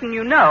a person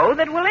you know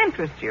that will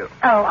interest you.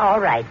 Oh,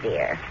 all right,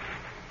 dear.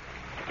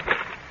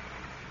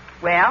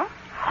 Well?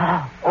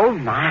 Oh,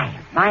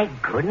 my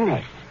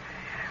goodness.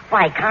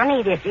 Why,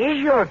 Connie, this is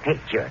your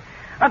picture.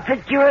 A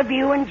picture of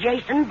you and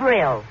Jason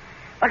Brill.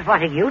 But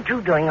what are you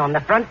two doing on the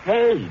front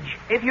page?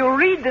 If you'll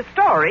read the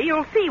story,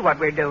 you'll see what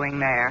we're doing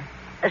there.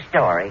 A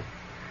story?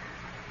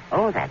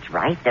 Oh, that's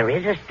right. There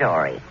is a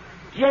story.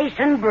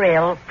 Jason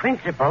Brill,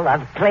 principal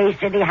of Clay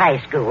City High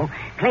School,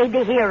 played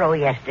the hero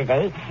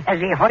yesterday as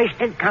he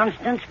hoisted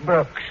Constance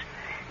Brooks,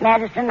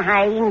 Madison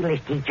High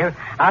English teacher,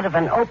 out of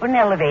an open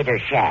elevator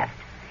shaft.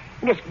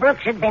 Miss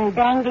Brooks had been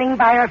dangling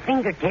by her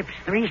fingertips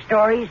 3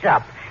 stories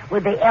up,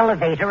 with the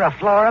elevator a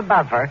floor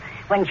above her,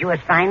 when she was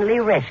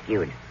finally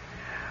rescued.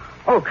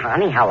 Oh,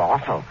 Connie, how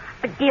awful.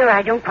 But, dear,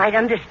 I don't quite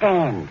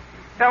understand.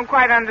 Don't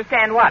quite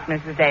understand what,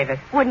 Mrs. Davis?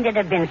 Wouldn't it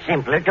have been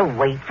simpler to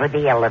wait for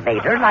the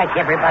elevator like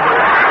everybody else?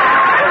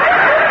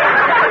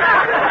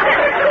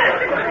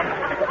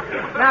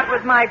 Not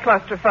with my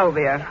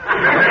claustrophobia.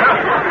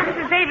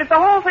 Mrs. Davis, the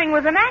whole thing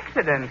was an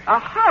accident. A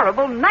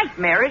horrible,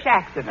 nightmarish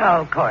accident.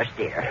 Oh, of course,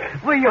 dear.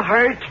 Were you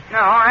hurt? No,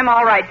 I'm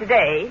all right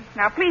today.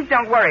 Now, please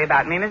don't worry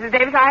about me, Mrs.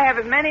 Davis. I have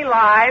as many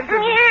lives as...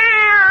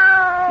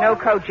 No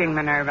coaching,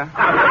 Minerva.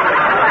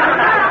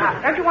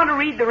 Don't you want to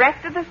read the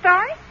rest of the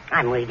story?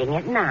 I'm reading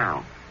it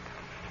now.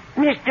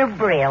 Mr.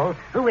 Brill,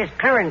 who is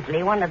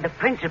currently one of the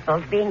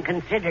principals being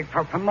considered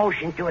for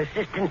promotion to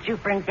assistant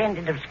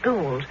superintendent of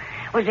schools,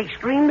 was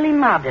extremely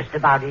modest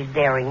about his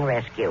daring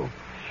rescue.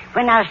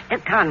 When asked to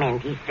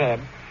comment, he said,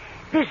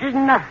 "This is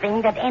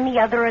nothing that any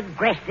other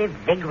aggressive,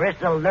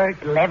 vigorous,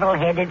 alert,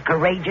 level-headed,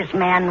 courageous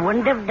man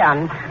wouldn't have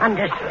done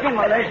under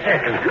similar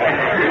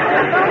circumstances."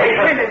 If he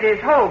printed his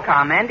whole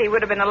comment, he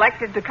would have been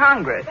elected to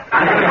Congress.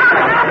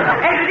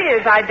 As it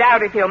is, I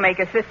doubt if he'll make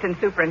assistant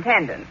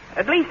superintendent.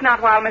 At least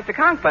not while Mr.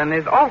 Conklin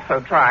is also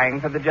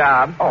trying for the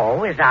job.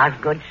 Oh, is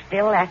Osgood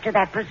still after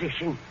that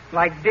position?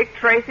 Like Dick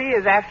Tracy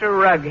is after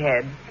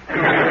Rughead.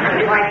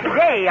 Like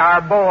today,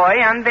 our boy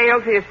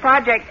unveils his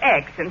Project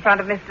X in front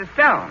of Mr.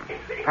 Stone.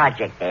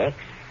 Project X?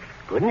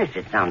 Goodness,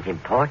 it sounds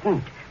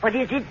important. What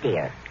is it,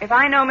 dear? If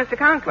I know Mr.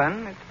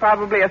 Conklin, it's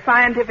probably a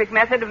scientific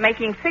method of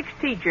making 6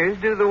 teachers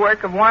do the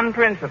work of 1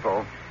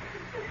 principal.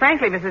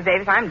 Frankly, Mrs.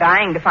 Davis, I'm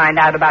dying to find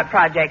out about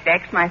Project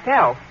X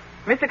myself.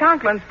 Mr.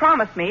 Conklin's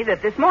promised me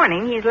that this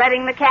morning he's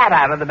letting the cat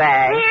out of the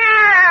bag.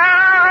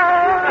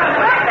 Meow!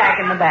 Back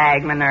in the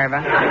bag,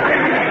 Minerva.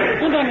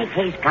 In any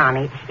case,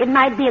 Connie, it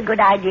might be a good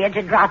idea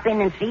to drop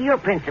in and see your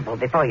principal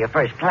before your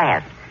first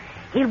class.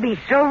 He'll be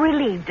so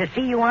relieved to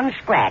see you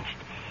unscratched.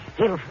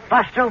 He'll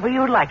fuss over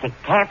you like a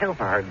cat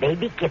over her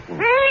baby kitten.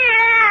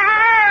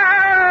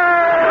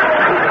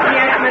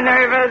 Yes,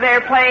 Minerva,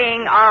 they're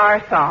playing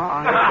our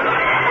song.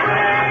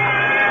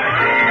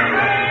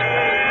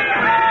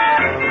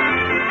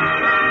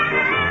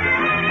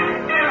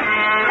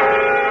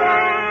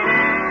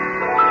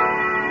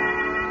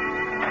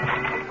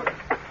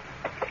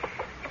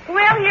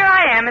 Well, here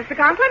I am, Mr.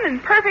 Conklin, in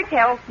perfect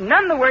health,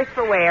 none the worse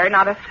for wear,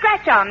 not a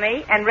scratch on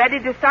me, and ready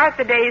to start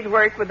the day's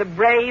work with a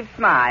brave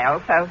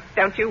smile. So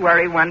don't you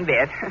worry one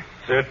bit.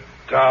 Sit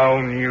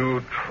down,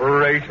 you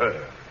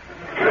traitor.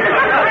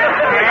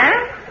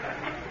 Huh?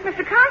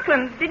 Mr.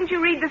 Conklin, didn't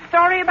you read the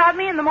story about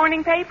me in the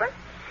morning paper?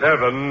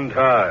 7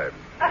 times.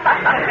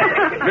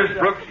 Miss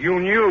Brooks, you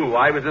knew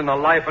I was in a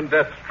life and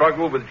death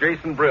struggle with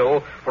Jason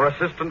Brill for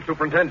assistant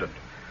superintendent.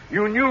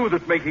 You knew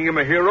that making him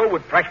a hero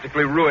would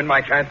practically ruin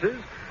my chances.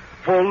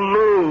 For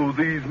lo,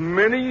 these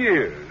many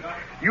years,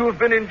 you have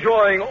been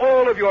enjoying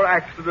all of your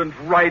accidents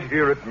right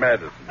here at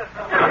Madison.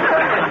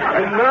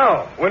 And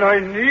now, when I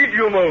need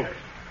you most,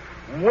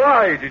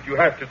 why did you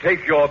have to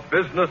take your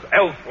business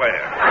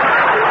elsewhere?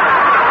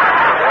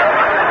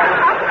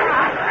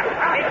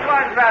 It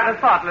was rather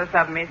thoughtless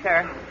of me,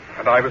 sir.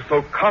 And I was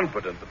so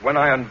confident that when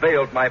I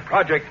unveiled my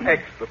Project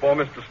X before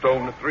Mr.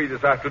 Stone at 3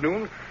 this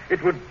afternoon,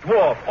 it would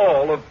dwarf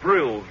all of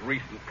Brill's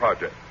recent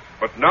projects.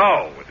 But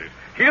now, with his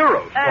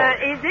hero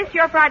story... Is this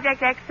your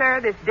Project X,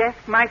 sir? This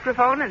desk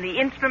microphone and the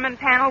instrument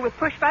panel with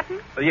push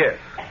buttons? Yes,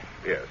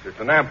 it's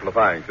an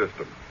amplifying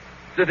system.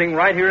 Sitting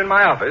right here in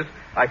my office,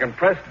 I can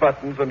press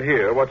buttons and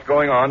hear what's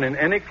going on in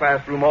any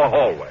classroom or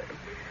hallway.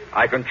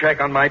 I can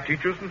check on my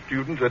teachers and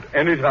students at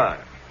any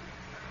time.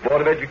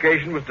 Board of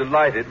Education was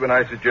delighted when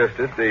I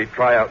suggested they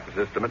try out the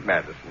system at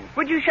Madison.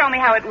 Would you show me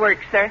how it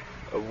works, sir?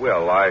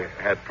 Well, I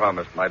had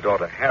promised my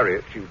daughter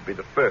Harriet she would be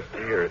the first to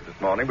hear it this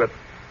morning, but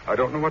I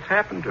don't know what's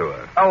happened to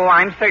her. Oh,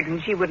 I'm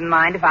certain she wouldn't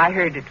mind if I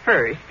heard it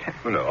first.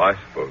 No, I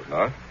suppose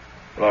not.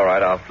 Well, all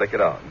right, I'll flick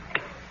it on.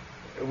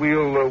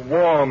 We'll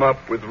warm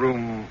up with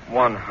room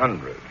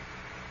 100,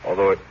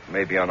 although it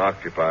may be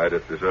unoccupied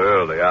at this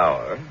early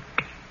hour.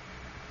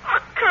 Oh,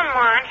 come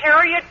on,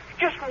 Harriet.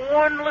 Just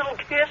one little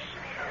kiss.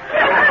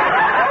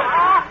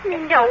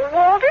 No,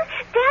 Walter.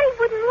 Daddy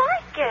wouldn't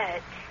like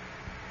it.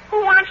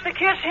 Who wants to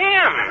kiss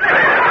him?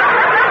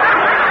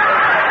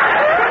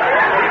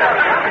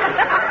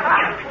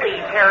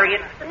 Please,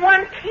 Harriet.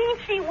 One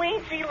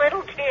teensy-weensy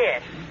little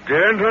kiss.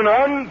 Denton,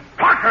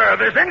 unpack her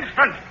this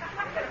instant.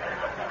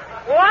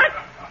 What?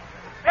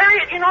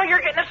 Harriet, you know you're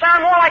getting to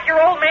sound more like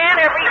your old man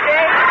every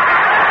day.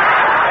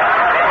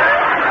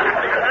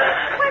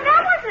 Well,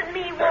 that wasn't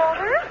me,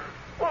 Walter.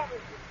 Well,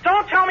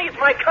 don't tell me it's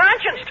my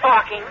conscience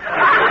talking.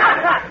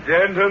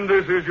 Denton,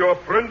 this is your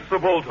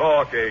principal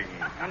talking.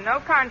 And no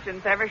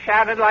conscience ever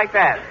shouted like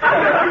that.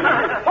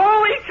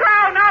 Holy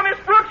cow, now Miss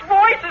Brooks'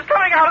 voice is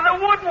coming out of the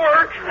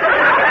woodwork. Come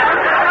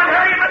on,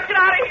 Harriet, let's get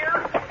out of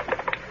here.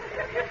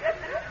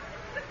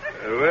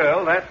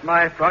 Well, that's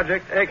my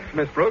Project X,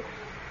 Miss Brooks.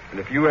 And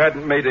if you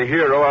hadn't made a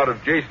hero out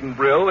of Jason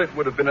Brill, it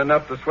would have been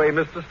enough to sway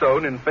Mr.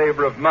 Stone in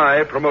favor of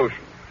my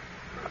promotion.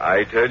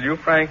 I tell you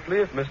frankly,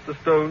 if Mr.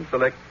 Stone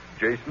selects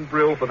Jason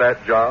Brill for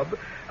that job,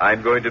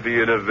 I'm going to be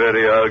in a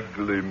very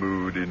ugly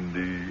mood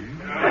indeed.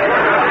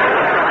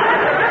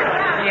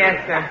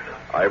 Yes, sir.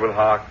 I will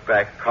hark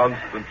back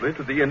constantly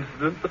to the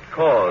incident that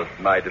caused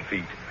my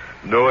defeat,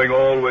 knowing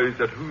always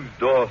at whose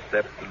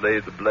doorstep to lay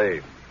the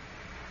blame.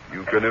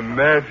 You can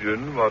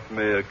imagine what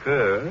may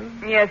occur.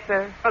 Yes,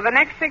 sir. For the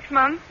next 6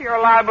 months, you're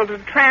liable to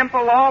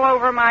trample all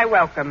over my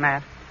welcome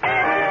mat.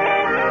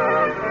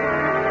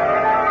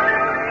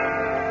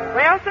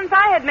 Well, since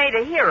I had made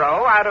a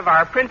hero out of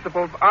our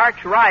principal's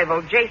arch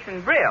rival,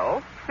 Jason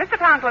Brill, Mr.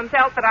 Conklin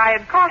felt that I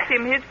had cost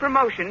him his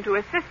promotion to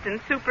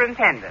assistant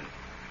superintendent.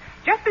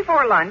 Just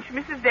before lunch,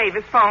 Mrs.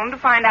 Davis phoned to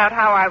find out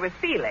how I was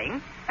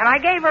feeling, and I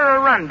gave her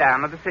a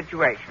rundown of the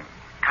situation.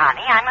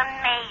 Connie, I'm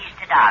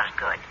amazed at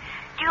Osgood.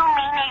 Do you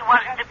mean he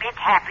wasn't a bit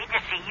happy to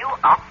see you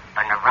up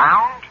and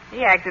around?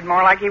 He acted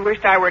more like he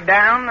wished I were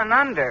down than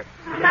under.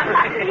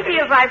 He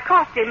feels I've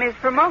cost him his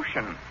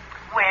promotion.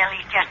 Well,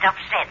 he's just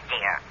upset,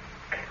 dear.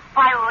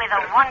 Why, with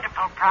a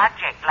wonderful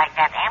project like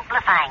that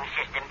amplifying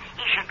system,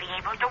 he should be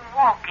able to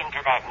walk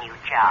into that new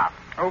job.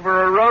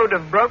 Over a road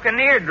of broken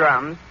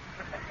eardrums.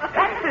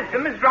 That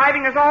system is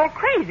driving us all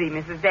crazy,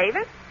 Mrs.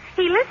 Davis.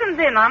 He listens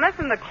in on us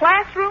in the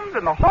classrooms,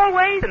 in the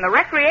hallways, in the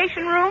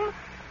recreation room.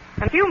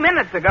 A few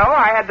minutes ago,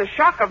 I had the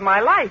shock of my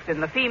life in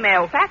the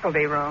female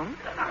faculty room.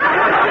 My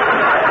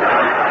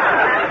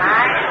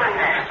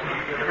goodness.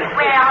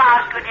 Well,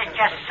 Osgood is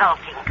just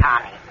sulking,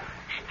 Connie.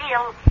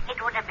 Still,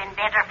 it would have been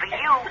better for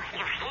you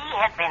if he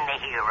had been the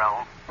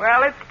hero.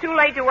 Well, it's too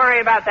late to worry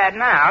about that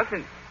now,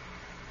 since...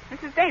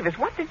 Mrs. Davis,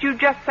 what did you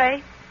just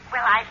say?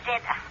 Well, I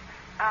said...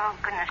 Oh,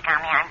 goodness,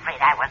 Connie, I'm afraid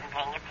I wasn't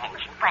paying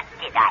attention. What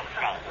did I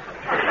say?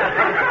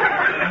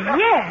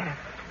 Yes.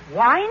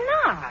 Why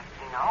not?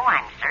 No,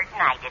 I'm certain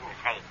I didn't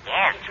say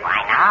yes.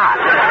 Why not?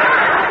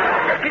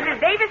 Mrs.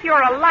 Davis,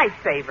 you're a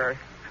lifesaver.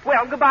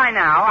 Well, goodbye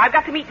now. I've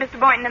got to meet Mr.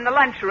 Boynton in the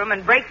lunchroom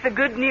and break the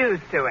good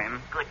news to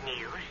him. Good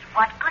news?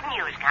 What good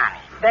news, Connie?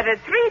 That at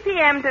 3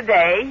 p.m.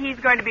 today, he's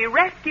going to be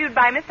rescued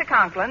by Mr.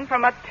 Conklin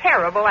from a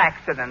terrible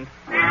accident.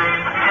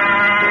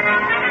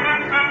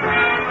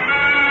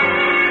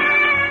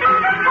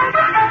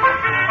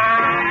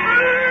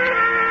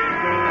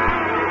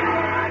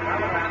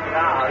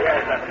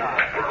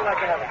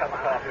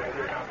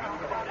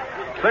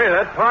 Say,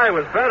 that pie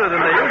was better than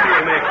they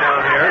usually make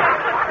down here.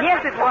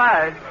 Yes, it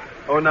was.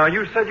 Oh, now,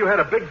 you said you had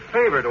a big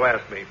favor to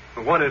ask me.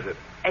 What is it?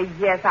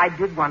 Yes, I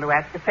did want to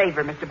ask a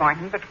favor, Mr.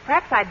 Boynton, but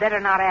perhaps I'd better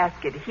not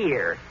ask it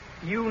here.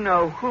 You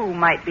know who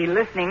might be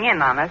listening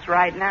in on us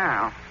right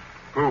now.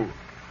 Who?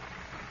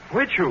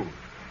 Which who?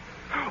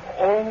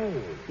 Oh.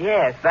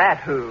 Yes,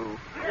 that who.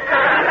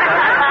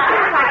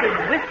 I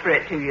could whisper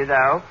it to you,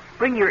 though.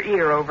 Bring your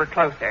ear over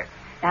closer.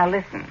 Now,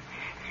 listen.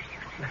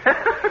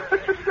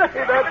 Say,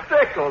 that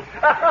tickled.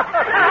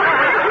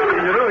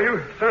 You know,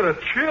 you sent a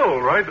chill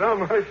right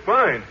down my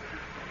spine.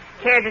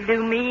 Care to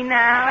do me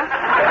now?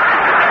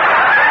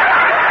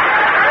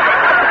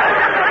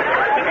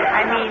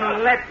 I mean,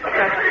 let's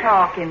just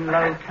talk in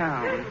low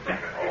tones.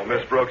 Oh,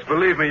 Miss Brooks,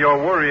 believe me,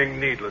 you're worrying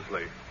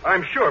needlessly.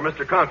 I'm sure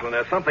Mr. Conklin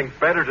has something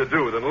better to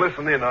do than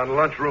listen in on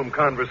lunchroom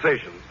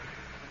conversations.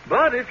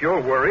 But if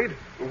you're worried,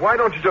 why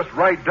don't you just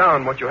write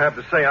down what you have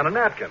to say on a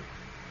napkin?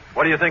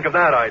 What do you think of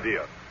that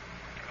idea?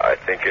 I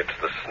think it's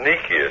the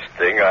sneakiest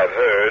thing I've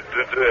heard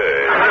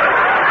today.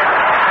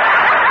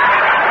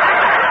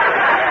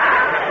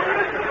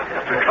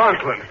 Mr.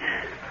 Conklin.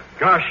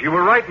 Gosh, you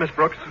were right, Miss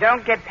Brooks.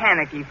 Don't get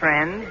panicky,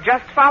 friends.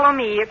 Just follow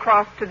me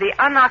across to the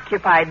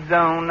unoccupied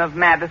zone of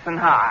Madison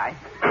High.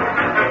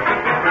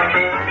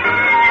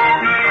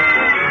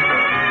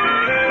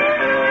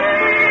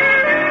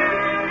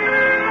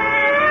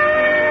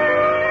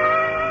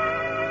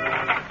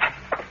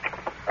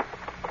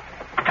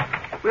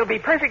 We'll be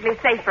perfectly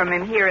safe from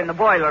him here in the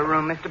boiler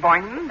room, Mr.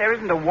 Boynton. There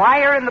isn't a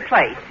wire in the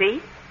place,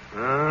 see?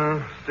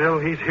 Still,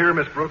 he's here,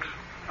 Miss Brooks.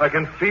 I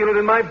can feel it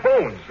in my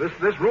bones.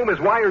 This room is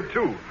wired,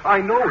 too. I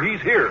know he's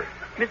here.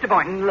 Mr.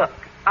 Boynton, look.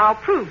 I'll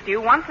prove to you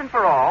once and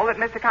for all that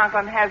Mr.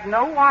 Conklin has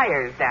no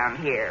wires down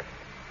here.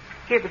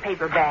 Here's a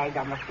paper bag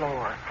on the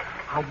floor.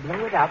 I'll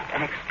blow it up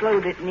and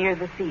explode it near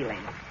the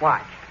ceiling.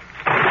 Watch.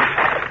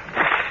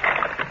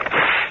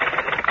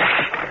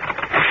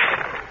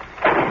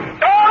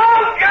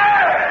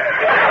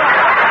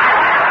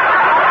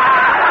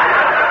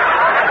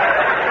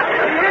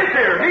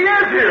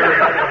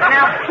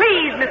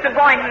 Mr.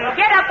 Boynton,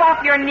 get up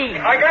off your knees.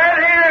 I can't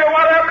hear.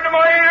 What happened to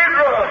my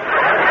eardrum?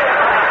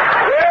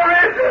 Where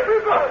is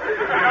everybody?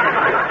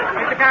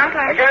 Mr.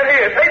 Conklin? I can't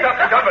hear. Say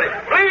something, somebody.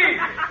 Please.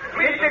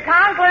 Mr.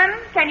 Conklin,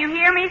 can you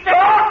hear me, sir?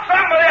 Talk,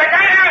 somebody. I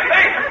can't hear a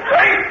thing.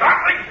 Say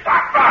something,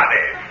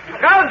 somebody.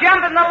 Go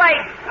jump in the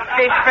lake,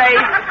 fish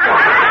face.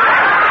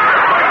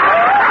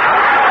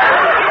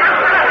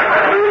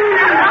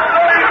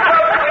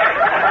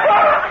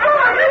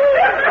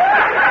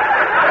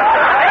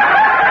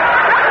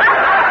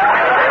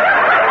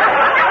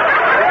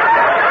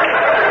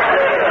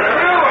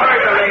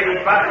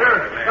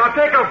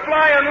 Take a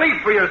flying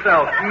leap for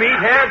yourself,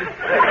 meathead.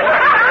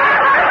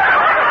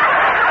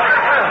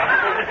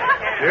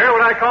 You hear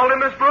what I called him,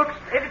 Miss Brooks?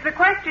 If it's a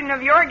question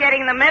of your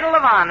getting the Medal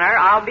of Honor,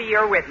 I'll be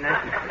your witness.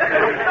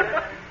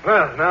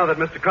 Well, now that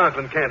Mr.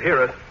 Conklin can't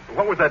hear us,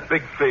 what was that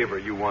big favor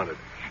you wanted?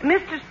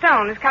 Mr.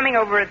 Stone is coming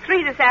over at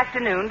 3 this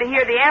afternoon to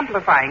hear the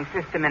amplifying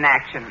system in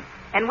action.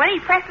 And when he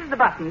presses the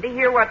button to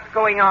hear what's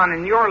going on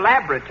in your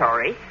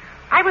laboratory,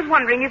 I was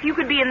wondering if you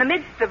could be in the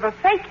midst of a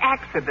fake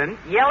accident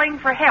yelling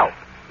for help.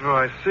 Oh,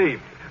 I see.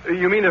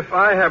 You mean if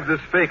I have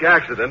this fake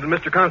accident and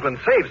Mr. Conklin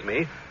saves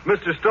me,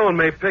 Mr. Stone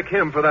may pick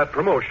him for that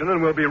promotion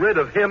and we'll be rid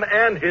of him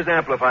and his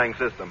amplifying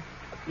system.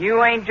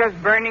 You ain't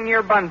just burning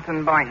your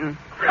Bunsen, Boynton.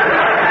 That's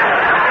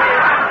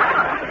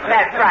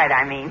right,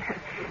 I mean.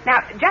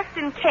 Now, just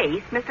in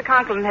case Mr.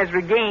 Conklin has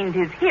regained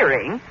his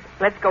hearing,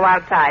 let's go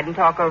outside and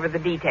talk over the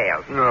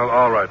details. No,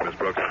 all right, Miss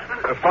Brooks.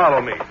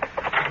 Follow me.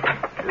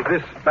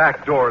 This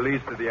back door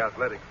leads to the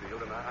athletic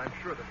field, and I'm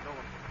sure that no one...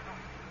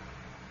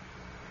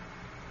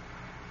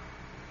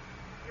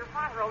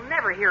 Father will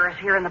never hear us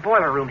here in the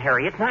boiler room,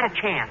 Harriet. Not a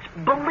chance.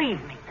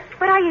 Believe me.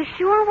 But are you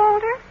sure,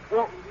 Walter?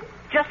 Well,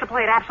 just to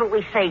play it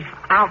absolutely safe,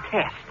 I'll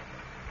test.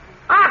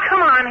 Ah,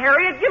 come on,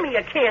 Harriet. Give me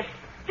a kiss.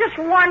 Just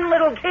one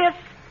little kiss.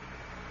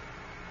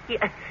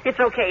 Yeah, it's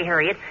okay,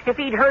 Harriet. If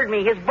he'd heard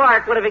me, his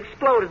bark would have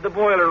exploded the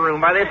boiler room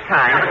by this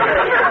time.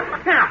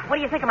 Now, what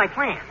do you think of my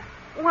plan?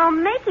 Well,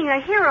 making a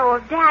hero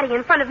of Daddy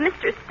in front of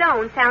Mr.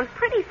 Stone sounds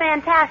pretty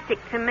fantastic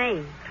to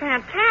me.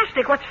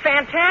 Fantastic? What's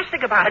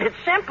fantastic about it?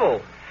 It's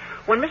simple.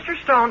 When Mr.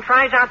 Stone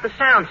tries out the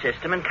sound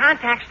system and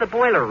contacts the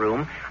boiler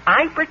room,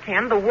 I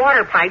pretend the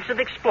water pipes have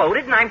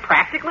exploded and I'm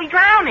practically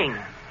drowning.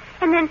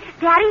 And then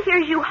Daddy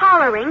hears you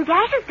hollering,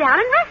 dashes down,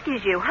 and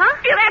rescues you, huh?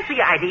 Yeah, that's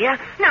the idea.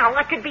 Now,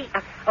 that could be...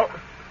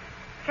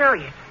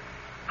 Harriet,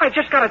 I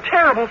just got a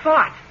terrible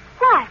thought.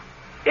 What?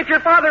 If your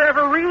father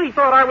ever really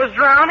thought I was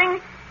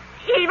drowning,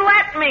 he'd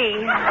let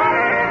me.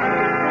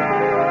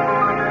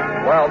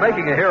 While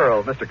making a hero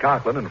of Mr.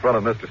 Conklin in front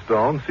of Mr.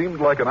 Stone seemed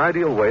like an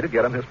ideal way to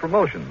get him his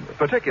promotion,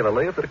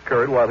 particularly if it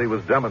occurred while he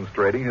was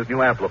demonstrating his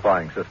new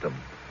amplifying system.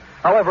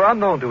 However,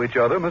 unknown to each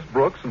other, Miss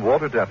Brooks and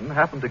Walter Denton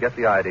happened to get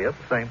the idea at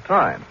the same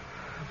time.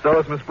 So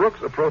as Miss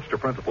Brooks approached her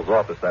principal's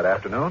office that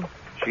afternoon,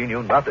 she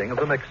knew nothing of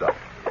the mix-up.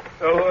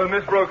 Oh,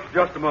 Miss Brooks,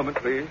 just a moment,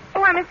 please.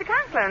 Why, Mr.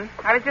 Conklin,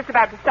 I was just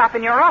about to stop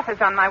in your office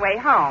on my way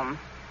home.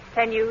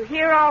 Can you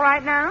hear all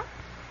right now?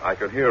 I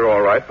can hear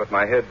all right, but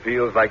my head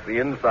feels like the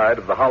inside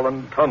of the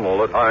Holland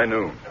Tunnel at high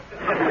noon.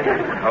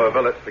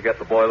 However, let's forget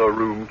the boiler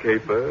room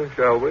caper,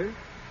 shall we?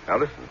 Now,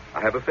 listen,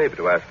 I have a favor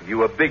to ask of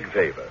you, a big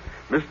favor.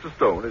 Mr.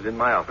 Stone is in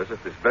my office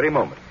at this very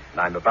moment,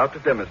 and I'm about to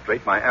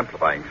demonstrate my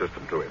amplifying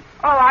system to him.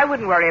 Oh, I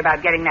wouldn't worry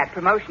about getting that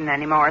promotion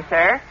anymore,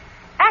 sir.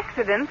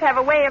 Accidents have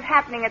a way of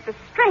happening at the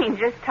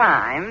strangest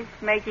times,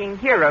 making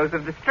heroes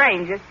of the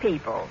strangest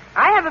people.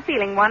 I have a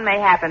feeling one may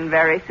happen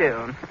very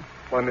soon.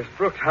 Why, Miss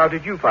Brooks, how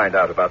did you find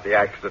out about the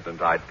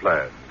accident I'd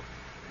planned?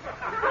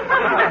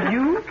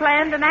 You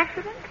planned an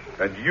accident?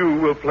 And you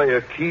will play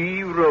a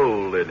key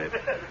role in it.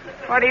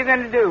 What are you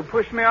going to do,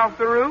 push me off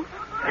the roof?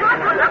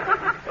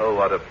 Oh,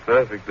 what a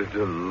perfectly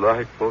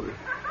delightful...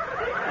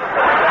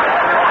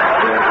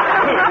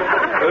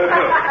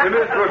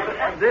 Miss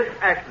Brooks, this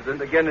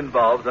accident again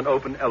involves an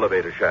open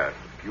elevator shaft.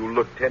 If you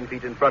look 10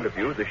 feet in front of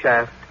you, the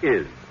shaft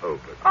is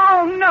open.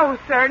 Oh, no,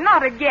 sir,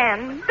 not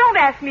again. Don't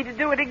ask me to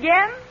do it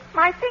again.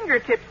 My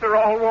fingertips are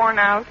all worn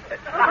out.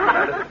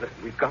 Listen,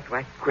 we've got to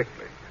act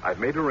quickly. I've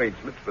made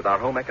arrangements with our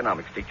home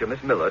economics teacher,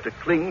 Miss Miller, to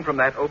cling from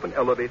that open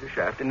elevator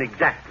shaft in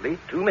exactly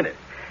 2 minutes.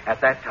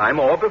 At that time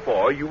or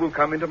before, you will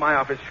come into my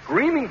office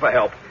screaming for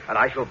help, and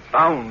I shall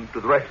bound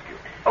to the rescue.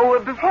 Oh,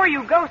 before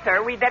you go,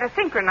 sir, we'd better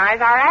synchronize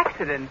our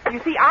accident. You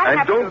see, I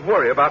have don't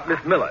worry about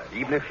Miss Miller.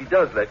 Even if she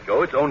does let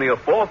go, it's only a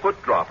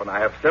 4-foot drop, and I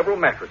have several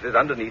mattresses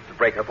underneath to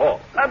break her fall.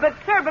 But,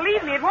 sir,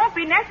 believe me, it won't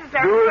be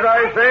necessary. Do as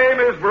I say,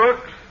 Miss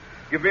Brooks.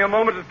 Give me a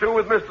moment or two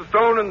with Mr.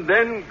 Stone, and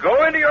then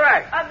go into your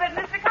act. But,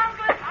 Mr.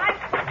 Conklin,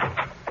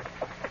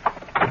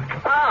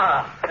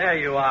 Ah, there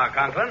you are,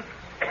 Conklin.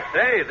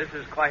 Say, this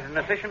is quite an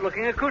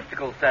efficient-looking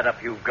acoustical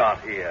setup you've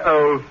got here.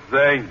 Oh,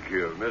 thank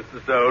you,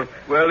 Mr. Stone.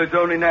 Well, it's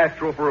only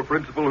natural for a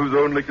principal whose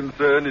only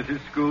concern is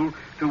his school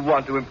to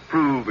want to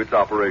improve its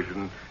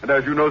operation. And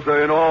as you know,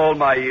 sir, in all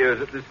my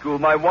years at this school,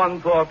 my one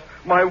thought,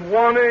 my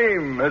one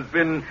aim has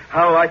been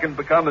how I can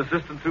become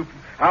assistant super,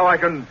 how I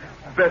can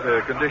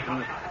better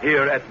conditions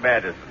here at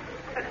Madison.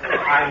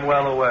 I'm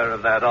well aware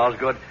of that,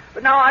 Osgood.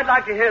 But now I'd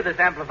like to hear this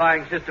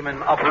amplifying system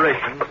in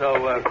operation,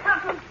 so...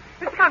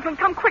 Mr. Conklin,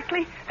 come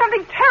quickly.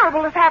 Something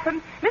terrible has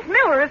happened. Miss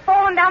Miller has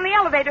fallen down the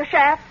elevator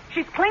shaft.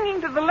 She's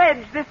clinging to the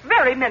ledge this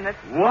very minute.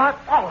 What?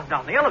 Fallen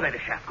down the elevator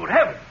shaft? Good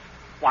heavens.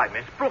 Why,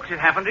 Miss Brooks, it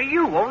happened to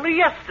you only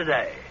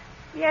yesterday.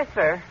 Yes,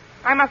 sir.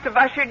 I must have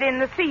ushered in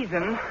the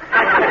season.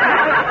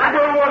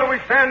 Well, what are we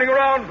standing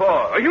around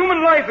for? A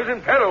human life is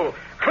in peril.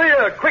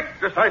 Clear, quick,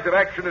 decisive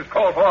action is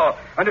called for.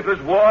 And if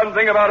there's one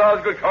thing about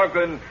Osgood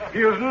Conklin, he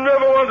is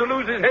never one to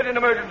lose his head in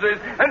emergencies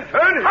and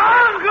turn his...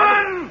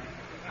 Conklin!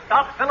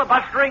 Stop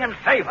filibustering and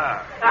save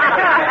her.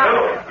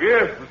 Oh,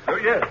 yes, sir,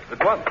 yes,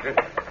 at once. Yes.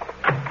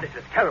 This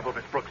is terrible,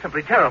 Miss Brooks,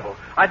 simply terrible.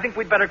 I think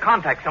we'd better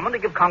contact someone to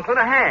give Conklin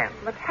a hand.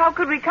 But how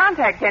could we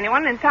contact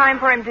anyone in time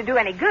for him to do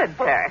any good,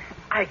 sir?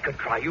 I could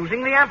try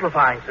using the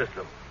amplifying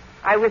system.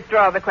 I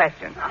withdraw the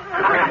question.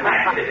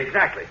 That's it,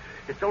 exactly.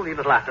 It's only a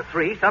little after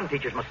 3. Some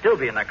teachers must still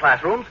be in their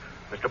classrooms.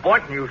 Mr.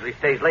 Boynton usually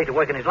stays late to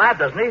work in his lab,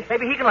 doesn't he?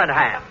 Maybe he can lend a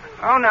hand.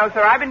 Oh, no,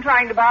 sir. I've been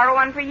trying to borrow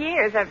one for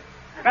years.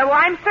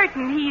 I'm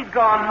certain he's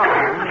gone home.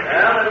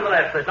 Well,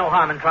 nevertheless, there's no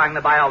harm in trying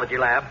the biology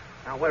lab.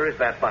 Now, where is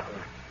that button?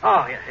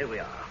 Oh, yeah, here we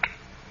are.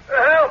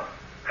 Help!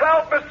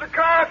 Help, Mr.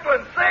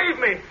 Conklin! Save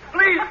me!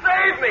 Please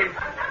save me!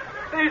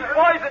 These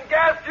poison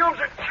gas fumes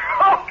are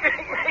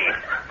choking me!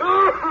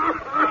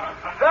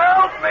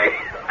 Help me!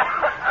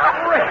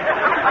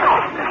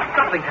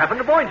 Something's happened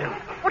to Boynton.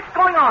 What's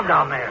going on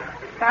down there?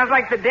 Sounds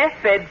like the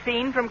deathbed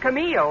scene from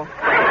Cameos.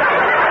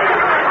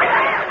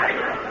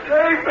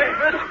 Save me,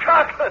 Mr.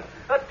 Conklin!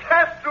 A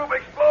test tube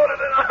exploded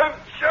and I'm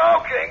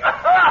choking!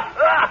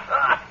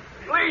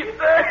 Please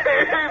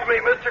save me,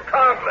 Mr.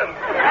 Conklin!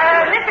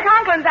 Mr.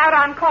 Conklin's out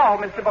on call,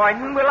 Mr.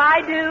 Boynton. Will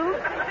I do?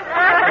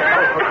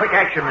 For quick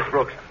action, Miss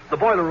Brooks. The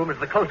boiler room is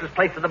the closest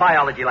place to the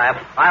biology lab.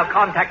 I'll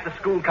contact the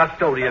school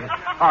custodian.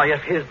 Oh,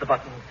 yes, here's the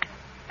button.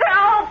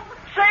 Help!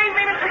 Save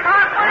me, Mr.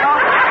 Conklin! Oh,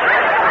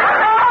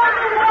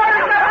 the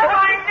water's up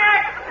my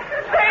neck!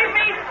 Save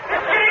me!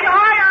 It's getting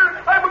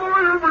higher! I'm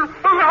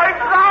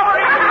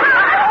drowning!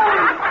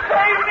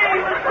 Save me,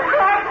 Mr.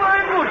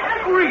 Conklin! Good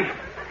grief!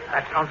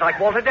 That sounds like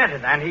Walter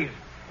Denton, and he's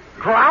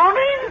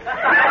drowning?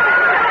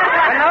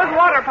 When those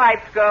water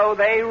pipes go,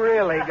 they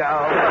really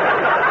go.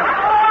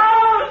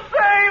 Oh,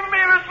 save me,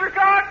 Mr.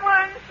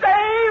 Conklin!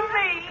 Save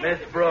me! Miss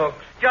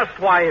Brooks, just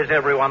why is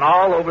everyone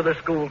all over the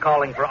school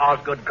calling for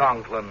Osgood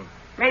Conklin?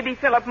 Maybe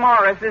Philip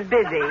Morris is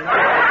busy. Sir,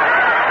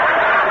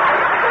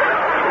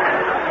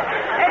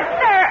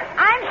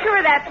 I'm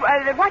sure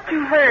that what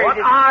you heard. What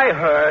I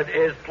heard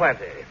is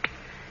plenty.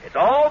 It's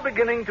all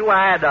beginning to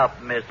add up,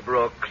 Miss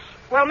Brooks.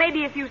 Well,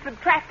 maybe if you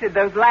subtracted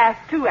those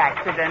last two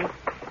accidents.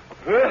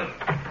 Well,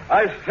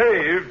 I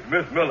saved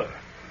Miss Miller.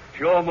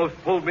 She almost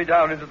pulled me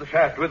down into the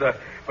shaft with her,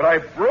 but I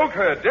broke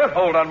her death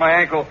hold on my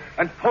ankle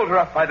and pulled her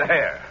up by the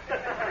hair.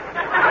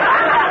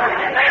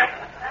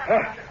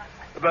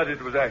 But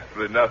it was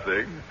actually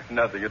nothing.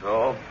 Nothing at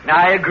all.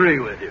 I agree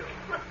with you.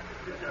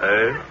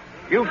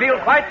 You feel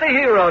quite the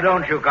hero,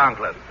 don't you,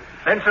 Conklin?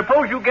 Then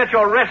suppose you get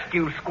your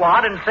rescue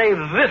squad and save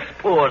this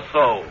poor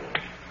soul.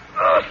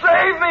 Oh,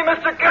 save me,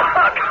 Mr.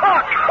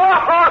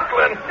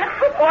 Conklin!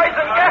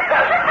 Poison gas!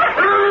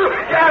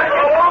 Gas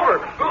all over!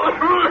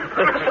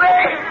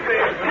 Save me!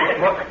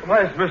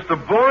 Where's Mr.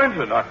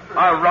 Boynton?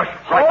 I rushed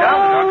right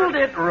down. Hold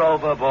it,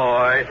 Rover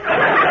boy.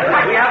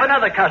 We have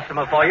another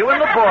customer for you in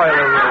the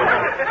boiler room.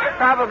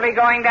 Probably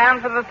going down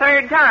for the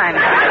third time.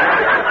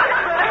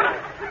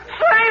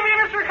 Save me,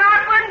 Mr.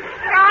 Conklin!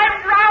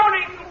 I'm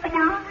drowning! I'm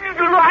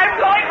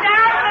going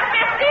down for the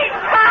 15th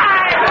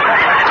time!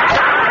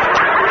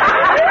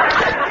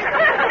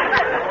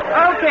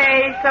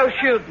 Okay, so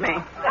shoot me.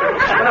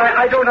 But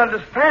I don't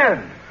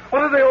understand.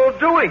 What are they all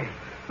doing?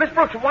 Miss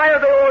Brooks, why are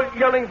they all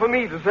yelling for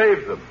me to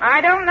save them?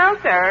 I don't know,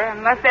 sir,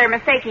 unless they're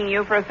mistaking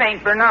you for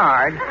St.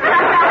 Bernard.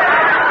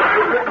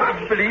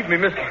 Believe me,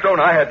 Mr. Stone,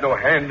 I had no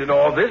hand in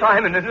all this.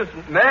 I'm an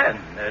innocent man.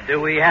 Do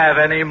we have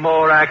any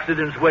more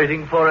accidents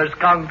waiting for us,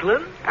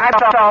 Conklin?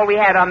 That's all we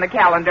had on the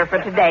calendar for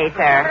today,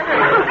 sir.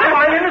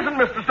 I'm innocent,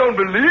 Mr. Stone,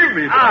 believe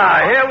me.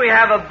 Here we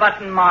have a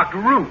button-marked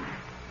roof.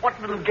 What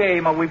little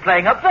game are we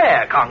playing up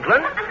there,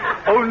 Conklin?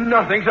 Oh,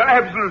 nothing, sir.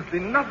 Absolutely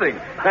nothing.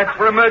 That's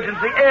for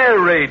emergency air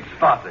raid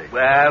spotting.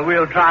 Well,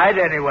 we'll try it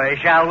anyway,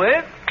 shall we?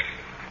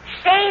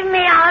 Save me,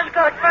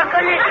 Osgood, for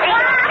goodness sake.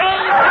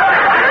 Save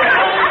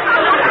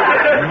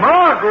me.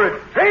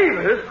 Margaret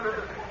Davis?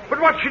 But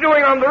what's she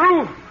doing on the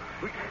roof?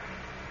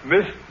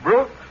 Miss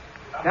Brooks?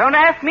 Don't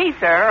ask me,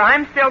 sir.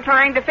 I'm still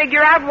trying to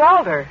figure out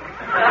Walter.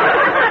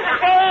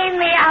 Save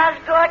me,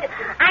 Osgood.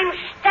 I'm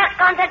stuck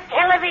on the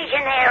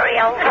television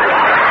aerial.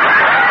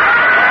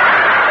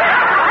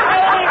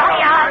 Save me,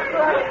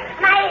 Osgood.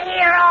 My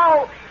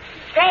hero.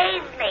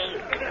 Save me.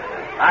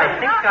 I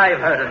think I've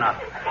heard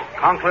enough.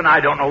 Conklin, I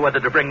don't know whether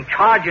to bring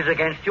charges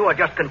against you or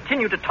just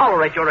continue to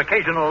tolerate your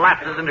occasional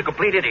lapses into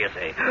complete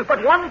idiocy.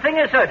 But one thing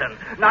is certain.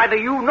 Neither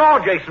you nor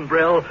Jason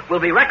Brill will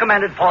be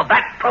recommended for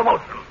that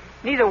promotion.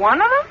 Neither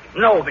one of them?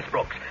 No, Miss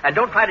Brooks. And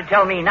don't try to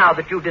tell me now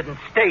that you didn't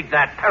stage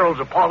that Perils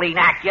of Pauline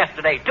act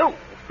yesterday, too.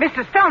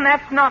 Mr. Stone,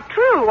 that's not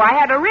true. I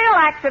had a real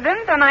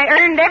accident, and I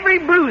earned every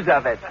bruise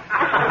of it.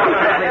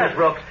 Miss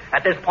Brooks,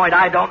 at this point,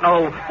 I don't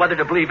know whether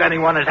to believe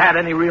anyone has had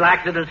any real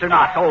accidents or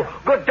not. So,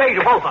 good day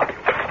to both of you.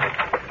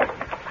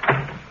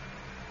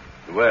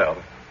 Well,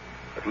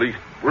 at least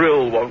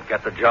Brill won't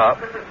get the job.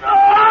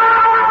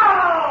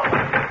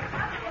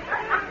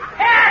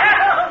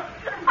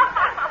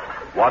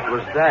 What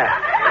was that?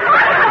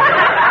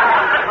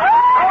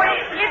 Oh,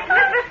 it's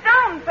Mr.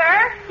 Stone,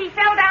 sir. He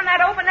fell down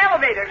that open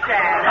elevator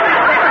shaft.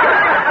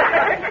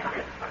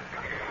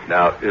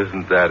 Now,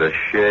 isn't that a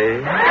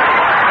shame?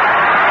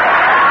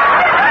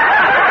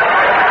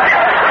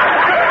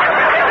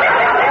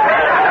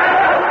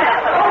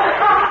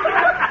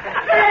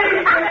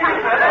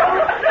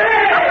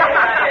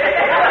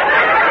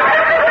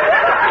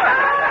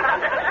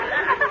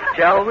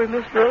 Shall we,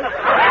 Miss Brooks?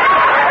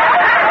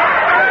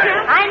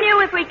 I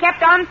knew if we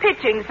kept on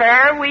pitching,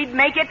 sir, we'd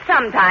make it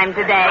sometime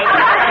today.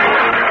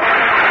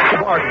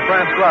 Eve Arden,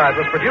 transcribed,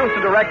 was produced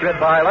and directed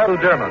by Lou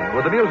Derman,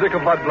 with the music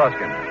of Bud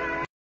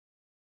Gluskin.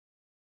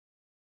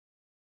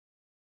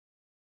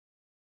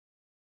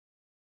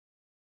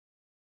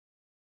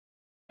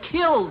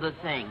 Killed the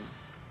thing.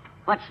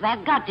 What's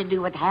that got to do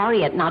with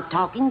Harriet not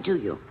talking to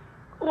you?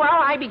 Well,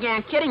 I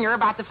began kidding her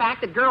about the fact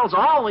that girls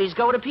always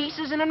go to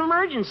pieces in an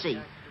emergency.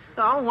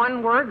 So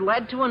one word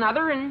led to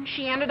another, and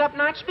she ended up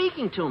not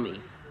speaking to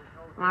me.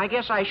 Well, I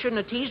guess I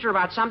shouldn't have teased her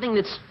about something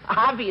that's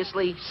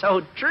obviously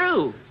so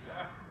true.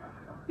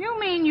 You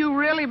mean you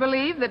really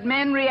believe that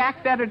men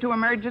react better to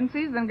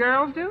emergencies than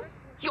girls do?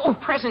 Oh,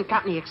 present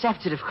company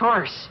accepted, of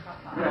course.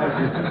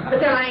 But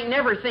then I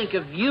never think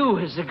of you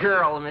as a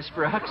girl, Miss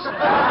Brooks.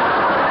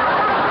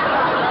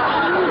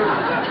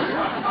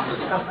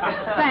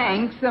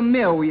 Thanks a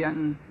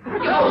million.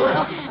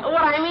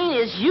 What I mean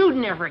is you'd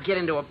never get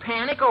into a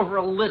panic over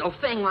a little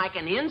thing like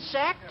an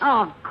insect.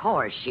 Oh, of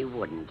course she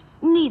wouldn't.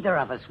 Neither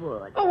of us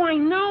would. Oh, I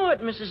know it,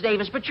 Mrs.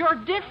 Davis, but you're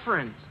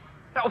different.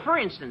 Oh, for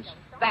instance,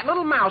 that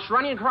little mouse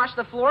running across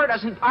the floor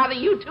doesn't bother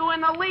you two in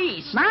the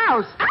least.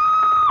 Mouse! Go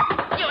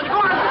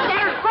on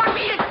upstairs. Go on,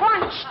 beat it. Go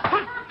on. Shh.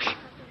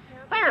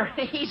 There,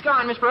 he's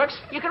gone, Miss Brooks.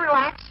 You can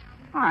relax.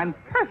 Oh, I'm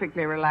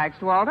perfectly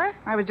relaxed, Walter.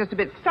 I was just a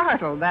bit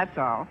startled, that's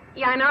all.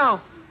 Yeah, I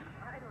know.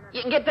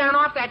 You can get down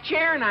off that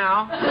chair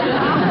now.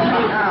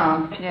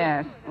 Oh,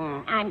 yes.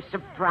 I'm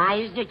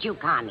surprised at you,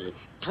 Connie,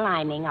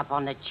 climbing up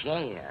on a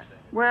chair.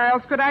 Where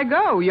else could I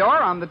go?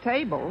 You're on the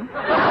table. Oh,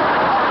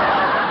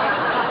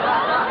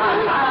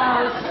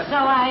 so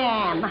I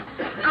am.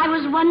 I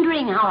was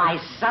wondering how I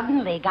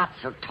suddenly got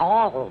so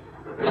tall.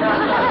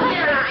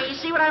 Yeah, you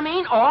see what I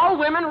mean? All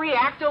women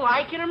react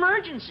alike in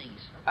emergencies.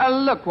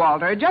 Look,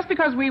 Walter, just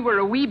because we were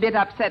a wee bit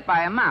upset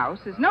by a mouse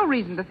is no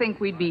reason to think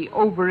we'd be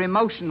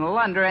over-emotional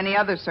under any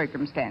other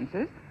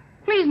circumstances.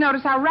 Please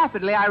notice how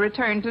rapidly I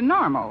returned to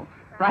normal.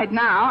 Right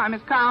now, I'm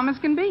as calm as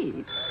can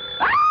be.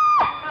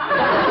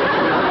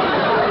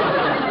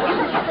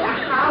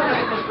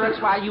 Miss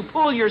Brooks, while you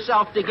pull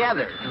yourself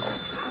together.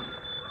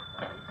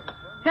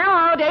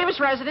 Hello, Davis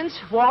residence.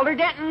 Walter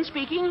Denton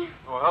speaking.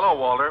 Oh, hello,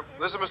 Walter.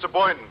 This is Mr.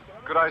 Boynton.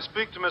 Could I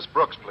speak to Miss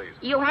Brooks, please?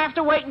 You'll have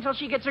to wait until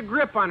she gets a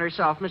grip on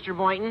herself, Mr.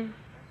 Boynton.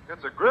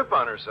 Gets a grip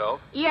on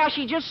herself? Yeah,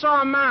 she just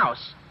saw a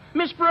mouse.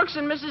 Miss Brooks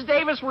and Mrs.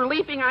 Davis were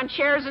leaping on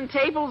chairs and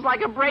tables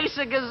like a brace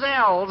of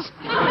gazelles.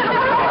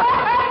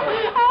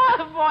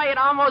 Oh, boy, it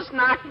almost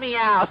knocked me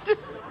out.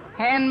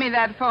 Hand me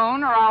that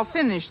phone or I'll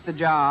finish the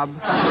job.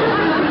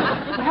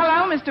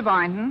 Hello, Mr.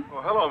 Boynton.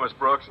 Oh, hello, Miss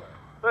Brooks.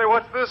 Hey,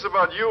 what's this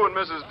about you and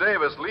Mrs.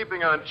 Davis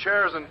leaping on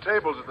chairs and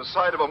tables at the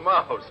sight of a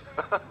mouse?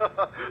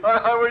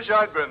 I wish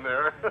I'd been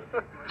there.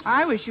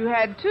 I wish you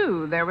had,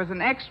 too. There was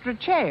an extra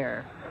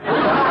chair. But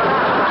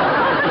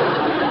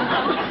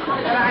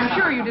I'm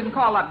sure you didn't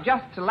call up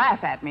just to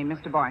laugh at me,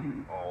 Mr.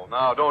 Boynton. Oh,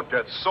 now, don't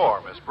get sore,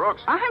 Miss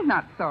Brooks. I'm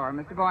not sore,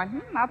 Mr.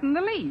 Boynton. Not in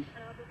the least.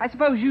 I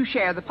suppose you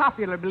share the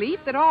popular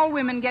belief that all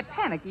women get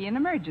panicky in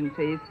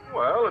emergencies.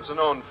 Well, it's a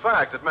known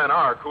fact that men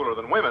are cooler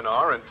than women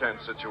are in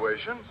tense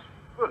situations.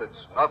 But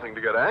it's nothing to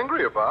get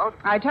angry about.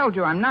 I told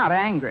you I'm not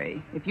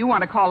angry. If you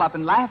want to call up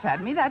and laugh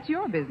at me, that's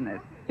your business.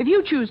 If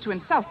you choose to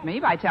insult me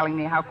by telling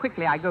me how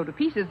quickly I go to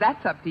pieces,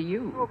 that's up to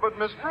you. Oh, but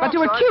Miss Brooks, But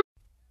to accuse...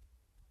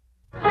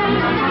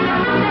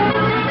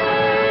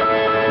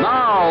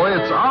 Now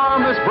it's Our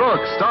Miss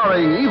Brooks,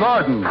 starring Eve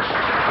Arden.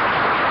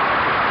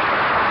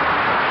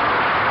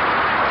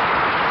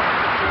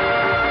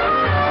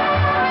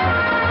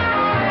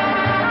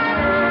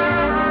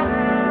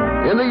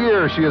 In the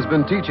year she has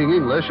been teaching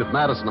English at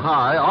Madison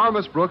High, our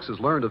Miss Brooks has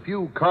learned a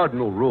few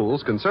cardinal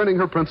rules concerning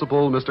her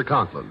principal, Mr.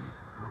 Conklin.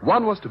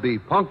 One was to be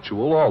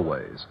punctual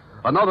always.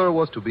 Another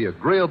was to be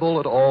agreeable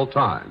at all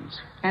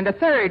times. And a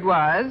third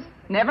was,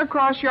 never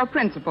cross your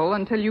principal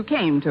until you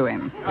came to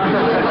him.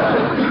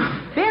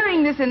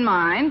 Bearing this in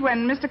mind,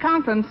 when Mr.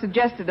 Conklin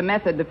suggested a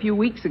method a few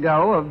weeks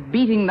ago of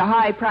beating the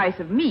high price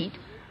of meat,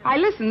 I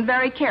listened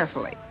very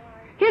carefully.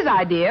 His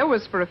idea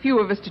was for a few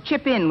of us to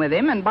chip in with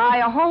him and buy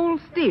a whole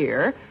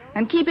steer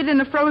and keep it in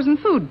a frozen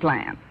food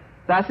plant.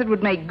 Thus, it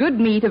would make good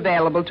meat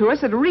available to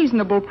us at a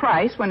reasonable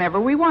price whenever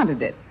we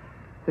wanted it.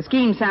 The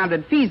scheme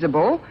sounded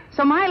feasible,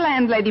 so my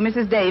landlady,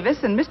 Mrs.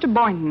 Davis, and Mr.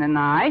 Boynton and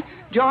I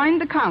joined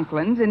the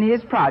Conklins in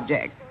his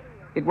project.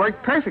 It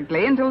worked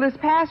perfectly until this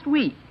past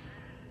week.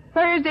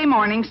 Thursday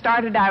morning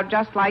started out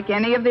just like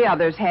any of the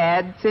others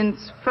had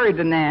since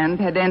Ferdinand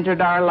had entered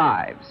our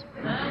lives.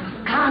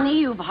 Connie,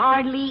 you've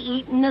hardly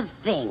eaten a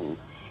thing.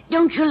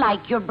 Don't you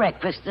like your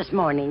breakfast this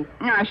morning?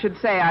 I should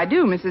say I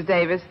do, Mrs.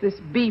 Davis. This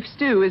beef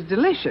stew is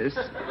delicious.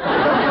 But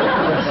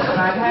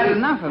I've had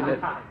enough of it.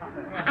 I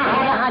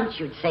had a hunch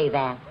you'd say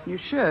that. You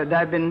should.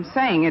 I've been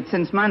saying it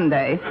since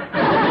Monday.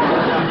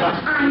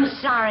 I'm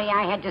sorry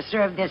I had to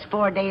serve this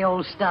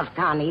 4-day-old stuff,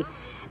 Connie.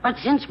 But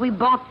since we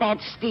bought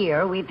that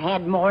steer, we've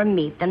had more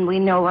meat than we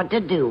know what to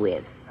do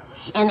with.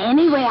 And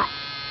anyway,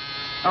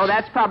 Oh,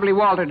 that's probably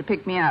Walter to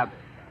pick me up.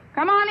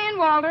 Come on in,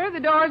 Walter. The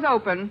door's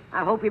open.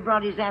 I hope he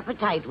brought his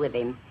appetite with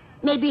him.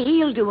 Maybe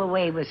he'll do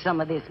away with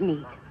some of this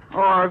meat.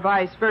 Or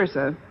vice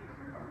versa.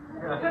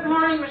 Good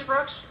morning, Miss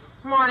Brooks.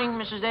 Morning,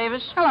 Mrs.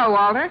 Davis. Hello,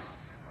 Walter.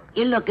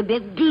 You look a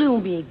bit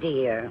gloomy,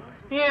 dear.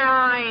 Yeah,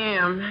 I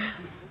am.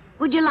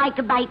 Would you like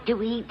a bite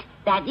to eat?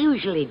 That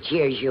usually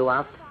cheers you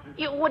up.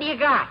 What do you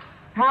got?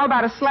 How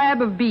about a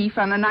slab of beef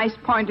on a nice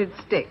pointed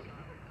stick?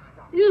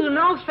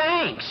 No,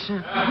 thanks.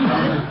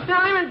 Now,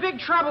 I'm in big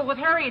trouble with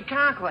Harriet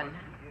Conklin.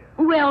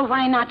 Well,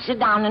 why not sit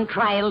down and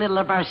try a little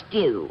of our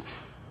stew?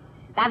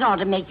 That ought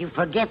to make you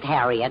forget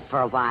Harriet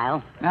for a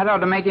while. That ought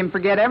to make him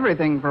forget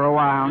everything for a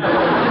while.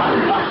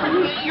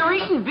 You're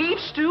eating beef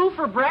stew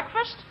for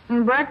breakfast?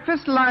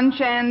 Breakfast,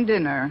 lunch, and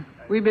dinner.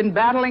 We've been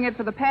battling it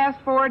for the past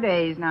 4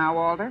 days now,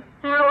 Walter.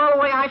 Well,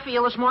 the way I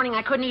feel this morning,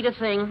 I couldn't eat a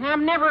thing.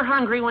 I'm never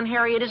hungry when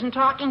Harriet isn't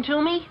talking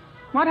to me.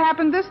 What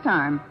happened this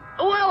time?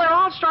 Well, it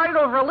all started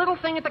over a little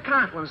thing at the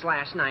Conklins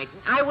last night.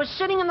 I was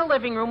sitting in the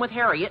living room with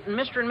Harriet and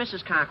Mr. and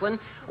Mrs. Conklin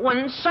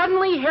when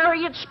suddenly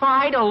Harriet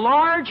spied a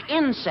large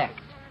insect.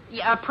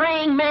 A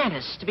praying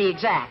mantis, to be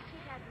exact.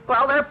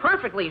 Well, they're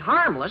perfectly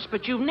harmless,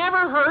 but you've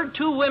never heard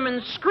two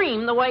women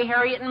scream the way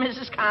Harriet and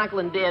Mrs.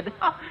 Conklin did.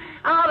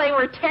 Oh, they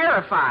were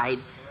terrified.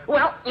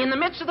 Well, in the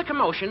midst of the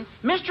commotion,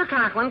 Mr.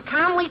 Conklin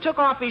calmly took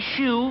off his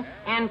shoe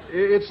and...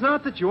 It's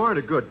not that you aren't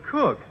a good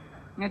cook.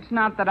 It's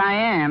not that I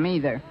am,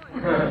 either.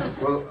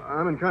 Well,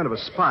 I'm in kind of a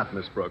spot,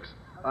 Miss Brooks.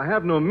 I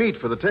have no meat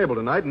for the table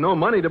tonight and no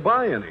money to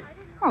buy any.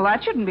 Well,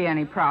 that shouldn't be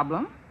any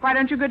problem. Why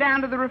don't you go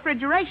down to the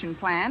refrigeration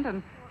plant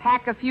and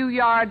Hack a few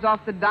yards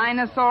off the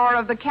dinosaur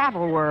of the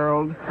cattle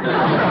world.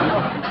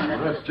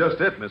 That's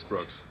just it, Miss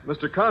Brooks.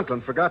 Mr.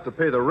 Conklin forgot to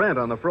pay the rent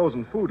on the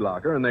frozen food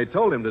locker, and they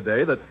told him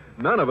today that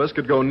none of us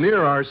could go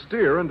near our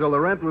steer until the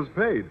rent was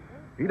paid.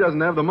 He doesn't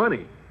have the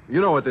money.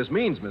 You know what this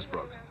means, Miss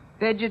Brooks.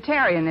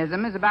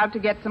 Vegetarianism is about to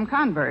get some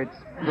converts.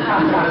 Look,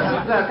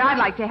 I'd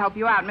like to help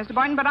you out, Mr.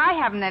 Boynton, but I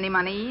haven't any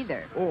money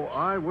either. Oh,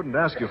 I wouldn't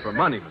ask you for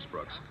money, Miss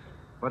Brooks.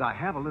 But I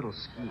have a little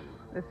scheme.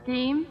 The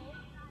scheme?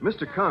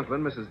 Mr.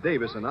 Conklin, Mrs.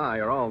 Davis, and I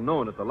are all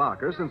known at the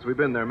locker since we've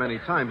been there many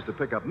times to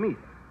pick up meat.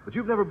 But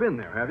you've never been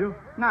there, have you?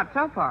 Not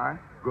so far.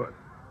 Good.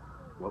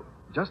 Well,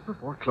 just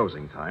before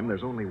closing time,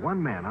 there's only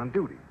one man on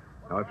duty.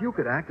 Now, if you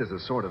could act as a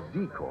sort of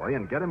decoy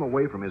and get him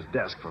away from his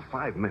desk for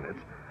 5 minutes,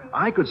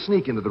 I could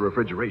sneak into the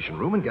refrigeration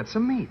room and get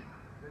some meat.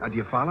 Now, do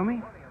you follow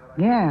me?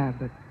 Yeah,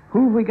 but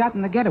who have we got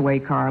in the getaway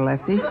car,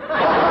 Lefty?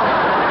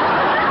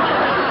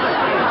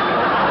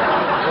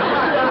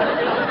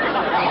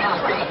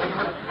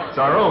 It's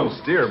our own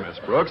steer, Miss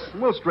Brooks.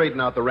 We'll straighten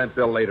out the rent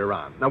bill later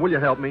on. Now, will you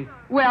help me?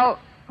 Well,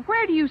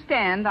 where do you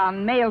stand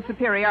on male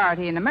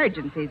superiority in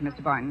emergencies,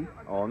 Mr. Boynton?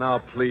 Oh, now,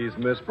 please,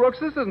 Miss Brooks,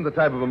 this isn't the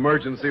type of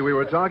emergency we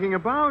were talking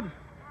about.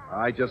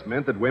 I just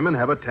meant that women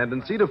have a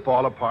tendency to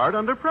fall apart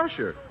under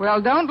pressure. Well,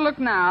 don't look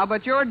now,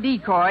 but your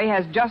decoy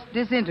has just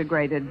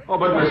disintegrated. Oh,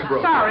 but Miss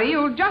Brooks... Sorry,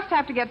 you'll just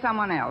have to get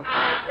someone else.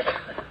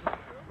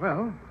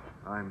 Well,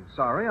 I'm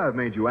sorry I've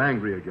made you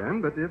angry again,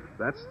 but if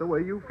that's the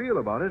way you feel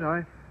about it,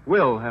 I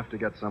will have to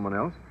get someone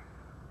else.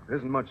 There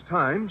isn't much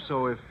time,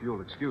 so if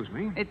you'll excuse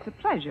me... It's a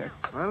pleasure.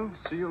 Well,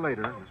 see you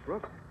later, Miss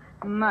Brooks.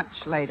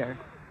 Much later.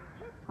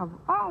 Of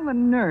all the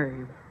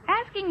nerve.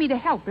 Asking me to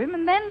help him,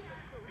 and then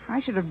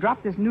I should have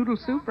dropped this noodle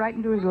soup right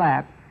into his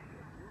lap.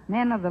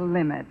 Men of the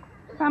limit.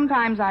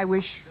 Sometimes I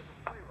wish...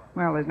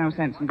 Well, there's no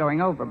sense in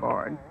going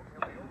overboard.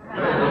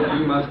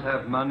 You must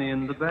have money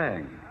in the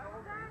bank.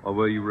 Or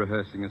were you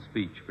rehearsing a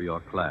speech for your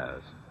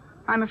class?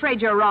 I'm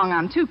afraid you're wrong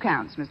on 2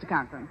 counts, Mr.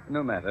 Conklin.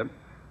 No matter.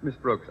 Miss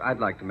Brooks, I'd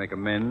like to make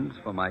amends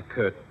for my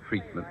curt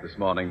treatment this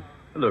morning.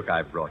 Look,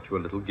 I brought you a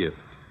little gift.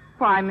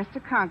 Why, Mr.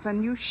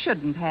 Conklin, you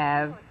shouldn't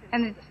have.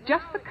 And it's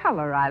just the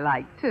color I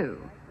like, too.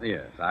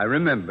 Yes, I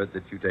remembered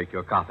that you take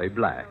your coffee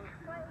black.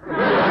 Do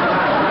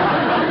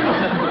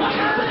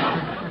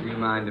you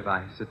mind if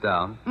I sit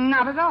down?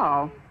 Not at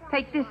all.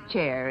 Take this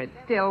chair. It's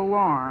still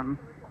warm.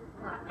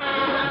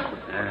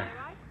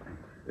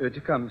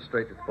 To come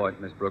straight to the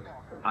point, Miss Brooks,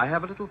 I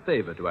have a little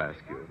favor to ask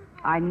you.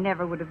 I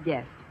never would have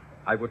guessed.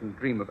 I wouldn't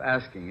dream of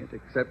asking it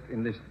except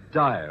in this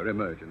dire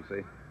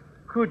emergency.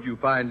 Could you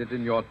find it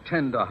in your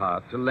tender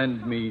heart to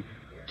lend me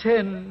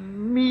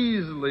 10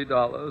 measly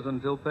dollars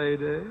until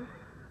payday?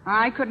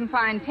 I couldn't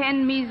find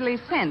 10 measly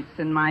cents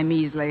in my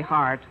measly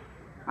heart.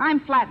 I'm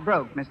flat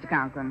broke, Mr.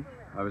 Conklin.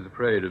 I was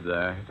afraid of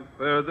that.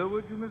 Further,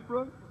 would you, Miss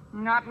Brooks?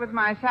 Not with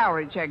my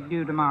salary check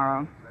due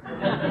tomorrow.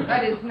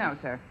 That is, no,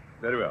 sir.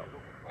 Very well.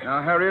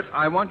 Now, Harriet,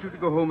 I want you to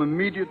go home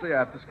immediately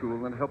after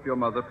school and help your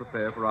mother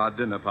prepare for our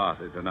dinner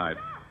party tonight.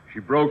 She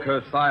broke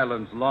her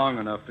silence long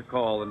enough to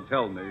call and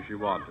tell me she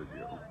wanted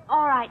you.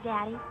 All right,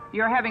 Daddy.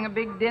 You're having a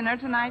big dinner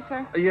tonight,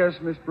 sir?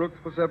 Yes, Miss Brooks,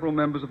 for several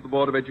members of the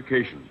Board of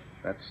Education.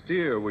 That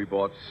steer we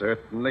bought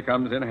certainly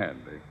comes in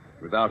handy.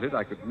 Without it,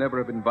 I could never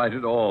have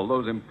invited all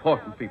those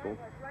important people.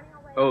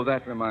 Oh,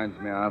 that reminds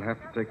me, I'll have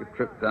to take a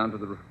trip down to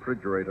the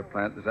refrigerator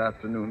plant this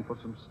afternoon for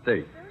some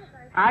steaks.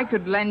 I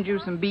could lend you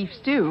some beef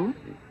stew.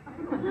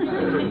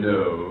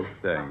 No,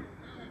 thanks.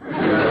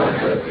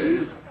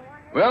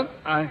 Well,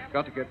 I've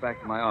got to get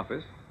back to my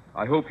office.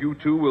 I hope you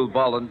two will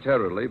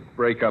voluntarily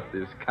break up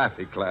this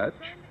cafe clutch.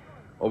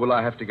 Or will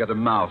I have to get a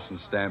mouse and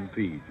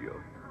stampede you?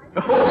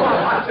 Oh,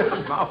 I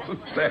said mouse and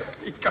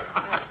stampede.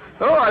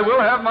 Oh, I will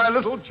have my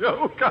little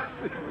joke. Little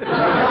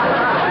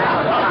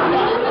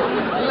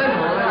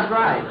is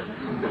right.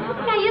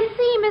 Now, you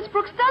see, Miss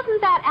Brooks,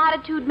 doesn't that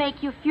attitude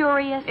make you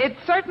furious? It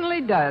certainly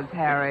does,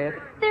 Harriet.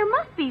 There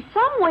must be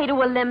some way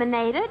to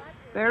eliminate it.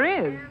 There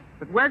is.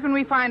 But where can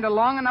we find a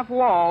long enough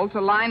wall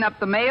to line up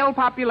the male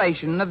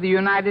population of the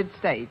United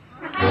States?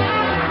 Well,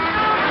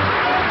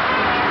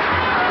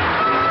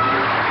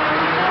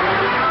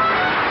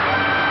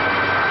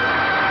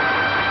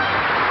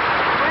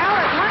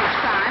 at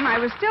lunchtime, I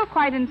was still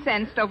quite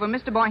incensed over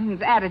Mr.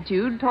 Boynton's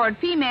attitude toward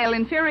female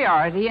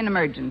inferiority in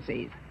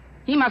emergencies.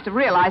 He must have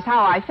realized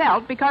how I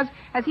felt because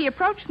as he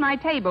approached my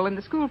table in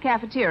the school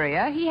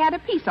cafeteria, he had a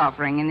peace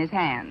offering in his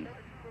hand.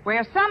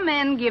 Where some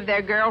men give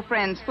their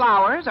girlfriends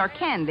flowers or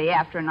candy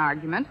after an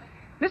argument,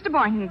 Mr.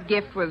 Boynton's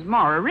gift was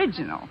more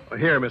original.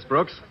 Here, Miss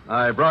Brooks,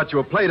 I brought you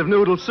a plate of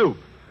noodle soup.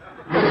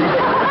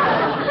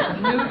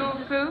 Noodle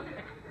soup?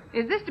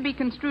 Is this to be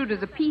construed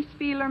as a peace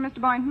feeler,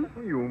 Mr. Boynton?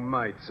 You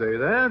might say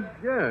that,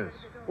 yes.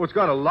 Well, it's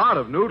got a lot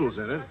of noodles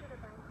in it.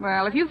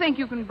 Well, if you think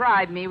you can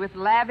bribe me with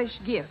lavish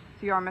gifts,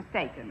 you're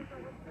mistaken.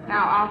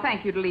 Now, I'll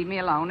thank you to leave me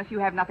alone if you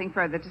have nothing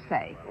further to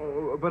say.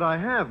 Oh, but I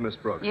have, Miss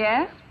Brooks.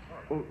 Yes?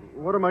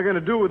 What am I going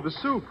to do with the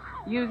soup?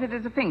 Use it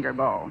as a finger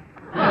bowl.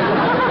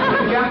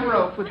 Jump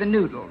rope with the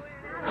noodles.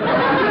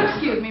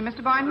 Excuse me,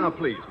 Mr. Boynton. Now,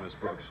 please, Miss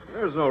Brooks.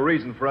 There's no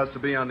reason for us to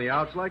be on the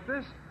outs like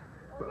this.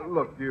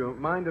 Look, do you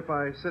mind if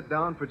I sit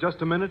down for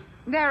just a minute?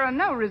 There are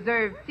no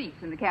reserved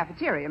seats in the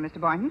cafeteria, Mr.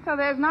 Boynton, so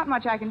there's not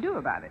much I can do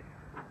about it.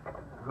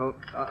 Well,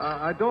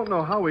 I don't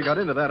know how we got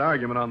into that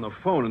argument on the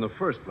phone in the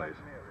first place.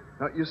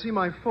 Now, you see,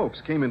 my folks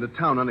came into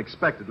town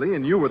unexpectedly,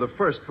 and you were the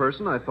first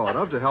person I thought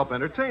of to help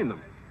entertain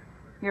them.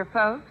 Your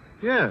folks?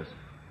 Yes.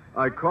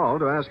 I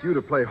called to ask you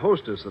to play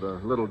hostess at a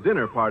little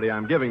dinner party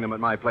I'm giving them at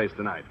my place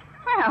tonight.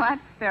 Well,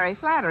 that's very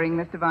flattering,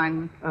 Mr.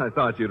 Boynton. I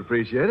thought you'd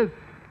appreciate it.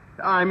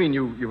 I mean,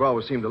 you've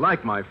always seemed to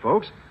like my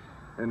folks.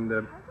 And,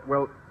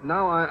 well,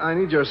 now I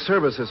need your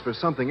services for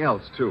something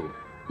else, too.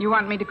 You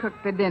want me to cook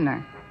the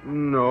dinner?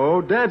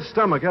 No, Dad's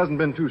stomach hasn't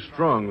been too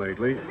strong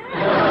lately.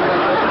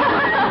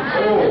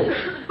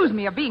 Excuse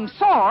me, of being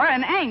sore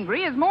and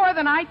angry is more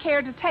than I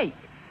care to take.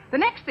 The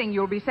next thing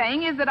you'll be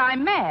saying is that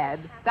I'm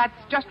mad. That's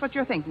just what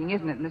you're thinking,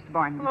 isn't it, Mr.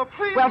 Boynton? Oh,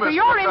 please, well, for Miss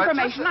your Brooks,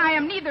 information, I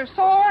am neither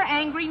sore,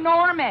 angry,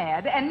 nor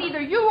mad, and neither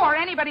you or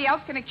anybody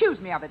else can accuse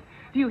me of it.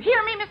 Do you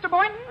hear me, Mr.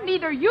 Boynton?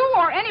 Neither you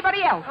or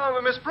anybody else.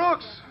 Oh, Miss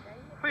Brooks,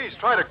 please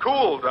try to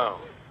cool down.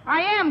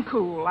 I am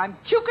cool. I'm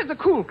cute as a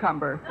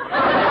cucumber.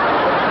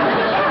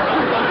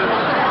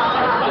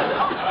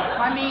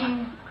 I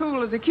mean,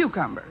 cool as a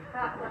cucumber.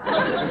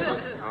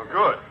 Oh,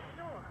 good.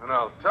 And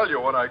I'll tell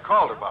you what I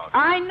called about.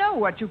 I know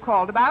what you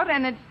called about,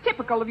 and it's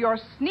typical of your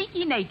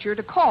sneaky nature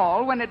to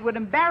call when it would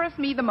embarrass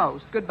me the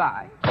most.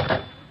 Goodbye.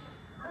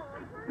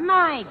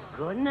 My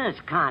goodness,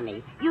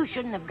 Connie. You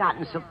shouldn't have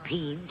gotten so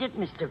peeved at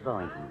Mr.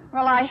 Boynton.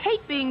 Well, I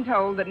hate being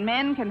told that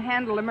men can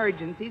handle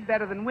emergencies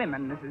better than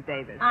women, Mrs.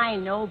 Davis. I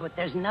know, but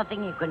there's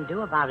nothing you can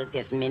do about it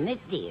this minute,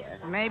 dear.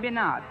 Maybe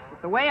not.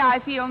 But the way I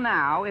feel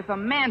now, if a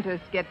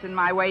mantis gets in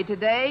my way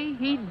today,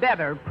 he'd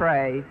better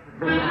pray.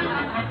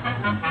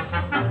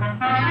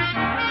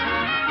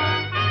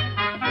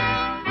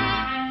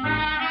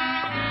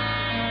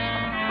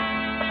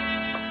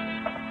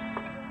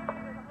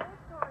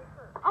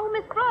 Oh,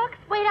 Miss Brooks,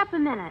 wait up a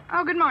minute.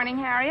 Oh, good morning,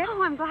 Harriet.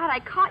 Oh, I'm glad I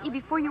caught you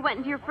before you went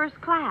into your first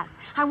class.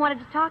 I wanted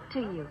to talk to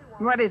you.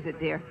 What is it,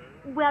 dear?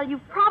 Well,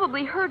 you've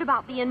probably heard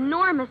about the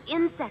enormous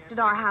insect at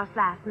our house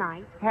last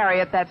night.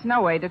 Harriet, that's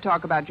no way to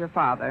talk about your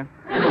father.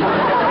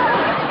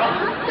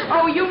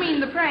 Oh, you mean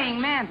the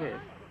praying mantis?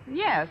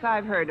 Yes,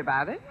 I've heard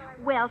about it.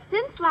 Well,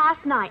 since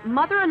last night,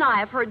 Mother and I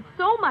have heard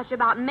so much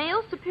about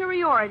male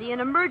superiority in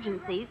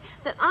emergencies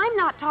that I'm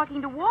not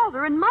talking to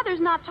Walter and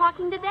Mother's not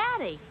talking to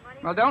Daddy.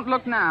 Well, don't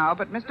look now,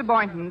 but Mr.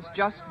 Boynton's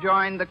just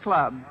joined the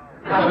club.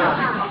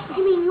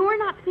 You mean you're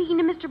not speaking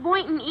to Mr.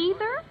 Boynton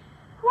either?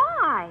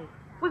 Why?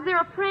 Was there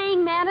a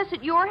praying mantis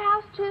at your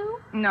house, too?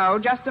 No,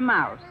 just a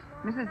mouse.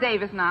 Mrs.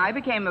 Davis and I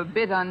became a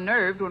bit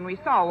unnerved when we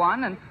saw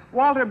one, and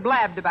Walter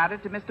blabbed about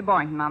it to Mr.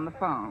 Boynton on the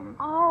phone.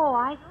 Oh,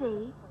 I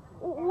see.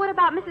 What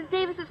about Mrs.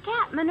 Davis's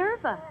cat,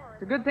 Minerva?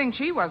 It's a good thing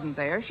she wasn't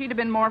there. She'd have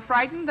been more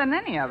frightened than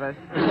any of us.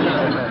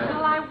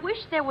 Well, I wish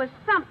there was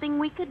something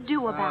we could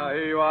do about it.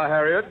 Here you are,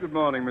 Harriet. Good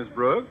morning, Miss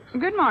Brooks.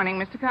 Good morning,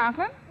 Mr.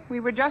 Conklin. We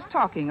were just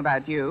talking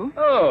about you.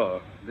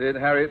 Oh, did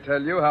Harriet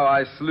tell you how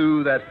I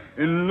slew that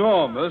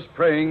enormous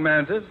praying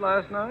mantis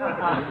last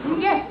night?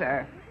 Yes,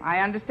 sir. I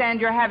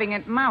understand you're having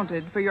it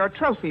mounted for your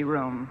trophy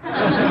room.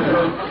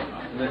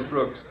 Miss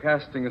Brooks,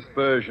 casting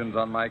aspersions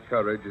on my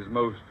courage is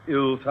most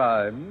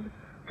ill-timed,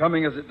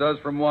 coming as it does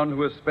from one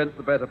who has spent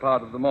the better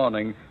part of the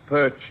morning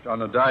perched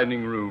on a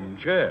dining room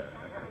chair.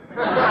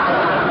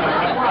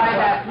 Why,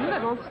 that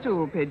little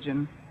stool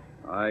pigeon.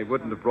 I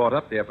wouldn't have brought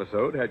up the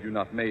episode had you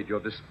not made your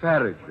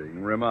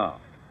disparaging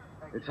remark.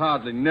 It's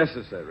hardly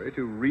necessary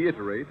to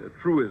reiterate a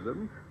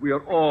truism we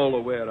are all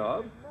aware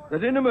of,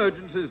 that in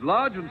emergencies,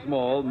 large and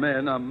small,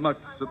 men are much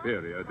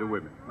superior to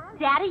women.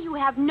 Daddy, you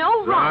have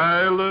no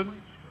right. Silence.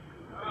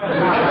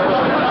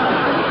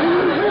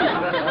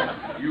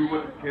 You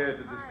wouldn't care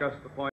to discuss the point?